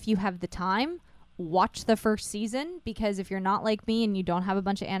recommend, if you have the time, watch the first season, because if you're not like me and you don't have a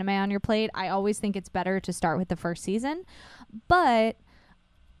bunch of anime on your plate, I always think it's better to start with the first season. But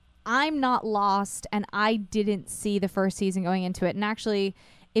I'm not lost, and I didn't see the first season going into it. And actually,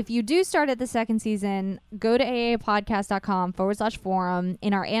 if you do start at the second season, go to aapodcast.com/forum.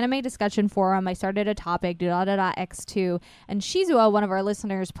 In our anime discussion forum, I started a topic, x2, and Shizua, one of our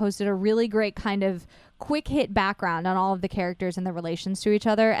listeners, posted a really great kind of quick hit background on all of the characters and the relations to each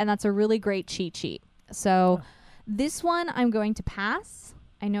other, and that's a really great cheat sheet. So this one I'm going to pass.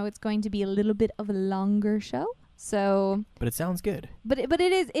 I know it's going to be a little bit of a longer show. So, but it sounds good. But it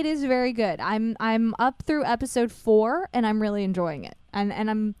is very good. I'm up through episode 4 and I'm really enjoying it.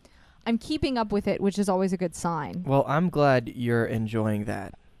 And I'm keeping up with it, which is always a good sign. Well, I'm glad you're enjoying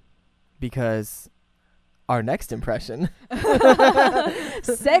that because our next impression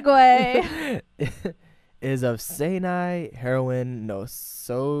segue is of Seinai Heroine no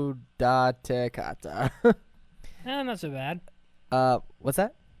Sodatekata. Not so bad. What's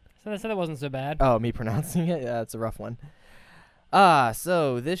that? So I said that wasn't so bad. Oh, me pronouncing it? Yeah, that's a rough one.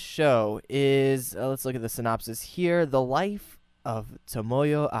 So this show is, let's look at the synopsis here. The life of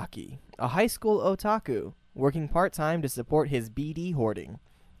Tomoyo Aki, a high school otaku, working part-time to support his BD hoarding.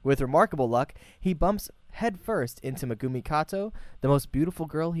 With remarkable luck, he bumps headfirst into Megumi Kato, the most beautiful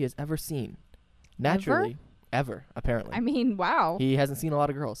girl he has ever seen. Naturally. Ever, apparently. I mean, wow. He hasn't seen a lot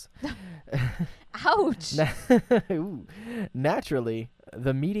of girls. Ouch. Ooh. Naturally,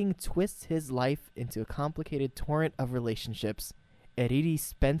 the meeting twists his life into a complicated torrent of relationships. Eriri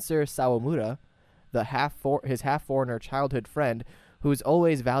Spencer Sawamura, his half-foreigner childhood friend, who's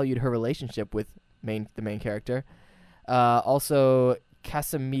always valued her relationship with the main character. Also,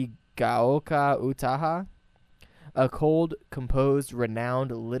 Kasamigaoka Utaha, a cold, composed,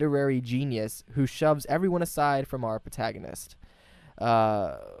 renowned literary genius who shoves everyone aside from our protagonist.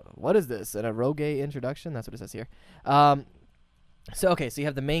 What is this? An eroge introduction? That's what it says here. So you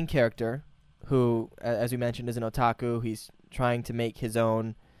have the main character who, as we mentioned, is an otaku. He's trying to make his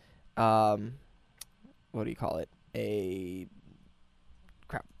own, what do you call it?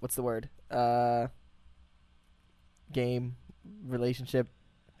 What's the word? Game, relationship.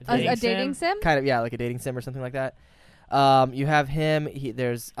 A dating sim? Kind of, yeah, like a dating sim or something like that. You have him.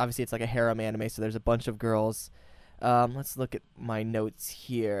 There's obviously it's like a harem anime, so there's a bunch of girls. Let's look at my notes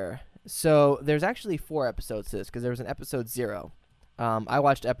here. So there's actually 4 episodes to this because there was an episode 0. I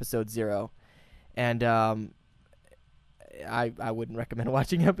watched episode 0, and I wouldn't recommend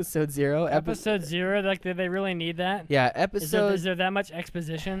watching episode 0. Episode 0, like, did they really need that? Yeah, Is there that much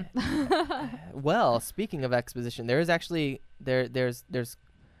exposition? Well, speaking of exposition, there is actually there's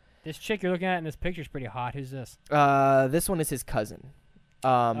this chick you're looking at in this picture is pretty hot. Who's this? This one is his cousin.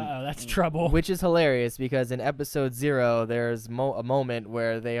 That's trouble. Which is hilarious because in episode 0, there's a moment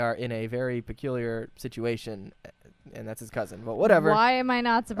where they are in a very peculiar situation, and that's his cousin. But whatever. Why am I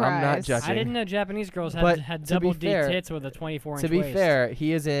not surprised? I'm not judging. I didn't know Japanese girls But had to be double D fair- tits with a 24-inch waist. To be fair,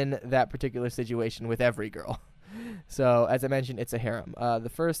 he is in that particular situation with every girl. So, as I mentioned, it's a harem.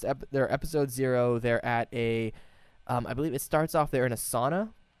 They're episode 0. They're at a, I believe it starts off they're in a sauna.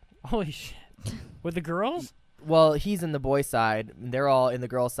 Holy shit. With the girls? Well, he's in the boy side. They're all in the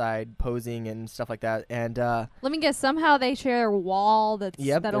girl side, posing and stuff like that. And let me guess. Somehow they share a wall that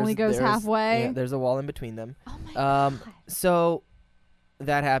only goes halfway. Yeah, there's a wall in between them. Oh my god. So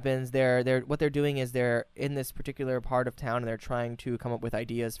that happens. What they're doing is they're in this particular part of town and they're trying to come up with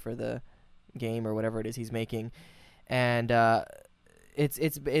ideas for the game or whatever it is he's making. And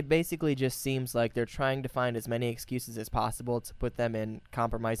it basically just seems like they're trying to find as many excuses as possible to put them in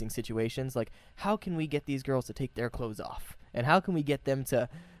compromising situations. Like, how can we get these girls to take their clothes off? And how can we get them to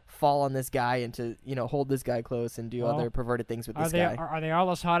fall on this guy and to, hold this guy close and do other perverted things with this guy? Are they all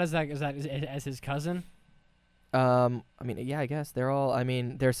as hot as his cousin? I mean, yeah, I guess they're all. I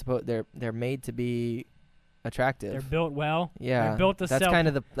mean, they're made to be attractive. They're built well. Yeah, they're built to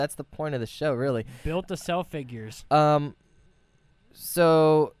that's the point of the show, really. Built to sell figures.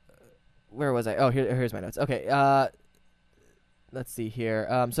 So, where was I? Oh, here's my notes. Okay, let's see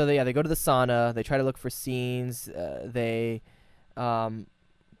here. So they go to the sauna. They try to look for scenes. They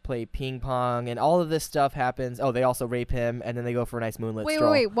play ping pong, and all of this stuff happens. Oh, they also rape him, and then they go for a nice moonlit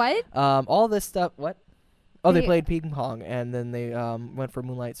stroll. Wait, what? All this stuff. What? Oh, they played ping pong, and then they went for a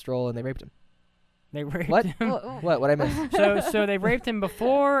moonlight stroll, and they raped him. They raped what? him. What I missed? So they raped him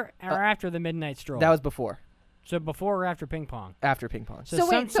before or after the midnight stroll? That was before. So before or after ping pong? After ping pong. So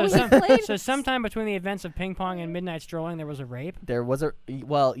sometime between the events of ping pong and midnight strolling, there was a rape? There was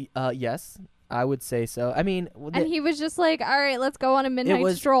yes, I would say so. I mean... and he was just like, all right, let's go on a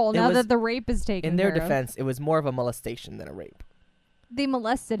midnight stroll now that the rape is taken In their defense, it was more of a molestation than a rape. They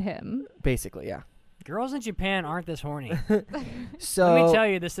molested him. Basically, yeah. Girls in Japan aren't this horny. So let me tell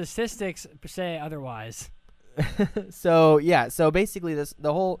you, the statistics say otherwise. So basically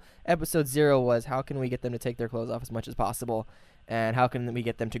the whole episode 0 was how can we get them to take their clothes off as much as possible, and how can we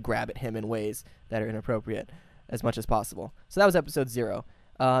get them to grab at him in ways that are inappropriate as much as possible. So that was episode 0.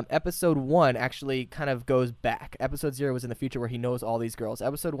 Episode 1 actually kind of goes back. Episode 0 was in the future where he knows all these girls.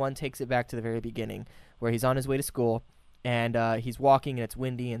 Episode 1 takes it back to the very beginning where he's on his way to school, and he's walking and it's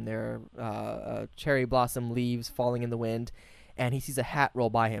windy and there are cherry blossom leaves falling in the wind, and he sees a hat roll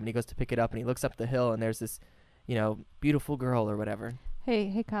by him and he goes to pick it up and he looks up the hill and there's this, beautiful girl or whatever.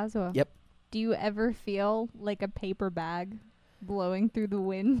 Hey, Kazuo. Yep. Do you ever feel like a paper bag blowing through the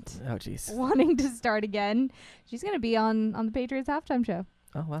wind? Oh, jeez. Wanting to start again? She's going to be on the Patriots halftime show.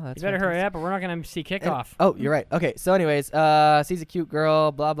 Oh, wow. That's You better hurry fantastic. up, or we're not going to see kickoff. You're right. Okay, so anyways, sees a cute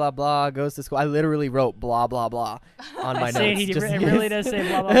girl, blah, blah, blah, goes to school. I literally wrote blah, blah, blah on my See, notes. he just in really case. does say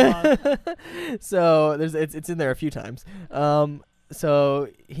blah, blah, blah. So it's in there a few times. So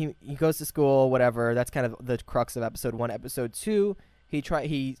he goes to school, whatever. That's kind of the crux of episode 1. Episode 2, he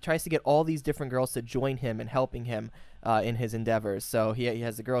tries to get all these different girls to join him and helping him in his endeavors. So he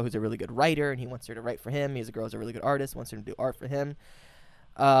has a girl who's a really good writer, and he wants her to write for him. He has a girl who's a really good artist, wants her to do art for him.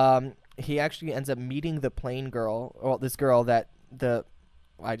 He actually ends up meeting the plain girl, or this girl that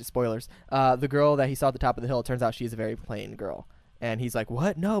spoilers. The girl that he saw at the top of the hill, it turns out she's a very plain girl. And he's like,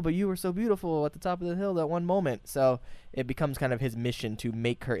 what? No, but you were so beautiful at the top of the hill that one moment. So it becomes kind of his mission to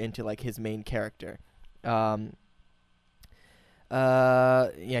make her into like his main character. He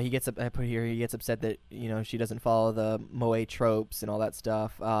gets I put here he gets upset that she doesn't follow the moe tropes and all that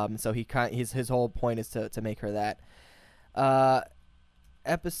stuff. So his whole point is to make her that.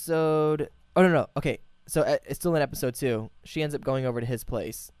 Okay, so it's still in episode 2. She ends up going over to his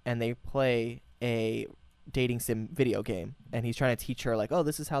place and they play a dating sim video game, and he's trying to teach her like, oh,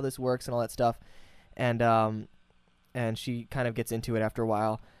 this is how this works and all that stuff, and she kind of gets into it after a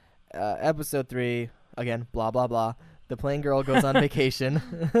while. Episode 3, again, blah blah blah. The plane girl goes on vacation,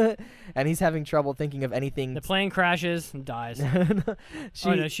 and he's having trouble thinking of anything. The plane crashes and dies.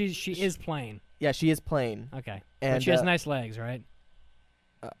 She is plane. Yeah, she is plane. Okay, and but she has nice legs, right?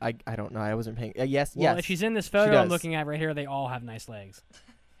 I don't know. I wasn't paying. Yes. Well, if she's in this photo I'm looking at right here, they all have nice legs.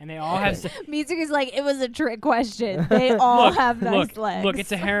 And they all have. Mitsuki's like, it was a trick question. They all have nice legs. Look,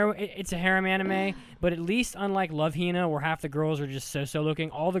 it's a harem anime, but at least unlike Love Hina, where half the girls are just so looking,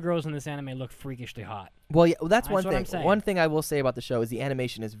 all the girls in this anime look freakishly hot. Well, yeah, that's one what I'm thing. saying. One thing I will say about the show is the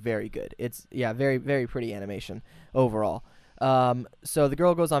animation is very good. It's very very pretty animation overall. So the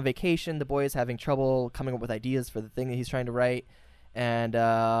girl goes on vacation. The boy is having trouble coming up with ideas for the thing that he's trying to write, and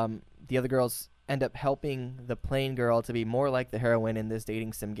the other girls end up helping the plain girl to be more like the heroine in this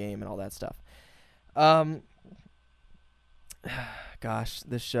dating sim game and all that stuff. Gosh,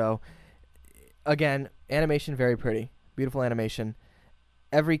 this show. Again, animation very pretty. Beautiful animation.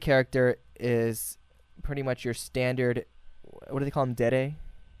 Every character is pretty much your standard, what do they call them, dere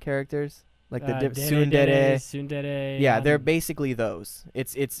characters? Like the tsundere. Yeah, they're basically those.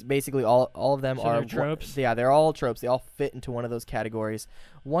 It's basically all of them are tropes. Yeah, they're all tropes. They all fit into one of those categories.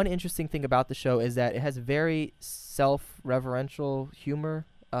 One interesting thing about the show is that it has very self-referential humor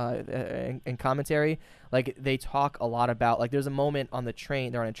and commentary. Like they talk a lot about, like there's a moment on the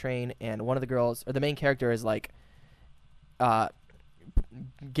train. They're on a train, and one of the girls, or the main character, is like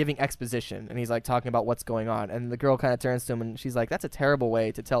giving exposition, and he's like talking about what's going on, and the girl kind of turns to him and she's like, that's a terrible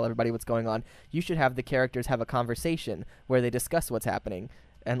way to tell everybody what's going on. You should have the characters have a conversation where they discuss what's happening,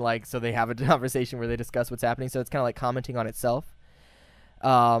 and like so they have a conversation where they discuss what's happening, so it's kind of like commenting on itself.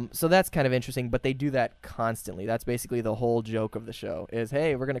 So that's kind of interesting, but they do that constantly. That's basically the whole joke of the show is,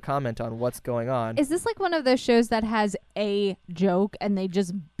 hey, we're going to comment on what's going on. Is this like one of those shows that has a joke and they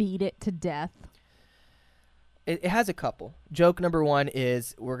just beat it to death? It has a couple. Joke number 1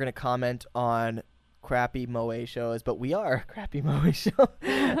 is we're going to comment on crappy moe shows, but we are a crappy moe show.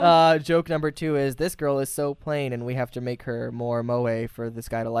 Joke number 2 is this girl is so plain and we have to make her more moe for this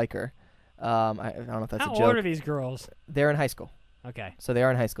guy to like her. I don't know if that's a joke. How old are these girls? They're in high school. Okay. So they are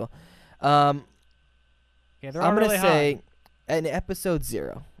in high school. Yeah, they're all I'm going really to say hot. in episode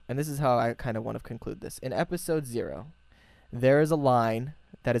 0, and this is how I kind of want to conclude this. In episode 0, there is a line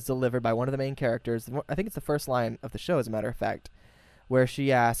that is delivered by one of the main characters. I think it's the first line of the show, as a matter of fact, where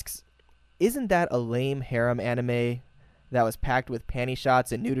she asks, isn't that a lame harem anime that was packed with panty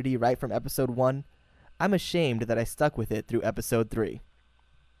shots and nudity right from episode 1? I'm ashamed that I stuck with it through episode 3.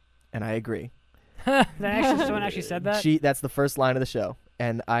 And I agree. Someone actually said that? That's the first line of the show,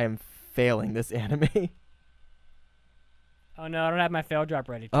 and I am failing this anime. Oh no, I don't have my fail drop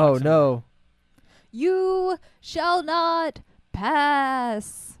ready. Oh no. You shall not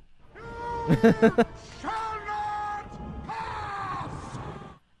pass.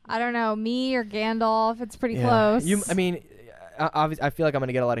 I don't know, me or Gandalf. It's pretty Yeah. close. I mean, obviously, I feel like I'm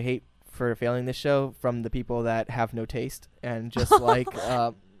gonna get a lot of hate for failing this show from the people that have no taste and just like.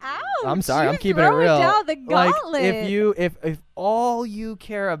 I'm sorry, I'm keeping it real. Down the Like gauntlet. if all you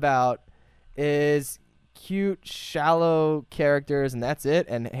care about is cute, shallow characters and that's it,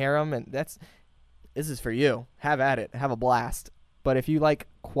 and harem, and this is for you. Have at it. Have a blast. But if you like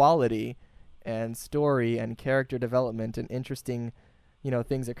quality and story and character development and interesting,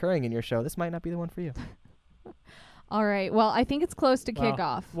 things occurring in your show, this might not be the one for you. All right. Well, I think it's close to kick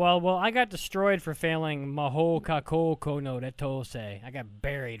off. Well, I got destroyed for failing Maho Kako Kono Retose. I got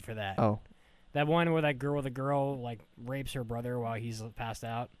buried for that. Oh. That one where that girl with the girl like rapes her brother while he's passed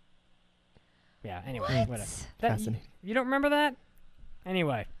out. Yeah, anyway, whatever. Fascinating. You don't remember that?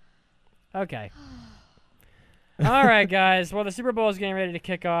 Anyway. Okay. All right, guys. Well, the Super Bowl is getting ready to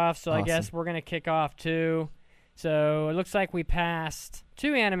kick off, so I guess we're going to kick off too. So it looks like we passed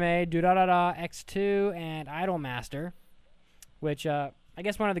 2 anime, Durarara X2 and Idolmaster, which I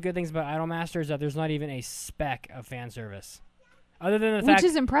guess one of the good things about Idolmaster is that there's not even a speck of fan service. Which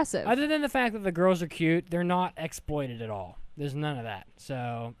is impressive. Other than the fact that the girls are cute, they're not exploited at all. There's none of that.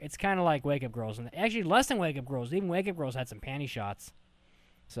 So it's kind of like Wake Up Girls. And actually, less than Wake Up Girls. Even Wake Up Girls had some panty shots.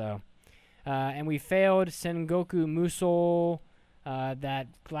 So, and we failed Sengoku Musou. That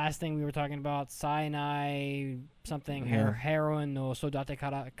last thing we were talking about, Sainai something, heroine no Sodate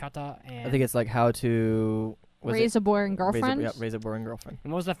Kata. And I think it's like how to... Raise a boring girlfriend? Raise a boring girlfriend.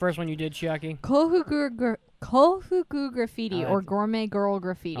 And what was the first one you did, Chiaki? Kofuku Graffiti or Gourmet Girl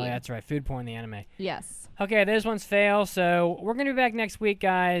Graffiti. Oh, yeah, that's right. Food porn, the anime. Yes. Okay, those ones fail. So we're going to be back next week,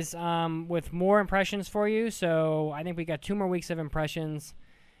 guys, with more impressions for you. So I think we got 2 more weeks of impressions.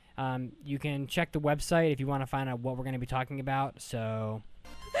 You can check the website if you want to find out what we're going to be talking about. So,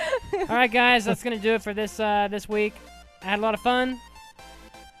 all right, guys, that's going to do it for this week. I had a lot of fun,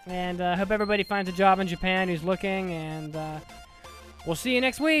 and hope everybody finds a job in Japan who's looking. And we'll see you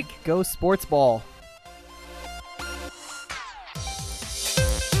next week. Go sports ball.